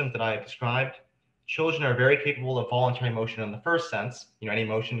 2 systems that I have described. Children are very capable of voluntary motion in the first sense, any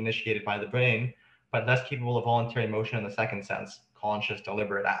motion initiated by the brain, but less capable of voluntary motion in the second sense, conscious,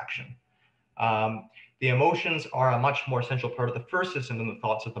 deliberate action. The emotions are a much more essential part of the first system than the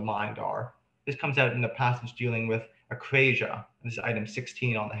thoughts of the mind are. This comes out in the passage dealing with akrasia. This is item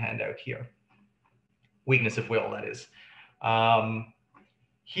 16 on the handout here. Weakness of will, that is.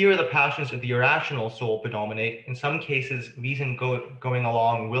 Here, the passions of the irrational soul predominate. In some cases, reason going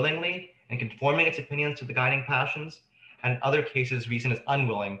along willingly and conforming its opinions to the guiding passions. And in other cases, reason is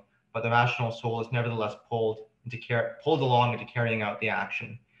unwilling, but the rational soul is nevertheless pulled along into carrying out the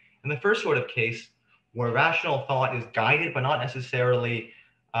action. In the first sort of case, where rational thought is guided but not necessarily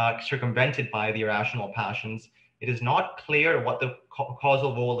circumvented by the irrational passions, it is not clear what the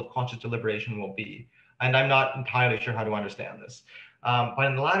causal role of conscious deliberation will be. And I'm not entirely sure how to understand this. But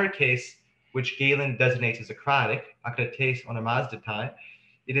in the latter case, which Galen designates as akratic, akrates onomazdetai,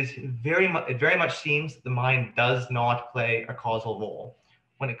 it very much seems that the mind does not play a causal role.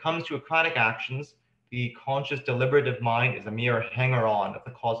 When it comes to akratic actions, the conscious deliberative mind is a mere hanger-on of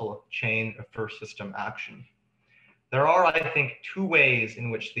the causal chain of first system action. There are, I think, two ways in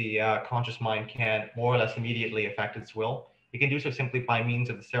which the conscious mind can more or less immediately affect its will. It can do so simply by means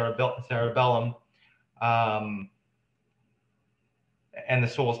of the cerebellum and the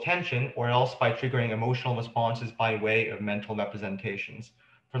soul's tension, or else by triggering emotional responses by way of mental representations.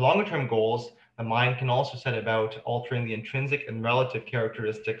 For longer-term goals, the mind can also set about altering the intrinsic and relative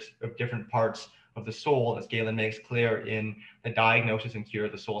characteristics of different parts of the soul, as Galen makes clear in The Diagnosis and Cure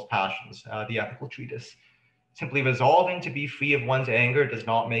of the Soul's Passions, the ethical treatise. Simply resolving to be free of one's anger does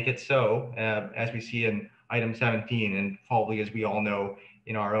not make it so, as we see in item 17, and probably as we all know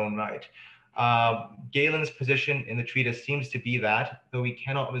in our own right. Galen's position in the treatise seems to be that, though we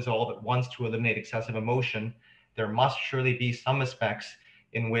cannot resolve at once to eliminate excessive emotion, there must surely be some respects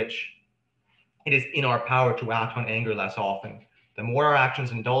in which it is in our power to act on anger less often. The more our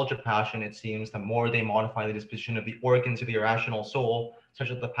actions indulge a passion, it seems, the more they modify the disposition of the organs of the irrational soul, such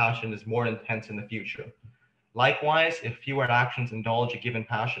that the passion is more intense in the future. Likewise, if fewer actions indulge a given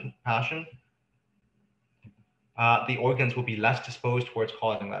passion, the organs will be less disposed towards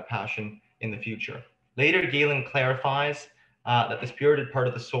causing that passion in the future. Later, Galen clarifies that the spirited part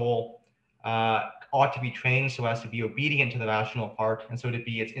of the soul ought to be trained so as to be obedient to the rational part and so to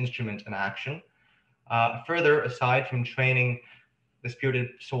be its instrument in action. Further, aside from training the spirited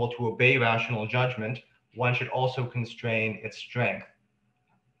soul to obey rational judgment, one should also constrain its strength.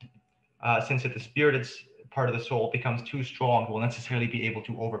 Since if the spirited part of the soul becomes too strong, it will necessarily be able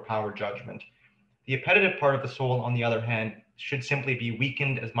to overpower judgment. The appetitive part of the soul, on the other hand, should simply be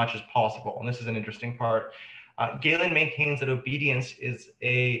weakened as much as possible. And this is an interesting part. Galen maintains that obedience is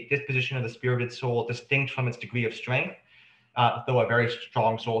a disposition of the spirited soul distinct from its degree of strength, though a very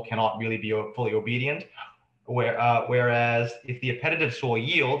strong soul cannot really be fully obedient. Whereas if the appetitive soul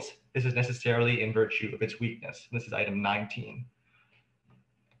yields, this is necessarily in virtue of its weakness. And this is item 19.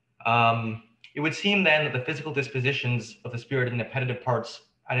 It would seem then that the physical dispositions of the spirited and appetitive parts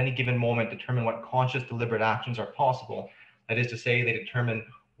at any given moment determine what conscious deliberate actions are possible. That is to say, they determine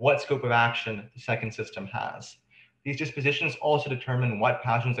what scope of action the second system has. These dispositions also determine what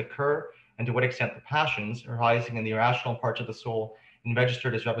passions occur and to what extent the passions arising in the irrational parts of the soul and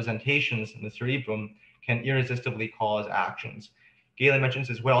registered as representations in the cerebrum can irresistibly cause actions. Galen mentions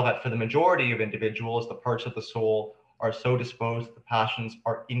as well that for the majority of individuals, the parts of the soul are so disposed that the passions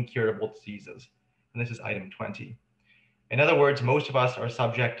are incurable diseases. And this is item 20. In other words, most of us are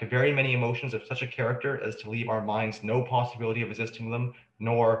subject to very many emotions of such a character as to leave our minds no possibility of resisting them,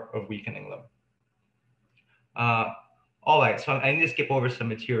 nor of weakening them. All right, so I need to skip over some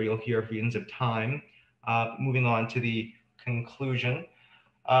material here for reasons of time. Moving on to the conclusion.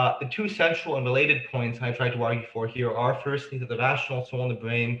 The two central and related points I tried to argue for here are firstly that the rational soul in the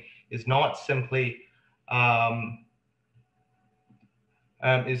brain is not simply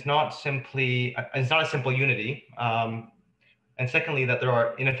is not a simple unity. And secondly, that there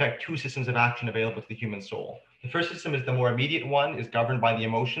are in effect two systems of action available to the human soul. The first system is the more immediate one, is governed by the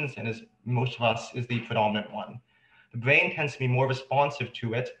emotions, and as most of us is the predominant one. The brain tends to be more responsive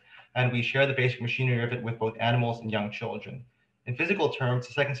to it, and we share the basic machinery of it with both animals and young children. In physical terms,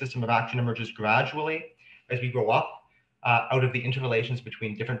 the second system of action emerges gradually as we grow up out of the interrelations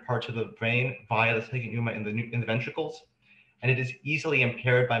between different parts of the brain via the second pneuma in the ventricles, and it is easily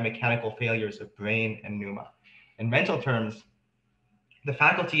impaired by mechanical failures of brain and pneuma. In mental terms, the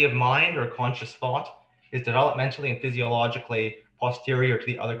faculty of mind or conscious thought is developmentally and physiologically posterior to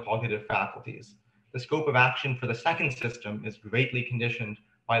the other cognitive faculties. The scope of action for the second system is greatly conditioned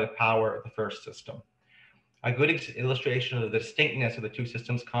by the power of the first system. A good illustration of the distinctness of the two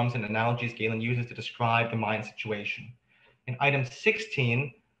systems comes in analogies Galen uses to describe the mind situation. In item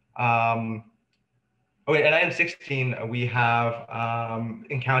 16, we have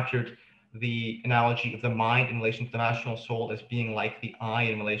encountered the analogy of the mind in relation to the rational soul as being like the eye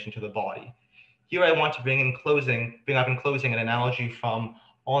in relation to the body. Here I want to bring up in closing an analogy from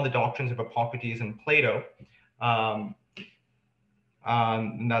On the Doctrines of Hippocrates and Plato. And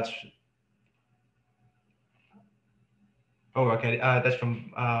that's, that's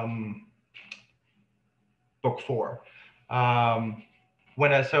from book 4.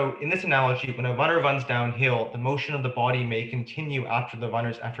 So in this analogy, when a runner runs downhill, the motion of the body may continue after the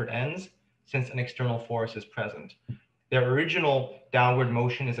runner's effort ends, since an external force is present. Their original downward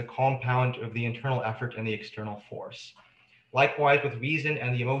motion is a compound of the internal effort and the external force. Likewise, with reason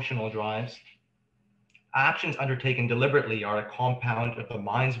and the emotional drives, actions undertaken deliberately are a compound of the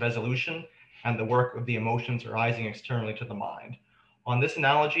mind's resolution and the work of the emotions arising externally to the mind. On this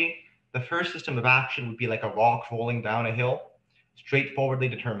analogy, the first system of action would be like a rock rolling down a hill, straightforwardly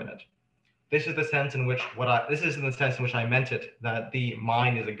determinate. This is the sense in which I meant it, that the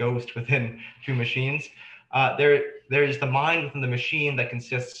mind is a ghost within two machines. There is the mind within the machine that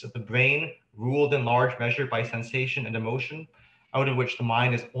consists of the brain, ruled in large measure by sensation and emotion, out of which the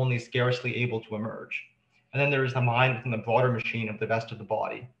mind is only scarcely able to emerge. And then there is the mind within the broader machine of the rest of the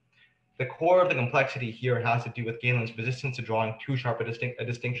body. The core of the complexity here has to do with Galen's resistance to drawing too sharp a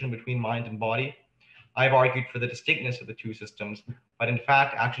distinction between mind and body. I've argued for the distinctness of the two systems, but in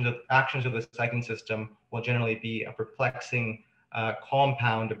fact, actions of the second system will generally be a perplexing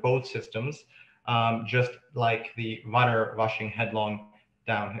compound of both systems, just like the runner rushing headlong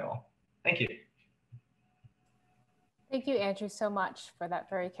downhill. Thank you. Thank you, Andrew, so much for that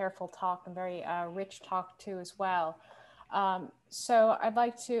very careful talk and very rich talk too as well. So I'd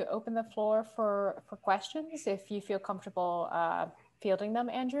like to open the floor for questions if you feel comfortable fielding them,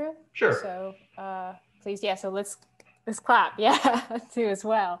 Andrew. Sure. So please, yeah, so let's clap, yeah, too as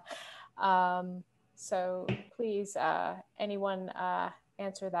well. So please, anyone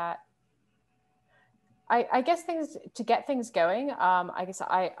answer that. I guess to get things going, I guess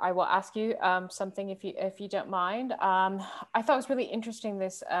I will ask you something if you don't mind. I thought it was really interesting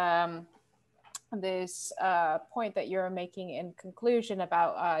this point that you're making in conclusion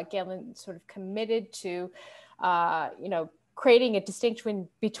about Galen sort of committed to creating a distinction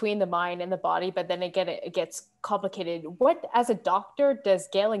between the mind and the body, but then again it gets complicated. What, as a doctor, does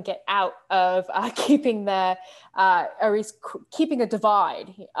Galen get out of keeping a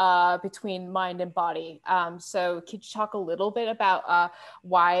divide between mind and body? So could you talk a little bit about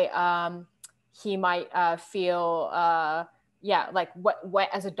why he might feel like what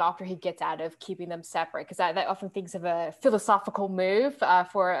as a doctor he gets out of keeping them separate? Because I often thinks of a philosophical move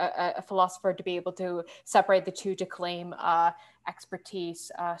for a philosopher to be able to separate the two, to claim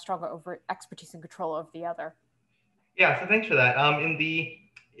expertise, stronger over expertise and control over the other. Yeah, so thanks for that.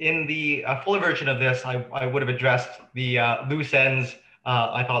 In the fuller version of this, I would have addressed the loose ends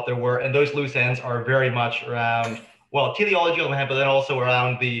I thought there were, and those loose ends are very much around, well, teleology on the hand, but then also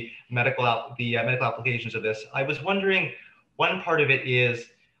around the medical applications of this. I was wondering, one part of it is,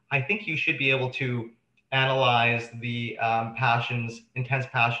 I think you should be able to analyze the intense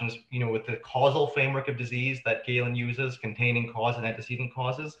passions, with the causal framework of disease that Galen uses, containing cause and antecedent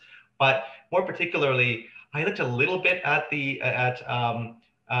causes. But more particularly, I looked a little bit at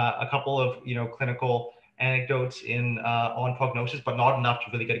a couple of clinical anecdotes on prognosis, but not enough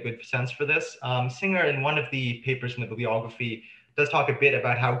to really get a good sense for this. Singer, in one of the papers in the bibliography, does talk a bit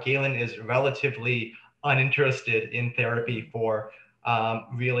about how Galen is relatively uninterested in therapy for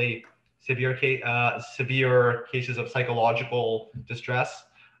really severe cases of psychological distress.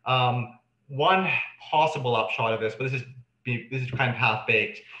 One possible upshot of this, but this is kind of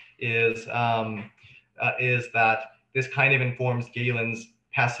half-baked, is that this kind of informs Galen's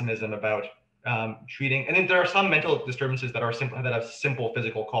pessimism about treating. And then there are some mental disturbances that have simple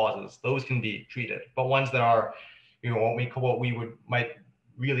physical causes. Those can be treated, but ones that are, what we might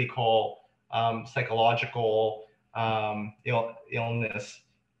really call psychological illness,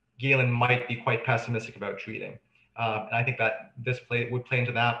 Galen might be quite pessimistic about treating. And I think that this would play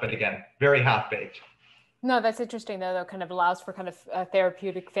into that, but again, very half-baked. No, that's interesting though, kind of allows for kind of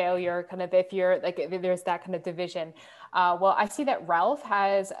therapeutic failure, kind of if there's that kind of division. Well, I see that Ralph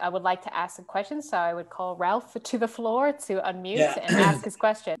would like to ask a question, so I would call Ralph to the floor to unmute and ask his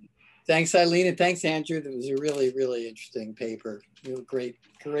question. Thanks, Eileen, and thanks, Andrew. That was a really, really interesting paper. Great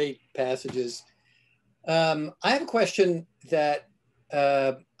passages. I have a question that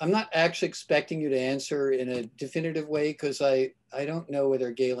I'm not actually expecting you to answer in a definitive way, because I don't know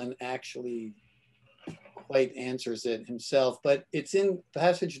whether Galen actually quite answers it himself, but it's in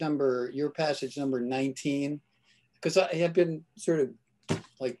your passage number 19, because I have been sort of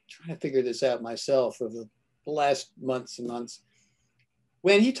like trying to figure this out myself over the last months and months.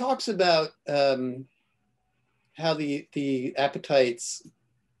 when he talks about how the appetites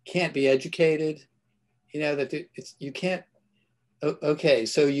can't be educated, that you can't. Okay,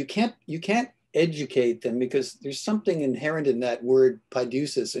 so you can't educate them because there's something inherent in that word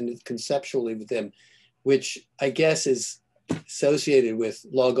paideusis and conceptually with them, which I guess is associated with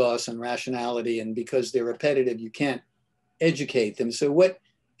logos and rationality, and because they're repetitive, you can't educate them. So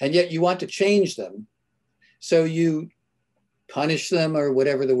and yet you want to change them. So you punish them or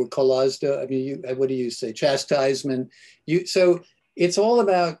whatever the word kolazda, I mean, what do you say? Chastisement. So it's all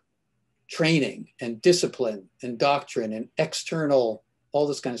about training and discipline and doctrine and external, all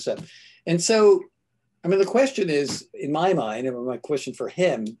this kind of stuff. And so, I mean, the question is, in my mind, and my question for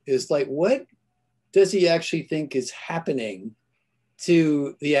him is like, what does he actually think is happening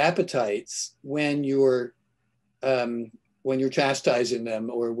to the appetites when you're chastising them,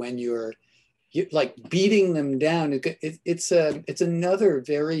 or when you're like beating them down? It's another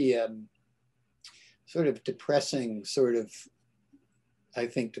very sort of depressing I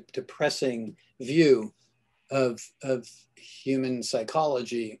think depressing view of human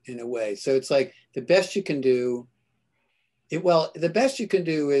psychology in a way. So it's like the best you can do. The best you can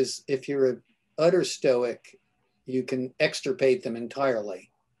do is, if you're an utter stoic, you can extirpate them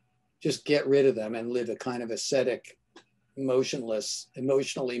entirely. Just get rid of them and live a kind of ascetic,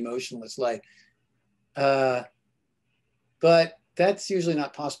 emotionally motionless life. But that's usually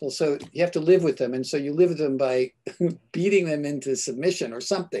not possible. So you have to live with them. And so you live with them by beating them into submission or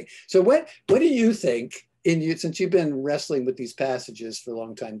something. So what do you think, since you've been wrestling with these passages for a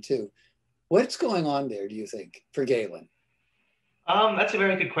long time too, what's going on there, do you think, for Galen? That's a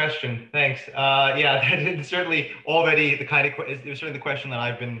very good question. Thanks. Yeah, that is certainly already the kind of, it was certainly the question that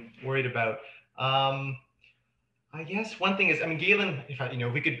I've been worried about. I guess one thing is, I mean, Galen,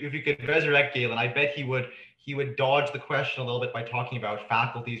 if we could resurrect Galen, I bet he would dodge the question a little bit by talking about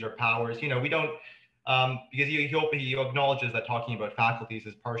faculties or powers. We don't, because he acknowledges that talking about faculties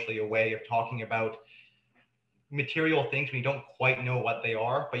is partially a way of talking about material things when you don't quite know what they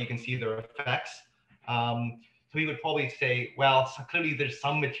are, but you can see their effects. So he would probably say, well, so clearly there's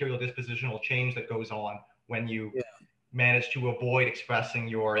some material dispositional change that goes on when you manage to avoid expressing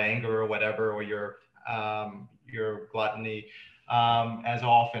your anger or whatever, or your gluttony as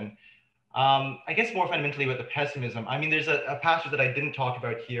often. I guess more fundamentally with the pessimism, I mean, there's a passage that I didn't talk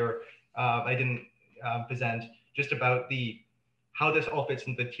about here, I didn't present, just about how this all fits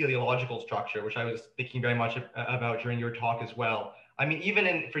into the teleological structure, which I was thinking very much about during your talk as well. I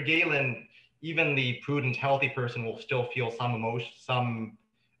mean, for Galen, even the prudent, healthy person will still feel some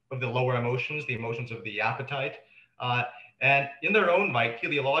of the lower emotions, the emotions of the appetite. And in their own right,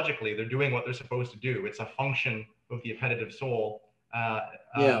 teleologically, they're doing what they're supposed to do. It's a function of the appetitive soul,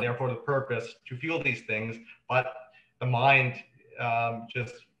 therefore the purpose to feel these things, but the mind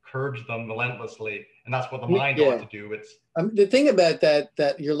just curbs them relentlessly. And that's what the mind ought to do. It's the thing about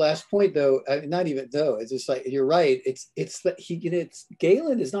that your last point, though, not even though, it's just like, you're right. It's that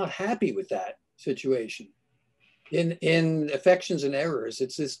Galen is not happy with that situation. In Affections and Errors,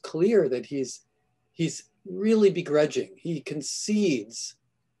 it's just clear that he's really begrudging. He concedes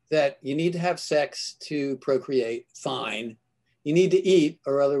that you need to have sex to procreate, fine. You need to eat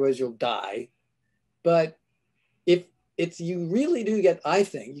or otherwise you'll die. But you really do get, I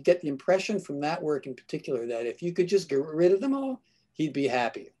think, you get the impression from that work in particular that if you could just get rid of them all, he'd be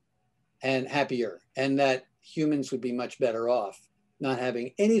happier, and that humans would be much better off not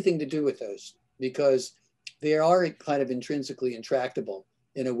having anything to do with those, because they are kind of intrinsically intractable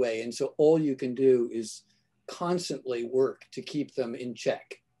in a way. And so all you can do is constantly work to keep them in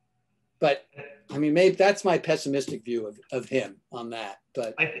check. But I mean, maybe that's my pessimistic view of him on that.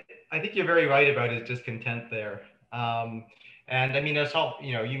 But I think you're very right about his discontent there. And I mean,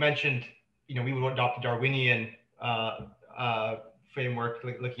 you mentioned, we would adopt a Darwinian framework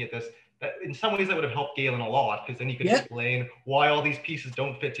looking at this. That in some ways that would have helped Galen a lot, because then he could explain why all these pieces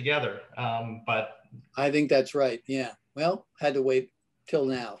don't fit together. But I think that's right. Yeah. Well, had to wait till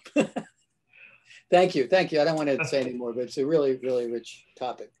now. Thank you. I don't want to say any more, but it's a really, really rich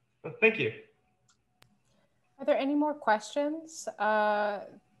topic. Thank you. Are there any more questions? I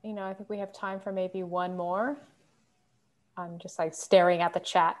think we have time for maybe one more. I'm just like staring at the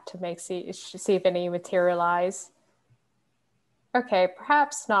chat to see if any materialize. Okay,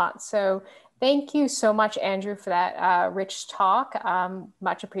 perhaps not. So thank you so much, Andrew, for that rich talk.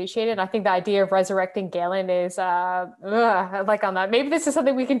 Much appreciated. I think the idea of resurrecting Galen is like on that. Maybe this is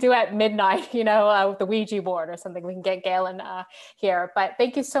something we can do at midnight, with the Ouija board or something. We can get Galen here. But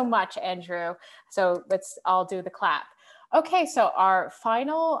thank you so much, Andrew. So let's all do the clap. Okay, so our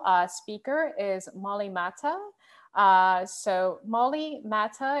final speaker is Molly Mata. So Molly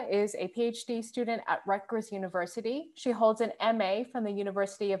Mata is a PhD student at Rutgers University. She holds an MA from the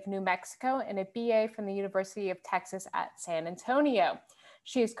University of New Mexico and a BA from the University of Texas at San Antonio.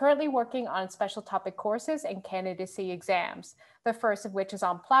 She is currently working on special topic courses and candidacy exams, the first of which is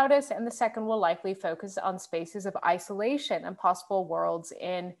on Plautus, and the second will likely focus on spaces of isolation and possible worlds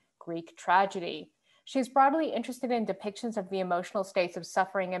in Greek tragedy. She's broadly interested in depictions of the emotional states of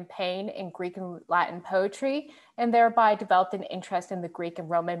suffering and pain in Greek and Latin poetry, and thereby developed an interest in the Greek and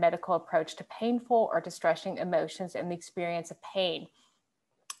Roman medical approach to painful or distressing emotions and the experience of pain.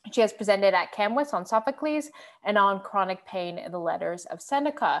 She has presented at CAMWIS on Sophocles and on chronic pain in the letters of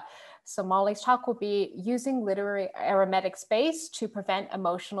Seneca. So Molly's talk will be using literary aromatic space to prevent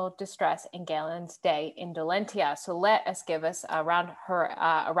emotional distress in Galen's day in Dolentia. So let us give us a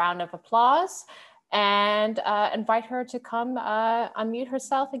round of applause and invite her to come unmute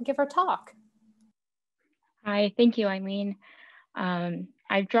herself and give her talk. Hi, thank you, Eileen.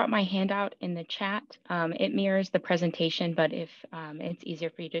 I've dropped my handout in the chat. It mirrors the presentation, but if it's easier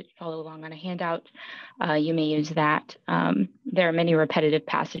for you to follow along on a handout, you may use that. There are many repetitive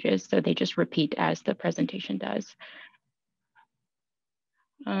passages, so they just repeat as the presentation does.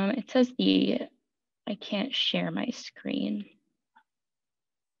 It says I can't share my screen.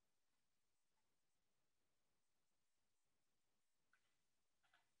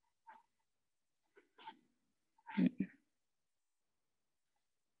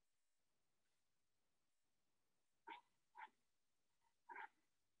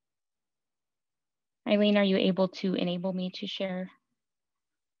 Eileen, are you able to enable me to share?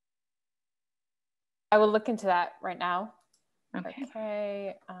 I will look into that right now. Okay.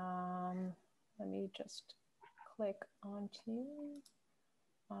 Okay. Let me just click onto.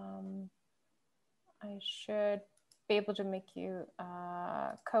 I should be able to make you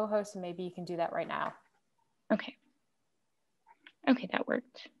co-host, and maybe you can do that right now. Okay. Okay, that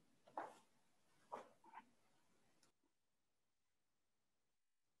worked.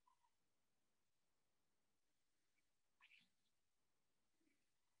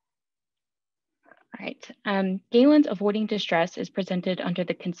 All right. Galen's Avoiding Distress is presented under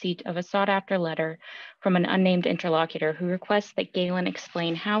the conceit of a sought-after letter from an unnamed interlocutor who requests that Galen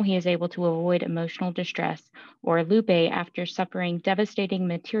explain how he is able to avoid emotional distress, or lupe, after suffering devastating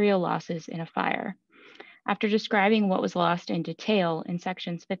material losses in a fire. After describing what was lost in detail in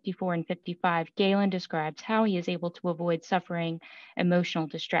sections 54 and 55, Galen describes how he is able to avoid suffering emotional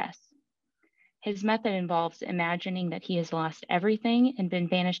distress. His method involves imagining that he has lost everything and been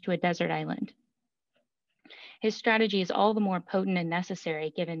banished to a desert island. His strategy is all the more potent and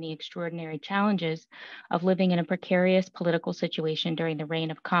necessary given the extraordinary challenges of living in a precarious political situation during the reign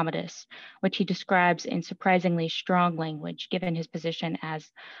of Commodus, which he describes in surprisingly strong language given his position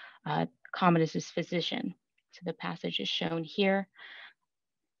as Commodus's physician. So the passage is shown here.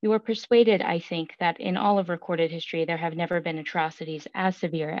 You are persuaded, I think, that in all of recorded history, there have never been atrocities as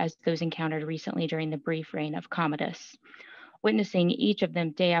severe as those encountered recently during the brief reign of Commodus. Witnessing each of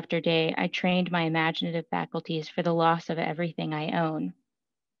them day after day, I trained my imaginative faculties for the loss of everything I own,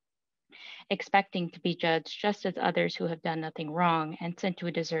 expecting to be judged just as others who have done nothing wrong and sent to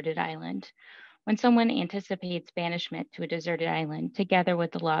a deserted island. When someone anticipates banishment to a deserted island, together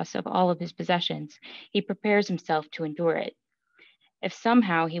with the loss of all of his possessions, he prepares himself to endure it. If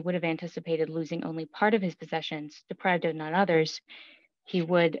somehow he would have anticipated losing only part of his possessions, deprived of none others, he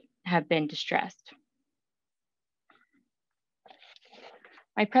would have been distressed.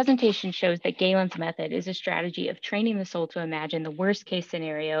 My presentation shows that Galen's method is a strategy of training the soul to imagine the worst case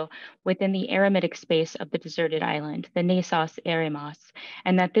scenario within the eremitic space of the deserted island, the Nasos Eremos,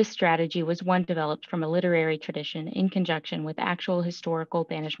 and that this strategy was one developed from a literary tradition in conjunction with actual historical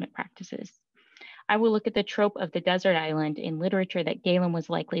banishment practices. I will look at the trope of the desert island in literature that Galen was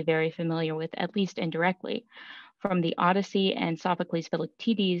likely very familiar with, at least indirectly, from the Odyssey and Sophocles'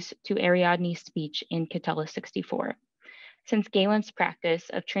 Philoctetes to Ariadne's speech in Catullus 64. Since Galen's practice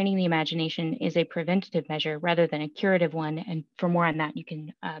of training the imagination is a preventative measure rather than a curative one, and for more on that, you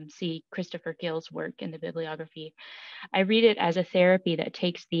can see Christopher Gill's work in the bibliography, I read it as a therapy that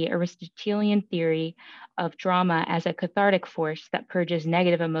takes the Aristotelian theory of drama as a cathartic force that purges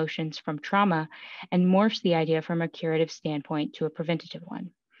negative emotions from trauma and morphs the idea from a curative standpoint to a preventative one.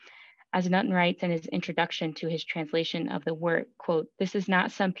 As Nutton writes in his introduction to his translation of the work, quote, "This is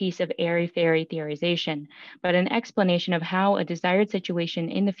not some piece of airy-fairy theorization, but an explanation of how a desired situation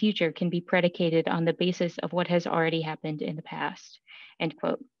in the future can be predicated on the basis of what has already happened in the past," end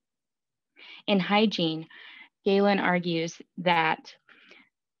quote. In Hygiene, Galen argues that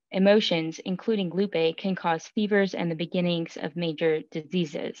emotions, including lupe, can cause fevers and the beginnings of major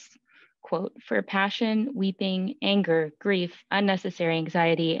diseases. quote, for passion, weeping, anger, grief, unnecessary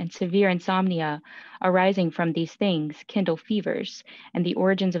anxiety, and severe insomnia arising from these things kindle fevers, and the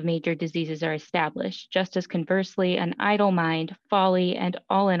origins of major diseases are established, just as conversely an idle mind, folly, and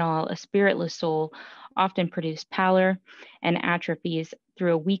all in all a spiritless soul often produce pallor and atrophies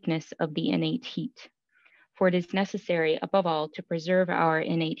through a weakness of the innate heat. For it is necessary, above all, to preserve our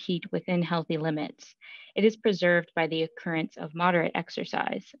innate heat within healthy limits. It is preserved by the occurrence of moderate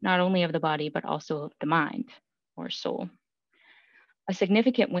exercise, not only of the body, but also of the mind or soul. A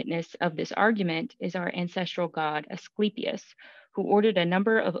significant witness of this argument is our ancestral god Asclepius, who ordered a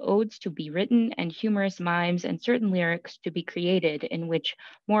number of odes to be written and humorous mimes and certain lyrics to be created in which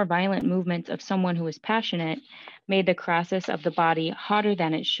more violent movements of someone who is passionate made the crassus of the body hotter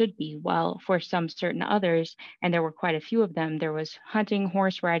than it should be, while for some certain others, and there were quite a few of them, there was hunting,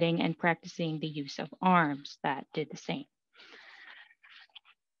 horse riding, and practicing the use of arms that did the same.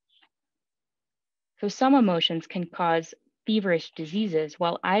 So some emotions can cause feverish diseases,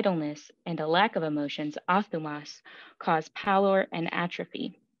 while idleness and a lack of emotions, asthmas, cause pallor and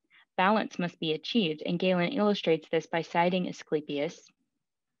atrophy. Balance must be achieved, and Galen illustrates this by citing Asclepius,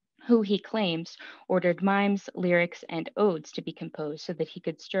 who he claims ordered mimes, lyrics, and odes to be composed so that he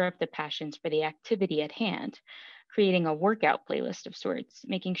could stir up the passions for the activity at hand, creating a workout playlist of sorts,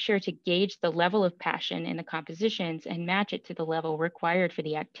 making sure to gauge the level of passion in the compositions and match it to the level required for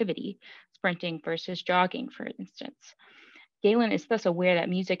the activity, sprinting versus jogging, for instance. Galen is thus aware that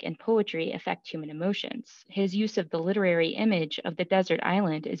music and poetry affect human emotions. His use of the literary image of the desert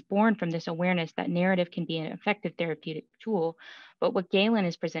island is born from this awareness that narrative can be an effective therapeutic tool, but what Galen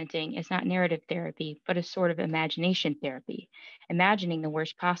is presenting is not narrative therapy, but a sort of imagination therapy, imagining the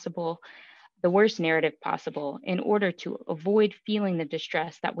worst narrative possible in order to avoid feeling the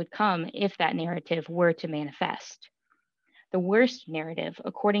distress that would come if that narrative were to manifest. The worst narrative,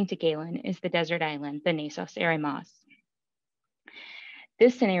 according to Galen, is the desert island, the Nasos Eremos.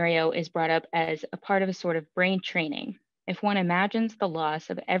 This scenario is brought up as a part of a sort of brain training. If one imagines the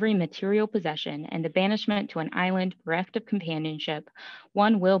loss of every material possession and the banishment to an island bereft of companionship,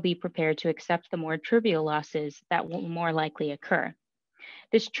 one will be prepared to accept the more trivial losses that will more likely occur.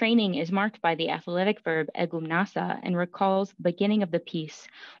 This training is marked by the athletic verb egumnasa and recalls the beginning of the piece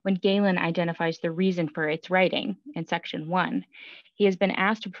when Galen identifies the reason for its writing in section 1. He has been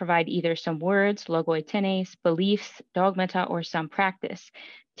asked to provide either some words, logoitenes, beliefs, dogmata, or some practice,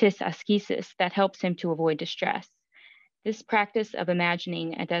 tis ascesis, that helps him to avoid distress. This practice of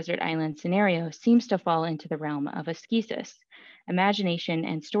imagining a desert island scenario seems to fall into the realm of ascesis. Imagination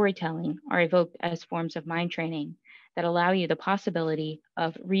and storytelling are evoked as forms of mind training that allow you the possibility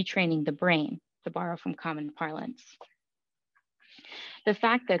of retraining the brain, to borrow from common parlance. The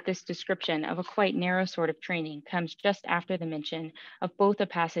fact that this description of a quite narrow sort of training comes just after the mention of both a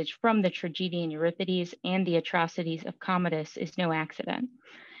passage from the tragedian Euripides and the atrocities of Commodus is no accident.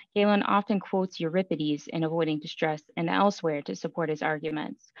 Galen often quotes Euripides in Avoiding Distress and elsewhere to support his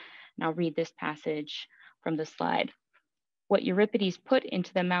arguments. And I'll read this passage from the slide. What Euripides put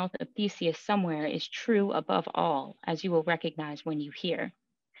into the mouth of Theseus somewhere is true above all, as you will recognize when you hear.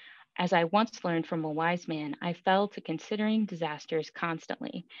 As I once learned from a wise man, I fell to considering disasters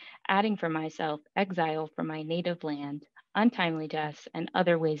constantly, adding for myself exile from my native land, untimely deaths, and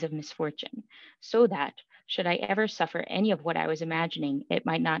other ways of misfortune, so that, should I ever suffer any of what I was imagining, it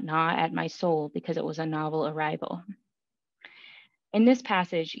might not gnaw at my soul because it was a novel arrival. In this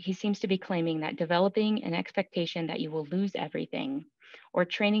passage, he seems to be claiming that developing an expectation that you will lose everything, or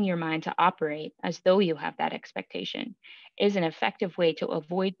training your mind to operate as though you have that expectation, is an effective way to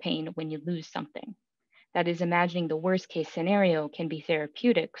avoid pain when you lose something. That is, imagining the worst case scenario can be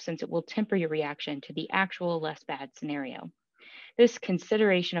therapeutic since it will temper your reaction to the actual less bad scenario. This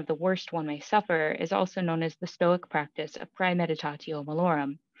consideration of the worst one may suffer is also known as the Stoic practice of praemeditatio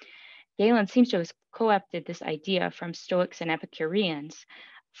malorum. Galen seems to have co-opted this idea from Stoics and Epicureans.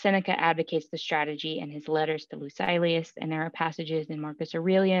 Seneca advocates the strategy in his letters to Lucilius, and there are passages in Marcus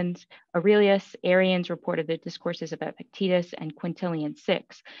Aurelius, Arian's report of the discourses of Epictetus, and Quintilian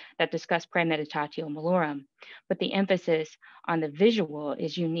 6 that discuss praemeditatio malorum, but the emphasis on the visual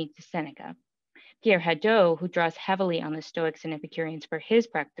is unique to Seneca. Pierre Hadot, who draws heavily on the Stoics and Epicureans for his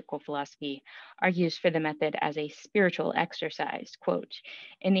practical philosophy, argues for the method as a spiritual exercise. Quote,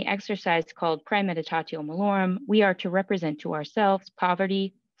 in the exercise called praemeditatio malorum, we are to represent to ourselves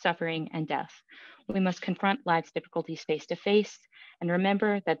poverty, suffering, and death. We must confront life's difficulties face to face and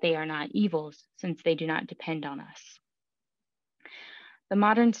remember that they are not evils since they do not depend on us. The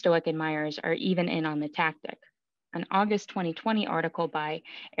modern Stoic admirers are even in on the tactic. An August 2020 article by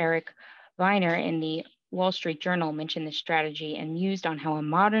Eric Weiner in the Wall Street Journal mentioned this strategy and mused on how a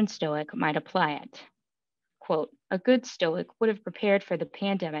modern Stoic might apply it. Quote, a good Stoic would have prepared for the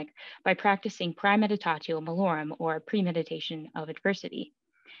pandemic by practicing praemeditatio malorum, or premeditation of adversity.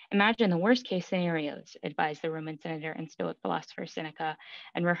 Imagine the worst case scenarios, advised the Roman senator and Stoic philosopher Seneca,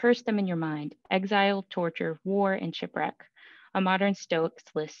 and rehearse them in your mind: exile, torture, war, and shipwreck. A modern Stoic's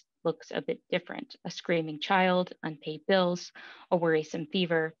list looks a bit different: a screaming child, unpaid bills, a worrisome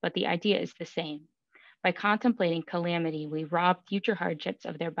fever, but the idea is the same. By contemplating calamity, we rob future hardships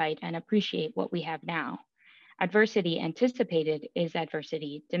of their bite and appreciate what we have now. Adversity anticipated is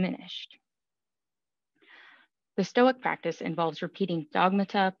adversity diminished. The Stoic practice involves repeating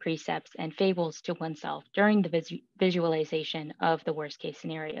dogmata, precepts, and fables to oneself during the visualization of the worst case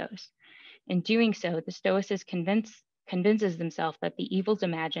scenarios. In doing so, the Stoicist convinces themselves that the evils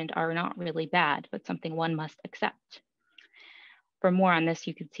imagined are not really bad, but something one must accept. For more on this,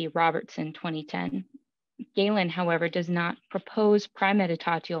 you can see Robertson, 2010. Galen, however, does not propose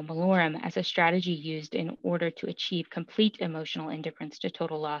praemeditatio malorum as a strategy used in order to achieve complete emotional indifference to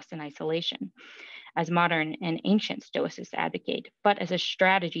total loss and isolation, as modern and ancient Stoicists advocate, but as a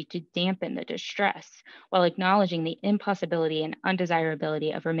strategy to dampen the distress while acknowledging the impossibility and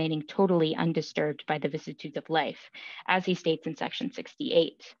undesirability of remaining totally undisturbed by the vicissitudes of life, as he states in section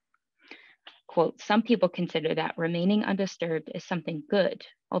 68. Quote, some people consider that remaining undisturbed is something good,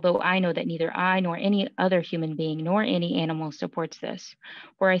 although I know that neither I nor any other human being nor any animal supports this,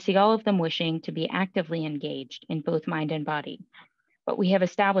 for I see all of them wishing to be actively engaged in both mind and body. But we have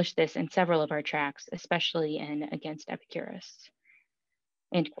established this in several of our tracts, especially in Against Epicurus.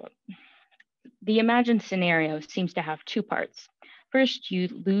 End quote. The imagined scenario seems to have two parts. First, you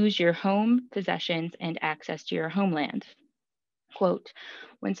lose your home, possessions, and access to your homeland. Quote,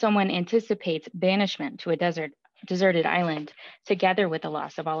 when someone anticipates banishment to a deserted island, together with the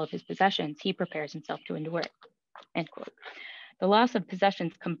loss of all of his possessions, he prepares himself to endure. End quote. The loss of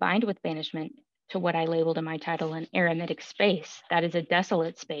possessions combined with banishment to what I labeled in my title an eremitic space, that is a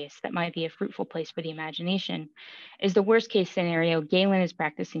desolate space that might be a fruitful place for the imagination, is the worst case scenario Galen is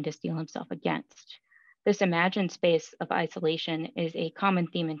practicing to steel himself against. This imagined space of isolation is a common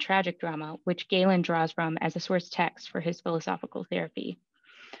theme in tragic drama, which Galen draws from as a source text for his philosophical therapy.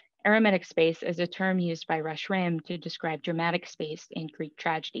 Eremitic space is a term used by Rashram to describe dramatic space in Greek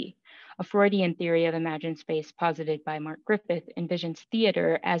tragedy. A Freudian theory of imagined space posited by Mark Griffith envisions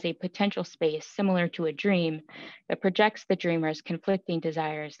theater as a potential space similar to a dream that projects the dreamer's conflicting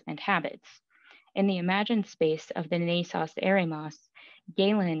desires and habits. In the imagined space of the Nasos Eremos,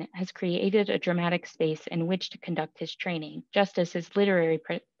 Galen has created a dramatic space in which to conduct his training, just as his literary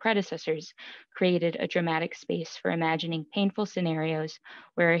predecessors created a dramatic space for imagining painful scenarios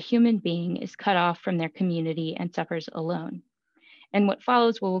where a human being is cut off from their community and suffers alone. In what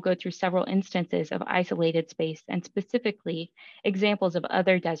follows, we will go through several instances of isolated space and specifically examples of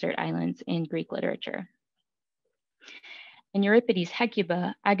other desert islands in Greek literature. In Euripides'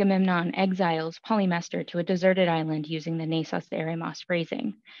 Hecuba, Agamemnon exiles Polymestor to a deserted island using the Nasos Eremos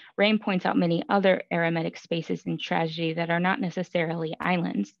phrasing. Rame points out many other eremitic spaces in tragedy that are not necessarily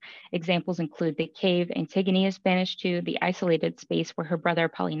islands. Examples include the cave Antigone is banished to, the isolated space where her brother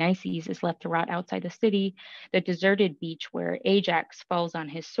Polynices is left to rot outside the city, the deserted beach where Ajax falls on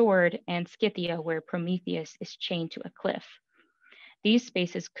his sword, and Scythia where Prometheus is chained to a cliff. These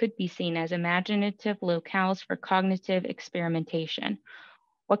spaces could be seen as imaginative locales for cognitive experimentation.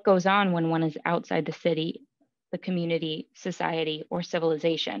 What goes on when one is outside the city, the community, society, or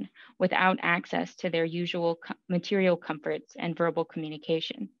civilization without access to their usual material comforts and verbal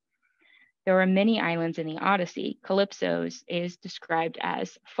communication? There are many islands in the Odyssey. Calypso's is described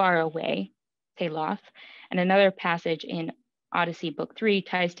as far away, Teloth, and another passage in Odyssey Book 3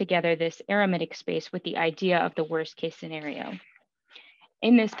 ties together this eremitic space with the idea of the worst case scenario.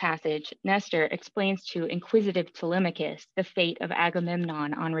 In this passage, Nestor explains to inquisitive Telemachus the fate of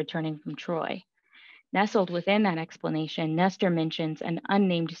Agamemnon on returning from Troy. Nestled within that explanation, Nestor mentions an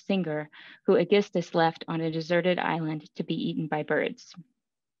unnamed singer who Aegisthus left on a deserted island to be eaten by birds.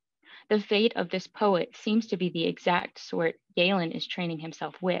 The fate of this poet seems to be the exact sort Galen is training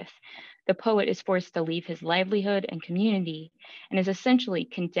himself with. The poet is forced to leave his livelihood and community and is essentially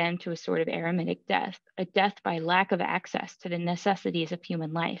condemned to a sort of eremitic death, a death by lack of access to the necessities of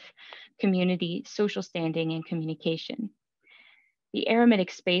human life, community, social standing, and communication. The eremitic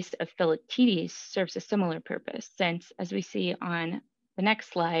space of Philoctetes serves a similar purpose, since, as we see on the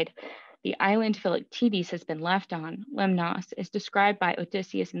next slide, the island Philoctetes has been left on, Lemnos, is described by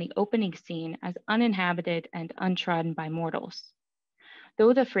Odysseus in the opening scene as uninhabited and untrodden by mortals.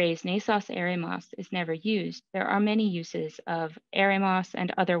 Though the phrase Nesos eremos is never used, there are many uses of eremos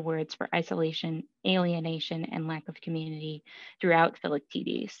and other words for isolation, alienation, and lack of community throughout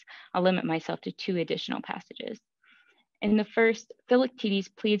Philoctetes. I'll limit myself to 2 additional passages. In the first,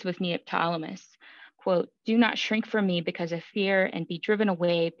 Philoctetes pleads with Neoptolemus, quote, "Do not shrink from me because of fear and be driven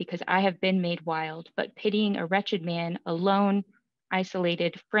away because I have been made wild, but pitying a wretched man, alone,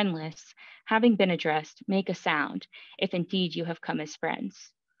 isolated, friendless, having been addressed, make a sound, if indeed you have come as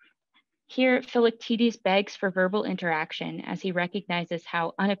friends." Here, Philoctetes begs for verbal interaction as he recognizes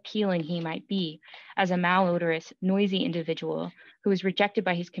how unappealing he might be as a malodorous, noisy individual who is rejected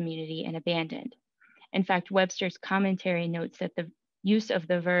by his community and abandoned. In fact, Webster's commentary notes that the use of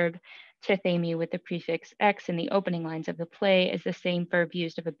the verb tithemi with the prefix x in the opening lines of the play is the same verb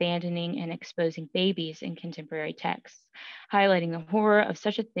used of abandoning and exposing babies in contemporary texts, highlighting the horror of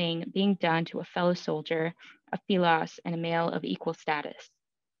such a thing being done to a fellow soldier, a philos, and a male of equal status.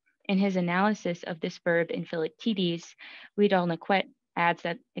 In his analysis of this verb in Philoctetes, Ridal-Naquet adds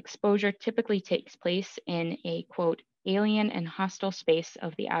that exposure typically takes place in a, quote, alien and hostile space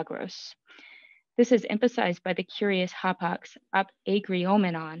of the agros. This is emphasized by the curious hapax ap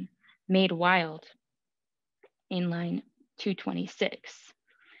agriomenon, made wild, in line 226.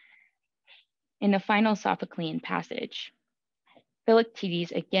 In the final Sophoclean passage,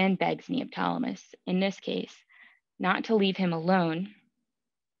 Philoctetes again begs Neoptolemus, in this case, not to leave him alone,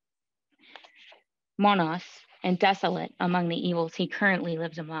 monos, and desolate among the evils he currently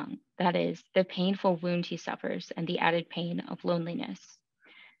lives among, that is, the painful wound he suffers and the added pain of loneliness.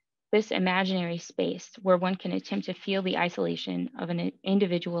 This imaginary space where one can attempt to feel the isolation of an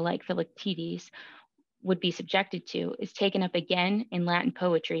individual like Philoctetes would be subjected to is taken up again in Latin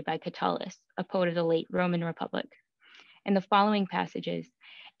poetry by Catullus, a poet of the late Roman Republic. In the following passages,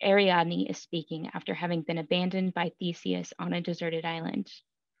 Ariadne is speaking after having been abandoned by Theseus on a deserted island.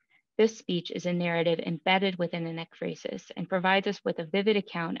 This speech is a narrative embedded within an ekphrasis and provides us with a vivid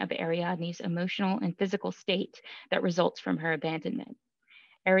account of Ariadne's emotional and physical state that results from her abandonment.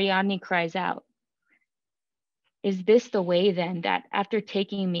 Ariadne cries out, "Is this the way then that after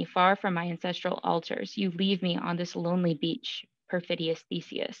taking me far from my ancestral altars, you leave me on this lonely beach, perfidious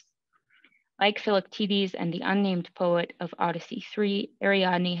Theseus?" Like Philoctetes and the unnamed poet of Odyssey 3,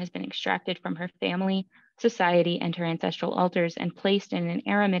 Ariadne has been extracted from her family, society, and her ancestral altars and placed in an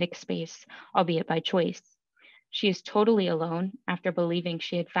eremitic space, albeit by choice. She is totally alone after believing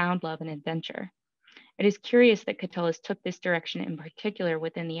she had found love and adventure. It is curious that Catullus took this direction in particular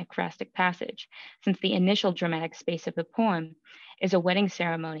within the ekphrastic passage, since the initial dramatic space of the poem is a wedding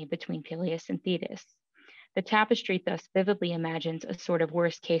ceremony between Peleus and Thetis. The tapestry thus vividly imagines a sort of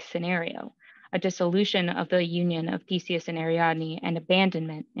worst-case scenario, a dissolution of the union of Theseus and Ariadne and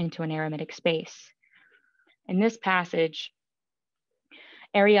abandonment into an eremitic space. In this passage,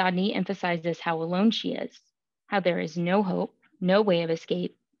 Ariadne emphasizes how alone she is, how there is no hope, no way of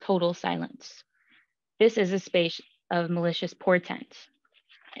escape, total silence. This is a space of malicious portent.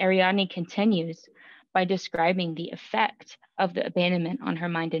 Ariadne continues by describing the effect of the abandonment on her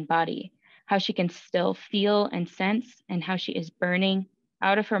mind and body, how she can still feel and sense, and how she is burning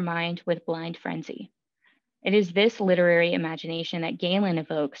out of her mind with blind frenzy. It is this literary imagination that Galen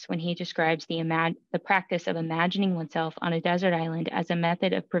evokes when he describes the practice of imagining oneself on a desert island as a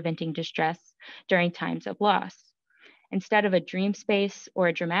method of preventing distress during times of loss. Instead of a dream space or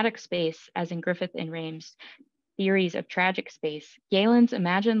a dramatic space, as in Griffith and Rame's theories of tragic space, Galen's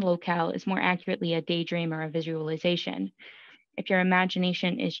imagined locale is more accurately a daydream or a visualization. If your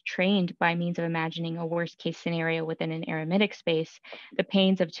imagination is trained by means of imagining a worst-case scenario within an eremitic space, the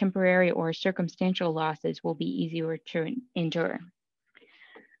pains of temporary or circumstantial losses will be easier to endure.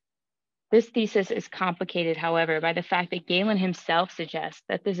 This thesis is complicated, however, by the fact that Galen himself suggests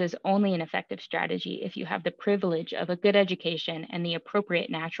that this is only an effective strategy if you have the privilege of a good education and the appropriate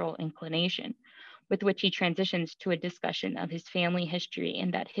natural inclination, with which he transitions to a discussion of his family history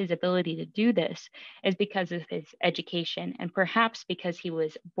and that his ability to do this is because of his education and perhaps because he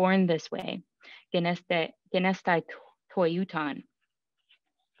was born this way, genestai toiuton,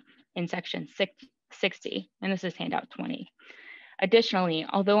 in section 60, and this is handout 20. Additionally,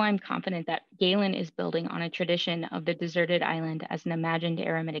 although I'm confident that Galen is building on a tradition of the deserted island as an imagined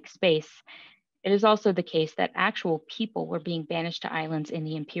eremitic space, it is also the case that actual people were being banished to islands in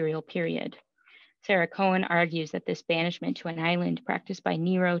the imperial period. Sarah Cohen argues that this banishment to an island practiced by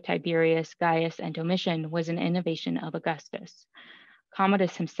Nero, Tiberius, Gaius, and Domitian was an innovation of Augustus.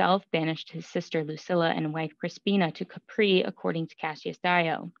 Commodus himself banished his sister Lucilla and wife Crispina to Capri, according to Cassius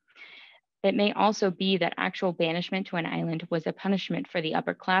Dio. It may also be that actual banishment to an island was a punishment for the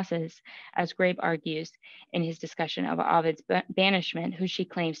upper classes, as Grabe argues in his discussion of Ovid's banishment, who she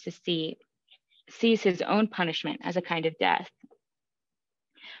claims to sees his own punishment as a kind of death.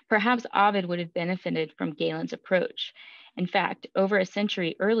 Perhaps Ovid would have benefited from Galen's approach. In fact, over a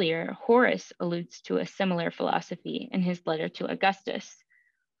century earlier, Horace alludes to a similar philosophy in his letter to Augustus.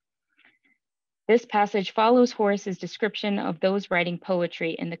 This passage follows Horace's description of those writing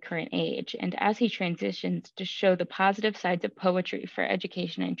poetry in the current age, and as he transitions to show the positive sides of poetry for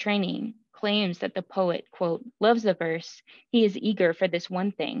education and training, claims that the poet, quote, loves the verse, he is eager for this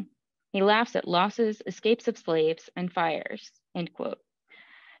one thing. He laughs at losses, escapes of slaves, and fires, end quote.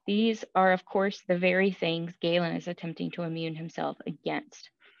 These are, of course, the very things Galen is attempting to immune himself against.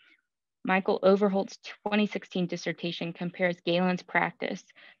 Michael Overholt's 2016 dissertation compares Galen's practice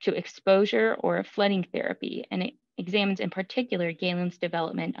to exposure or flooding therapy, and it examines in particular Galen's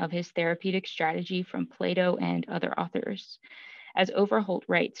development of his therapeutic strategy from Plato and other authors. As Overholt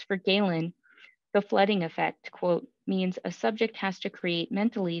writes, for Galen, the flooding effect, quote, means a subject has to create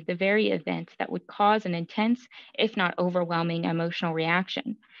mentally the very event that would cause an intense, if not overwhelming, emotional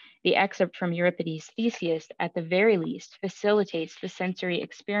reaction. The excerpt from Euripides' Theseus, at the very least, facilitates the sensory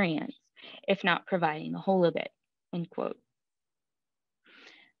experience, if not providing the whole of it, end quote.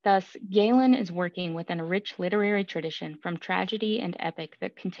 Thus, Galen is working within a rich literary tradition from tragedy and epic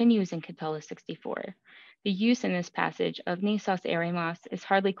that continues in Catullus 64. The use in this passage of Nisos eremos is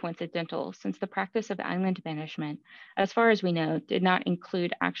hardly coincidental, since the practice of island banishment, as far as we know, did not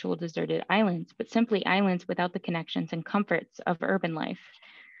include actual deserted islands, but simply islands without the connections and comforts of urban life.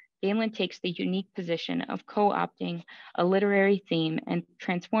 Galen takes the unique position of co-opting a literary theme and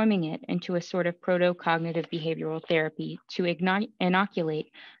transforming it into a sort of proto-cognitive behavioral therapy to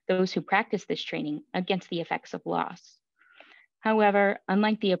inoculate those who practice this training against the effects of loss. However,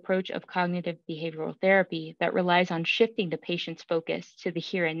 unlike the approach of cognitive behavioral therapy that relies on shifting the patient's focus to the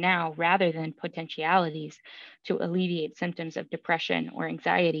here and now rather than potentialities to alleviate symptoms of depression or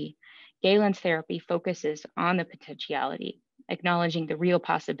anxiety, Galen's therapy focuses on the potentiality, acknowledging the real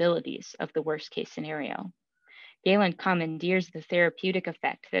possibilities of the worst case scenario. Galen commandeers the therapeutic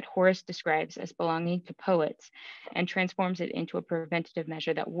effect that Horace describes as belonging to poets and transforms it into a preventative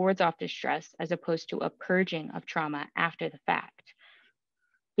measure that wards off distress as opposed to a purging of trauma after the fact.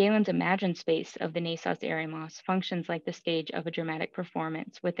 Galen's imagined space of the Nisos eremos functions like the stage of a dramatic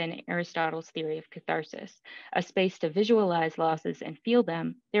performance within Aristotle's theory of catharsis, a space to visualize losses and feel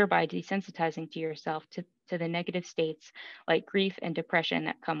them, thereby desensitizing to yourself to the negative states like grief and depression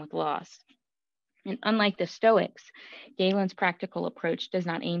that come with loss. And unlike the Stoics, Galen's practical approach does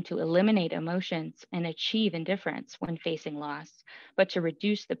not aim to eliminate emotions and achieve indifference when facing loss, but to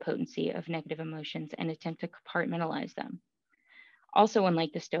reduce the potency of negative emotions and attempt to compartmentalize them. Also,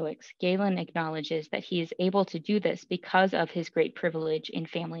 unlike the Stoics, Galen acknowledges that he is able to do this because of his great privilege in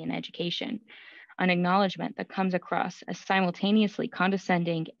family and education, an acknowledgement that comes across as simultaneously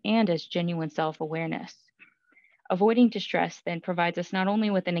condescending and as genuine self-awareness. Avoiding distress then provides us not only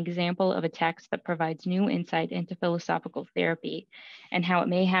with an example of a text that provides new insight into philosophical therapy and how it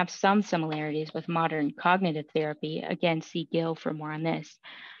may have some similarities with modern cognitive therapy, again, see Gill for more on this,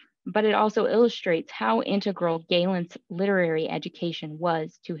 but it also illustrates how integral Galen's literary education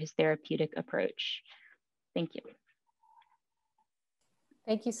was to his therapeutic approach. Thank you.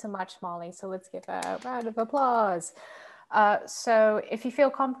 Thank you so much, Molly. So let's give a round of applause. So if you feel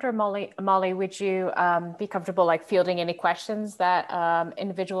comfortable, Molly, would you be comfortable like fielding any questions that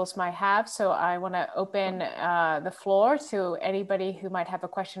individuals might have? So I want to open the floor to anybody who might have a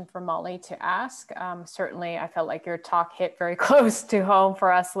question for Molly to ask. Certainly, I felt like your talk hit very close to home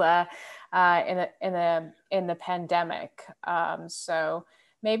for us in the pandemic. So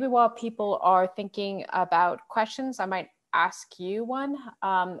maybe while people are thinking about questions, I might ask you one.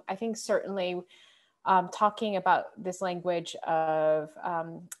 I think certainly talking about this language of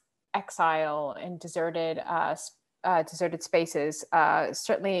exile and deserted spaces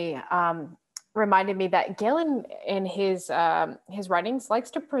certainly reminded me that Galen in his writings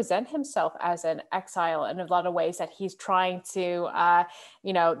likes to present himself as an exile in a lot of ways, that he's trying to,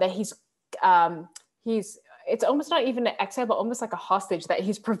 that he's it's almost not even an exile, but almost like a hostage that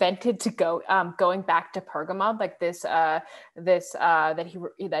he's prevented to going back to Pergamum, like that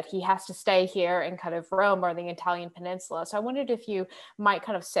he has to stay here in kind of Rome or the Italian peninsula. So I wondered if you might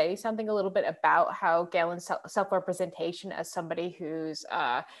kind of say something a little bit about how Galen's self-representation as somebody who's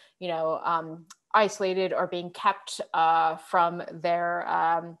isolated or being kept from their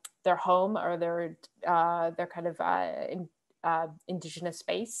home or their kind of indigenous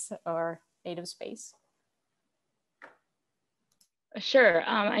space or native space. Sure.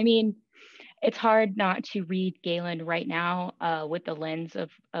 I mean, it's hard not to read Galen right now with the lens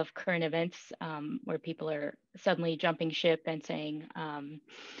of current events, where people are suddenly jumping ship and saying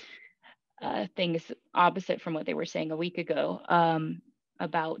things opposite from what they were saying a week ago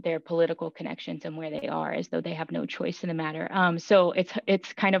about their political connections and where they are, as though they have no choice in the matter. So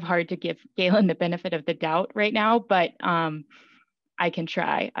it's kind of hard to give Galen the benefit of the doubt right now, but I can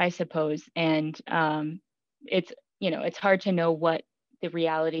try, I suppose. And it's, it's hard to know what the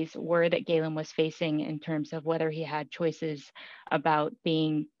realities were that Galen was facing in terms of whether he had choices about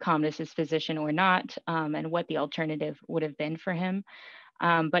being Commodus's physician or not, and what the alternative would have been for him.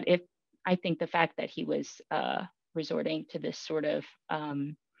 But I think the fact that he was resorting to this sort of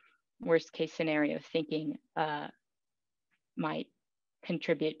worst case scenario thinking might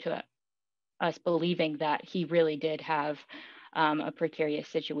contribute to us believing that he really did have a precarious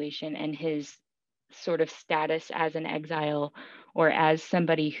situation, and his sort of status as an exile or as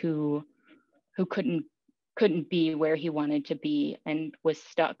somebody who couldn't be where he wanted to be and was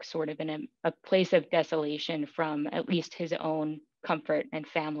stuck sort of in a place of desolation from at least his own comfort and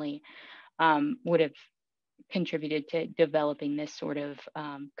family, would have contributed to developing this sort of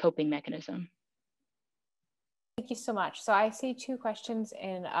coping mechanism. Thank you so much. So I see two questions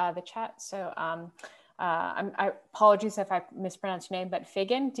in the chat. So I apologies if I mispronounced your name, but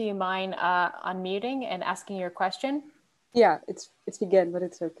Figen, do you mind unmuting and asking your question? Yeah, it's Figen, but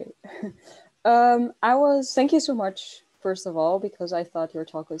it's okay. Thank you so much, first of all, because I thought your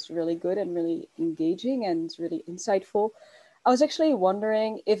talk was really good and really engaging and really insightful. I was actually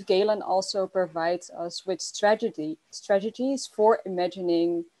wondering if Galen also provides us with strategies for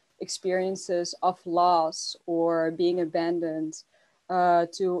imagining experiences of loss or being abandoned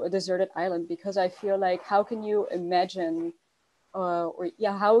to a deserted island, because I feel like how can you imagine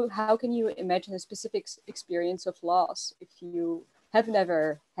how can you imagine a specific experience of loss if you have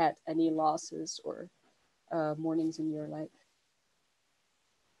never had any losses or mournings in your life?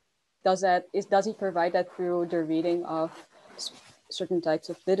 Does he provide that through the reading of certain types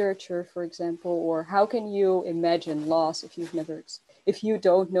of literature, for example? Or how can you imagine loss if you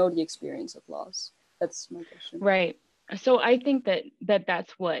don't know the experience of loss? That's my question. Right. So I think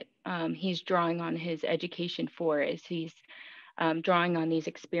that's what he's drawing on his education for, is he's drawing on these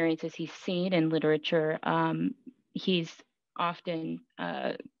experiences he's seen in literature. He's often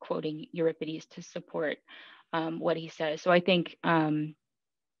quoting Euripides to support what he says. So I think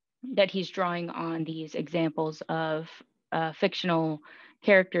that he's drawing on these examples of fictional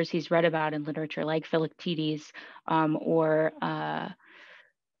characters he's read about in literature, like Philoctetes, or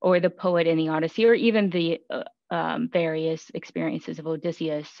the poet in the Odyssey, or even the various experiences of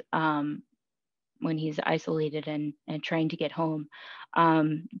Odysseus when he's isolated and trying to get home,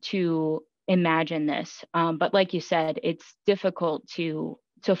 to imagine this. But like you said, it's difficult to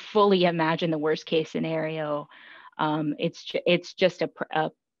fully imagine the worst case scenario. It's just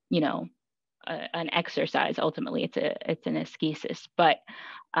an exercise. Ultimately, it's an ascesis. But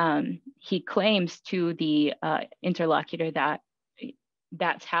he claims to the interlocutor that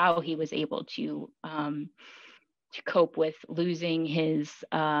that's how he was able to cope with losing his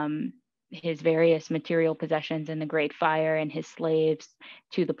various material possessions in the Great Fire and his slaves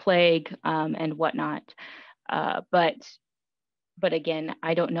to the plague and whatnot. But again,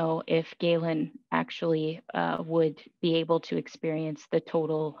 I don't know if Galen actually would be able to experience the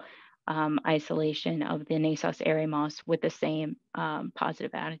total isolation of the Nasos Eremos with the same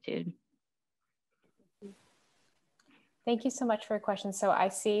positive attitude. Thank you so much for your question. So I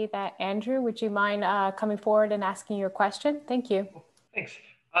see that Andrew, would you mind coming forward and asking your question? Thank you. Thanks.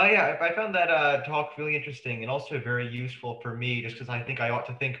 Yeah, I found that talk really interesting and also very useful for me, just because I think I ought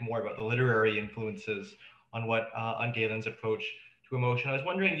to think more about the literary influences on on Galen's approach to emotion. I was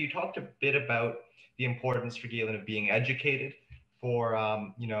wondering, you talked a bit about the importance for Galen of being educated for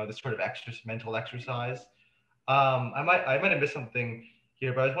this sort of mental exercise. I might have missed something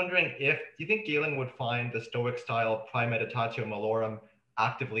here, but I was wondering do you think Galen would find the Stoic style premeditatio malorum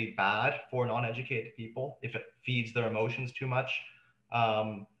actively bad for non-educated people if it feeds their emotions too much?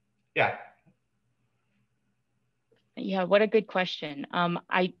 Yeah. Yeah, what a good question.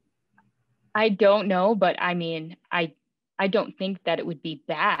 I don't know, but I mean, I don't think that it would be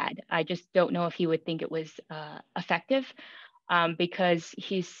bad. I just don't know if he would think it was effective, because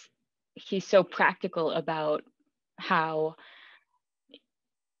he's so practical about how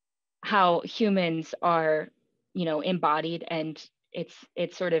humans are, embodied, and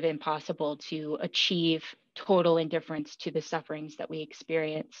it's sort of impossible to achieve total indifference to the sufferings that we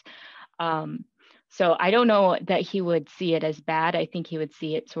experience. So I don't know that he would see it as bad. I think he would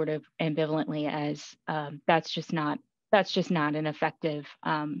see it sort of ambivalently as that's just not an effective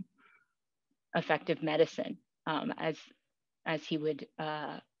effective medicine, as he would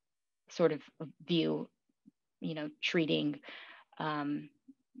sort of view, treating an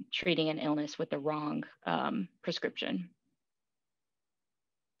illness with the wrong prescription.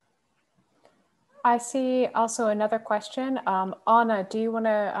 I see also another question. Anna, do you want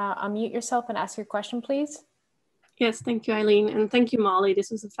to unmute yourself and ask your question, please? Yes, thank you, Eileen. And thank you, Molly.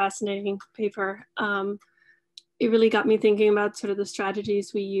 This was a fascinating paper. It really got me thinking about sort of the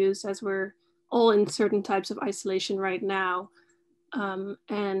strategies we use as we're all in certain types of isolation right now.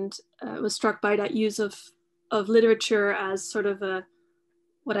 And was struck by that use of literature as sort of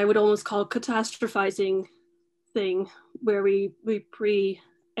what I would almost call catastrophizing thing, where we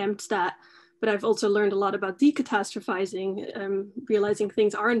preempt that. But I've also learned a lot about decatastrophizing, realizing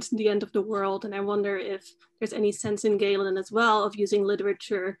things aren't the end of the world. And I wonder if there's any sense in Galen as well of using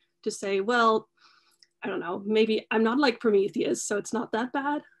literature to say, well, I don't know, maybe I'm not like Prometheus, so it's not that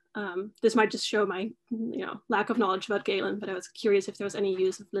bad. This might just show my lack of knowledge about Galen, but I was curious if there was any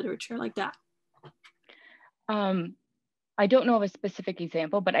use of literature like that. I don't know of a specific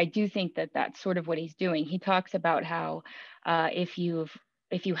example, but I do think that that's sort of what he's doing. He talks about how if you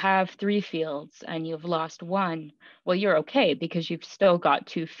have 3 fields and you've lost 1, well, you're okay because you've still got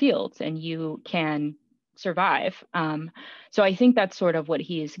 2 fields and you can survive. So I think that's sort of what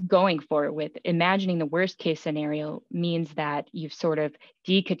he's going for with imagining the worst case scenario means that you've sort of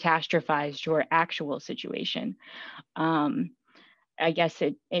decatastrophized your actual situation. I guess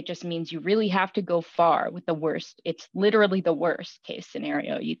it just means you really have to go far with the worst. It's literally the worst case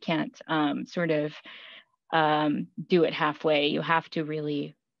scenario. You can't sort of do it halfway. You have to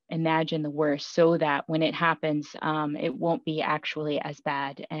really imagine the worst so that when it happens, it won't be actually as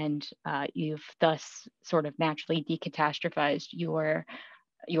bad. And you've thus sort of naturally decatastrophized your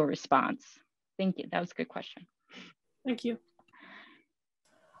response. Thank you. That was a good question. Thank you.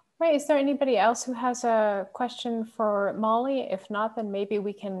 Right, is there anybody else who has a question for Molly? If not, then maybe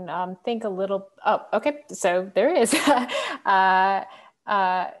we can think a little, oh, okay, so there is.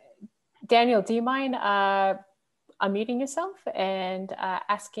 Daniel, do you mind unmuting yourself and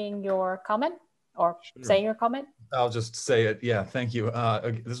asking your comment or saying your comment? I'll just say it, yeah, thank you.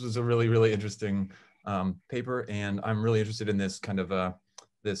 This was a really, really interesting paper, and I'm really interested in this kind of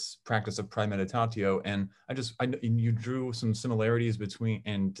this practice of premeditatio. And you drew some similarities between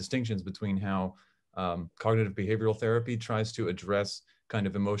and distinctions between how cognitive behavioral therapy tries to address kind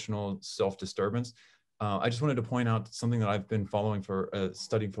of emotional self-disturbance. I just wanted to point out something that I've been following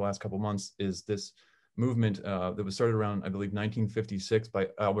studying for the last couple of months is this movement that was started around, I believe, 1956 by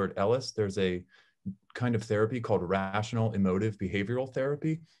Albert Ellis. There's a kind of therapy called rational emotive behavioral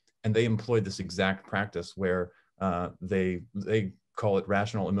therapy. And they employed this exact practice where they call it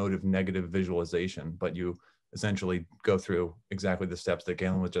rational emotive negative visualization, but you essentially go through exactly the steps that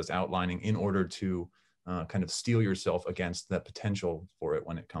Galen was just outlining in order to kind of steel yourself against that potential for it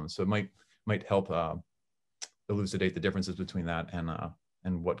when it comes. So it might help elucidate the differences between that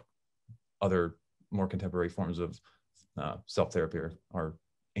and what other more contemporary forms of self-therapy are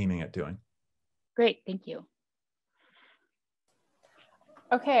aiming at doing. Great, thank you.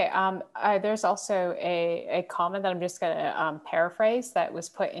 Okay, there's also a comment that I'm just going to paraphrase that was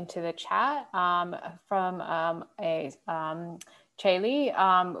put into the chat from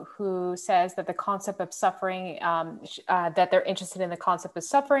Chaylee, who says that the concept of suffering, that they're interested in the concept of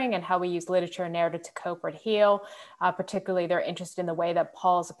suffering and how we use literature and narrative to cope or to heal. Particularly, they're interested in the way that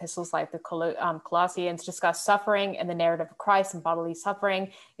Paul's epistles, like the Colossians, discuss suffering and the narrative of Christ and bodily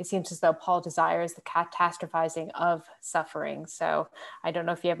suffering. It seems as though Paul desires the catastrophizing of suffering. So I don't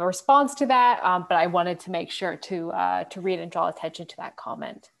know if you have a response to that, but I wanted to make sure to read and draw attention to that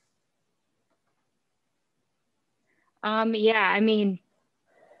comment. Yeah, I mean,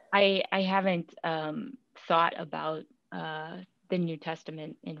 I haven't thought about the New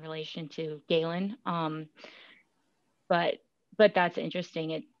Testament in relation to Galen, but that's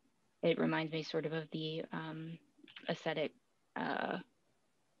interesting. It reminds me sort of the ascetic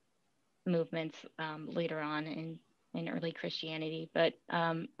movements later on in early Christianity. But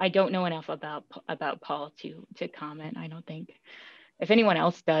I don't know enough about Paul to comment. I don't think. If anyone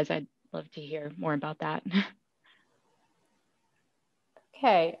else does, I'd love to hear more about that.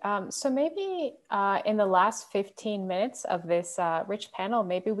 Okay, so maybe in the last 15 minutes of this rich panel,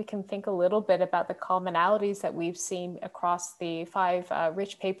 maybe we can think a little bit about the commonalities that we've seen across the 5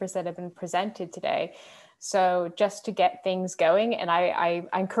 rich papers that have been presented today. So just to get things going, and I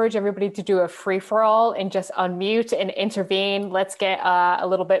encourage everybody to do a free-for-all and just unmute and intervene. Let's get a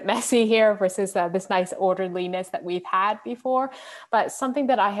little bit messy here versus this nice orderliness that we've had before. But something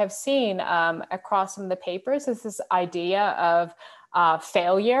that I have seen across some of the papers is this idea of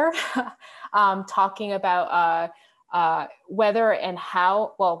failure, talking about whether and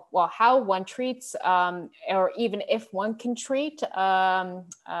how, how one treats, or even if one can treat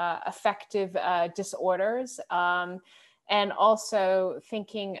affective disorders, and also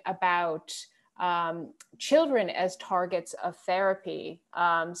thinking about children as targets of therapy.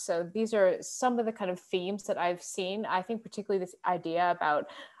 So these are some of the kind of themes that I've seen. I think particularly this idea about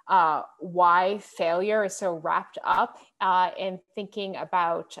why failure is so wrapped up in thinking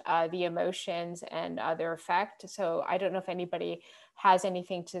about the emotions and their effect. So I don't know if anybody has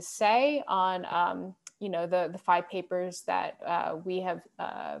anything to say on the 5 papers that we have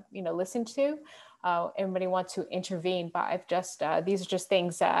listened to. Anybody want to intervene? But I've just these are just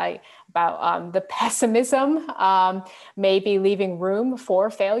things about the pessimism, maybe leaving room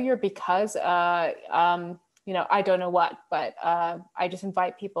for failure because I don't know what, but I just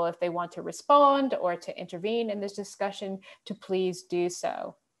invite people, if they want to respond or to intervene in this discussion, to please do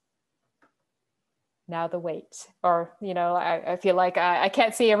so. Now the wait, or I feel like I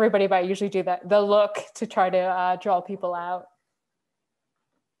can't see everybody, but I usually do that, the look, to try to draw people out.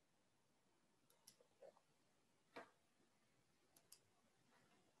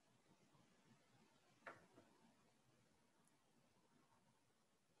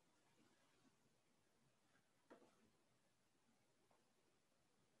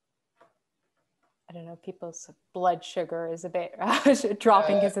 I don't know, people's blood sugar is a bit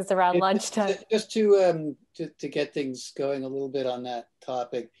dropping because it's around lunchtime. Just to get things going a little bit on that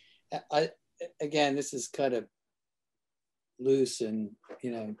topic, again, this is kind of loose and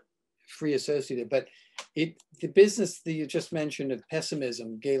free associated, but the business that you just mentioned of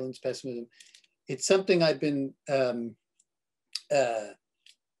pessimism, Galen's pessimism, it's something I've been kind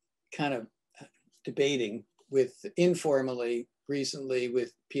of debating with informally recently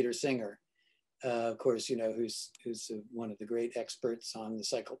with Peter Singer. Of course, who's one of the great experts on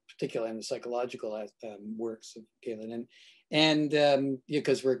particularly on the psychological works of Galen, and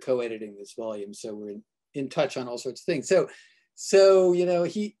because we're co-editing this volume, so we're in touch on all sorts of things. So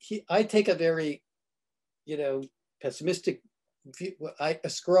I take a very pessimistic view. I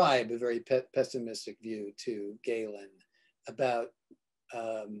ascribe a very pessimistic view to Galen about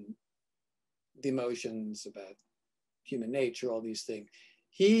the emotions, about human nature, all these things.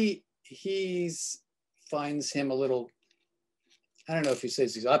 He finds him a little, I don't know if he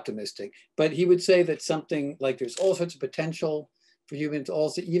says he's optimistic, but he would say that something like there's all sorts of potential for humans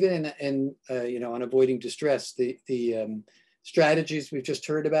also, even in on avoiding distress, the strategies we've just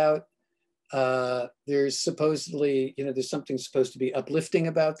heard about, there's supposedly, there's something supposed to be uplifting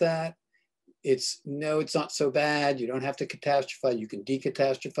about that. It's not so bad. You don't have to catastrophize. You can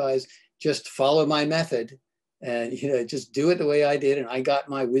decatastrophize. Just follow my method. And just do it the way I did, and I got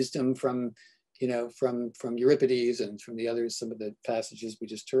my wisdom from Euripides and from the others, some of the passages we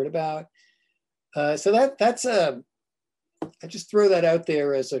just heard about. So that's I just throw that out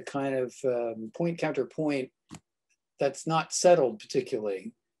there as a kind of point counterpoint that's not settled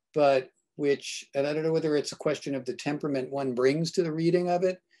particularly, but which, and I don't know whether it's a question of the temperament one brings to the reading of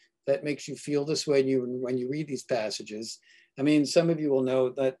it that makes you feel this way when you read these passages. I mean, some of you will know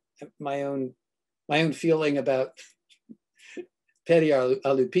that my own feeling about Peri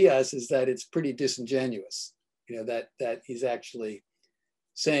Alupias is that it's pretty disingenuous, that he's actually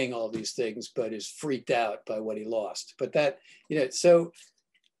saying all these things, but is freaked out by what he lost. But that, so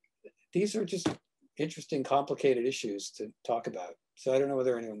these are just interesting, complicated issues to talk about. So I don't know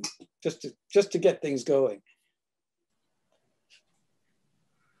whether anyone, just to get things going.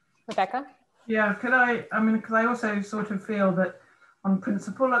 Rebecca? Yeah, because I also sort of feel that on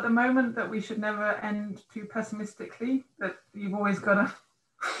principle at the moment that we should never end too pessimistically, that you've always got to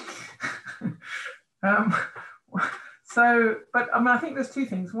but I think there's 2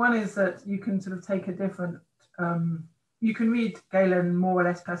 things. One is that you can sort of take a different you can read Galen more or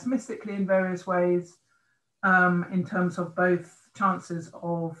less pessimistically in various ways, in terms of both chances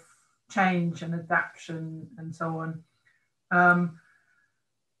of change and adaptation and so on,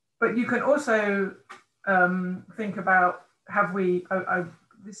 but you can also think about,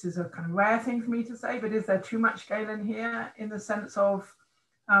 this is a kind of rare thing for me to say, but is there too much Galen here, in the sense of,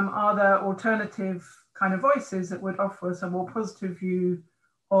 are there alternative kind of voices that would offer us a more positive view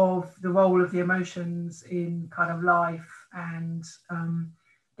of the role of the emotions in kind of life and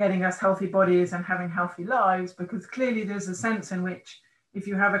getting us healthy bodies and having healthy lives? Because clearly there's a sense in which if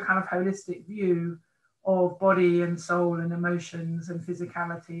you have a kind of holistic view of body and soul and emotions and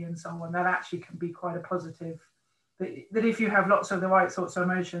physicality and so on, that actually can be quite a positive. That if you have lots of the right sorts of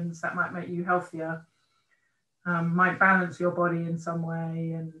emotions, that might make you healthier, might balance your body in some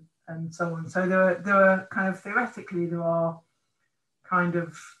way, and so on. So there are kind of, theoretically, there are kind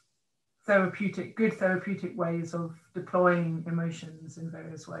of good therapeutic ways of deploying emotions in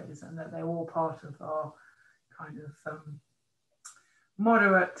various ways, and that they're all part of our kind of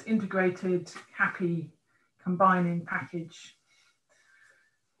moderate, integrated, happy, combining package.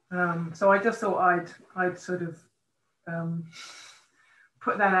 So I just thought I'd sort of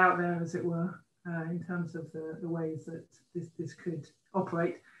put that out there, as it were, in terms of the ways that this could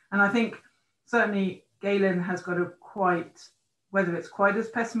operate. And I think certainly Galen has got a quite, whether it's quite as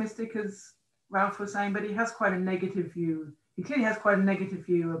pessimistic as Ralph was saying, but he has quite a negative view. He clearly has quite a negative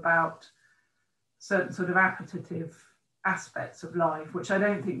view about certain sort of appetitive aspects of life, which I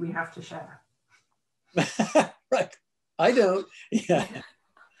don't think we have to share. Right. I don't. Yeah.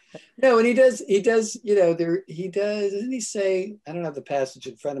 No, and he does, you know, doesn't he say, I don't have the passage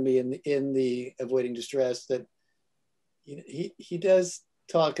in front of me in the Avoiding Distress, that he does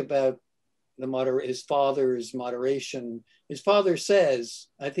talk about his father's moderation. His father says,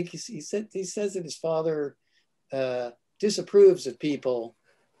 I think he says that his father disapproves of people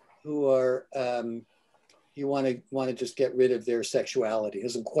who are you want to just get rid of their sexuality. He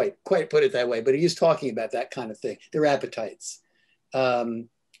doesn't quite put it that way, but he is talking about that kind of thing, their appetites.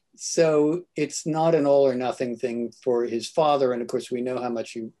 So it's not an all or nothing thing for his father. And of course, we know how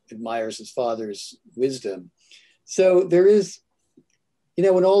much he admires his father's wisdom. So there is, you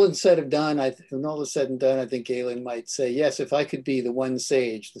know, when all is said and done, I think Galen might say, yes, if I could be the one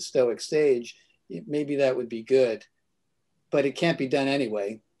sage, the Stoic sage, maybe that would be good. But it can't be done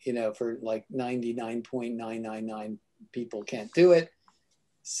anyway. You know, for like 99.999 people can't do it.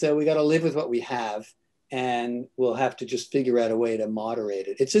 So we got to live with what we have, and we'll have to just figure out a way to moderate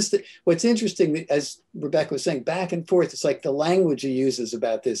it. It's just that what's interesting, as Rebecca was saying, back and forth, it's like the language he uses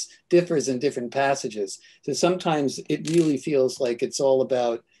about this differs in different passages. So sometimes it really feels like it's all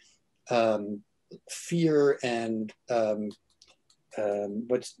about fear and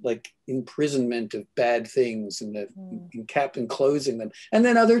what's like imprisonment of bad things and and closing them. And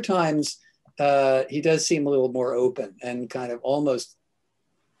then other times he does seem a little more open and kind of almost,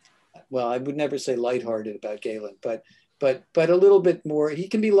 well, I would never say lighthearted about Galen, but a little bit more. He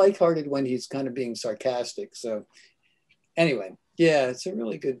can be lighthearted when he's kind of being sarcastic. So anyway, yeah, it's a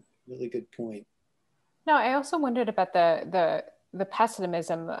really good point. No, I also wondered about the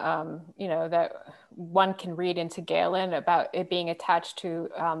pessimism, you know, that one can read into Galen about it being attached to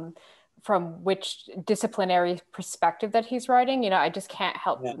from which disciplinary perspective that he's writing. You know, I just can't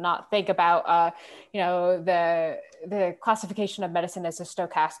help not think about, you know, the classification of medicine as a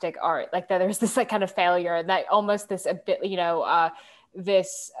stochastic art, like that there's this like kind of failure, that almost this a bit, you know,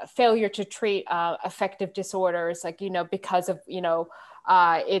 this failure to treat affective disorders, like, you know, because of, you know,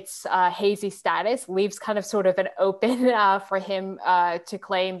 its hazy status, leaves kind of sort of an open for him to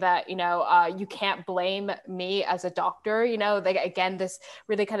claim that, you know, you can't blame me as a doctor, you know, like, again, this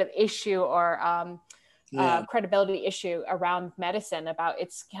really kind of issue or credibility issue around medicine, about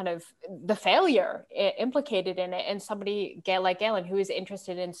its kind of the failure implicated in it. And somebody like Galen, who is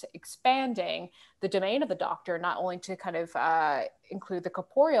interested in expanding the domain of the doctor, not only to kind of include the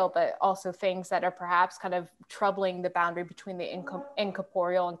corporeal, but also things that are perhaps kind of troubling the boundary between the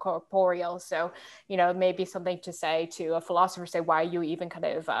incorporeal and corporeal. So, you know, maybe something to say to a philosopher, say, why are you even kind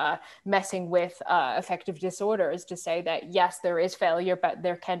of messing with affective disorders, to say that, yes, there is failure, but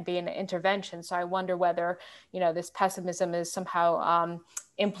there can be an intervention. So I wonder whether, you know, this pessimism is somehow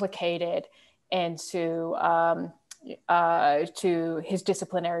implicated into to his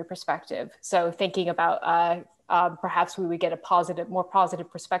disciplinary perspective. So thinking about perhaps we would get a more positive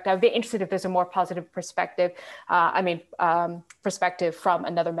perspective. I'd be interested if there's a more positive perspective, perspective from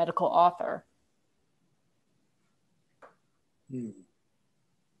another medical author.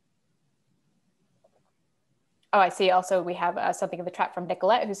 Oh, I see. Also, we have something in the chat from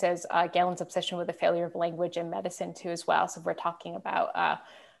Nicolette, who says Galen's obsession with the failure of language in medicine too, as well. So we're talking about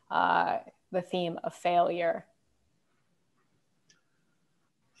the theme of failure.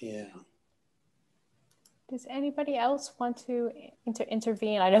 Yeah. Does anybody else want to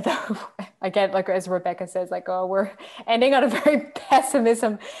intervene? I know that, again, like as Rebecca says, like, oh, we're ending on a very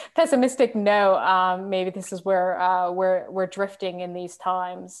pessimistic note. Maybe this is where we're drifting in these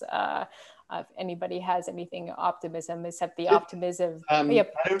times. If anybody has anything optimism, except the optimism.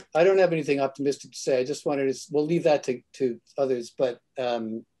 Yep. I don't have anything optimistic to say. I just wanted to, we'll leave that to others, but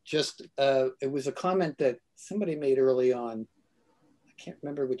it was a comment that somebody made early on. I can't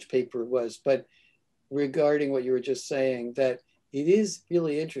remember which paper it was, but regarding what you were just saying, that it is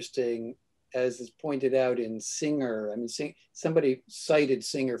really interesting, as is pointed out in Singer. I mean, somebody cited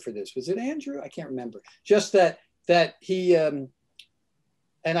Singer for this. Was it Andrew? I can't remember. Just that he, and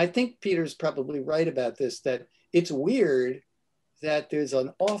I think Peter's probably right about this, that it's weird that there's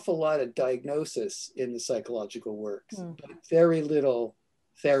an awful lot of diagnosis in the psychological works, but very little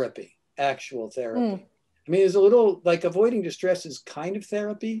therapy, actual therapy. I mean, there's a little, like avoiding distress is kind of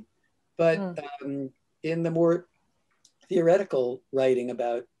therapy, but in the more theoretical writing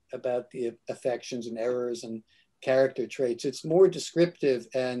about the affections and errors and character traits, it's more descriptive,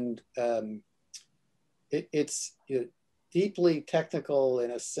 and it's deeply technical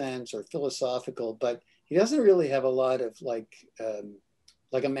in a sense, or philosophical, but he doesn't really have a lot of like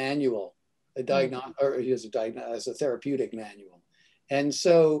a manual, or he has a therapeutic manual. And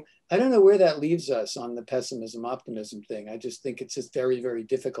so I don't know where that leaves us on the pessimism optimism thing. I just think it's just very, very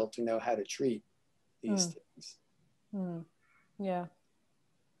difficult to know how to treat these things. Yeah.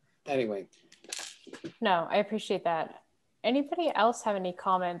 Anyway. No, I appreciate that. Anybody else have any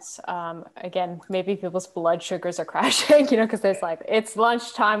comments? Again, maybe people's blood sugars are crashing, because there's like, it's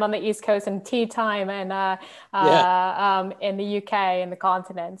lunchtime on the East Coast and tea time and in the UK and the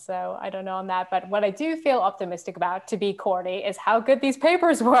continent. So I don't know on that, but what I do feel optimistic about, to be corny, is how good these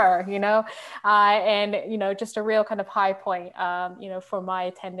papers were, and, just a real kind of high point, for my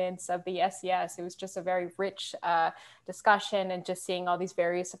attendance of the SCS. It was just a very rich discussion, and just seeing all these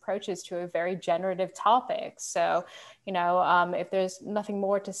various approaches to a very generative topic. So, if there's nothing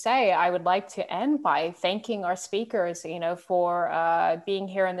more to say, I would like to end by thanking our speakers, for being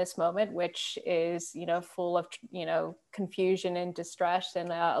here in this moment, which is, full of, confusion and distress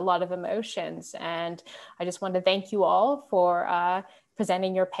and a lot of emotions. And I just want to thank you all for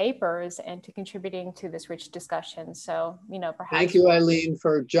presenting your papers and to contributing to this rich discussion. So, perhaps. Thank you, Eileen,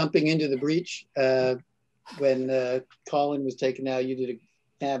 for jumping into the breach. When Colin was taken out, you did a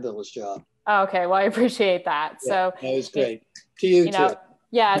fabulous job. Okay, well, I appreciate that. Yeah, so that was great. To you too.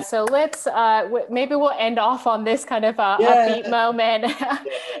 Yeah, so let's maybe we'll end off on this kind of upbeat moment.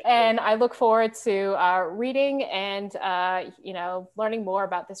 And I look forward to reading and learning more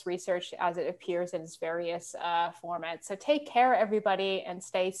about this research as it appears in its various formats. So take care, everybody, and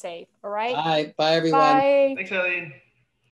stay safe. All right. Bye, everyone. Bye. Thanks, Eileen.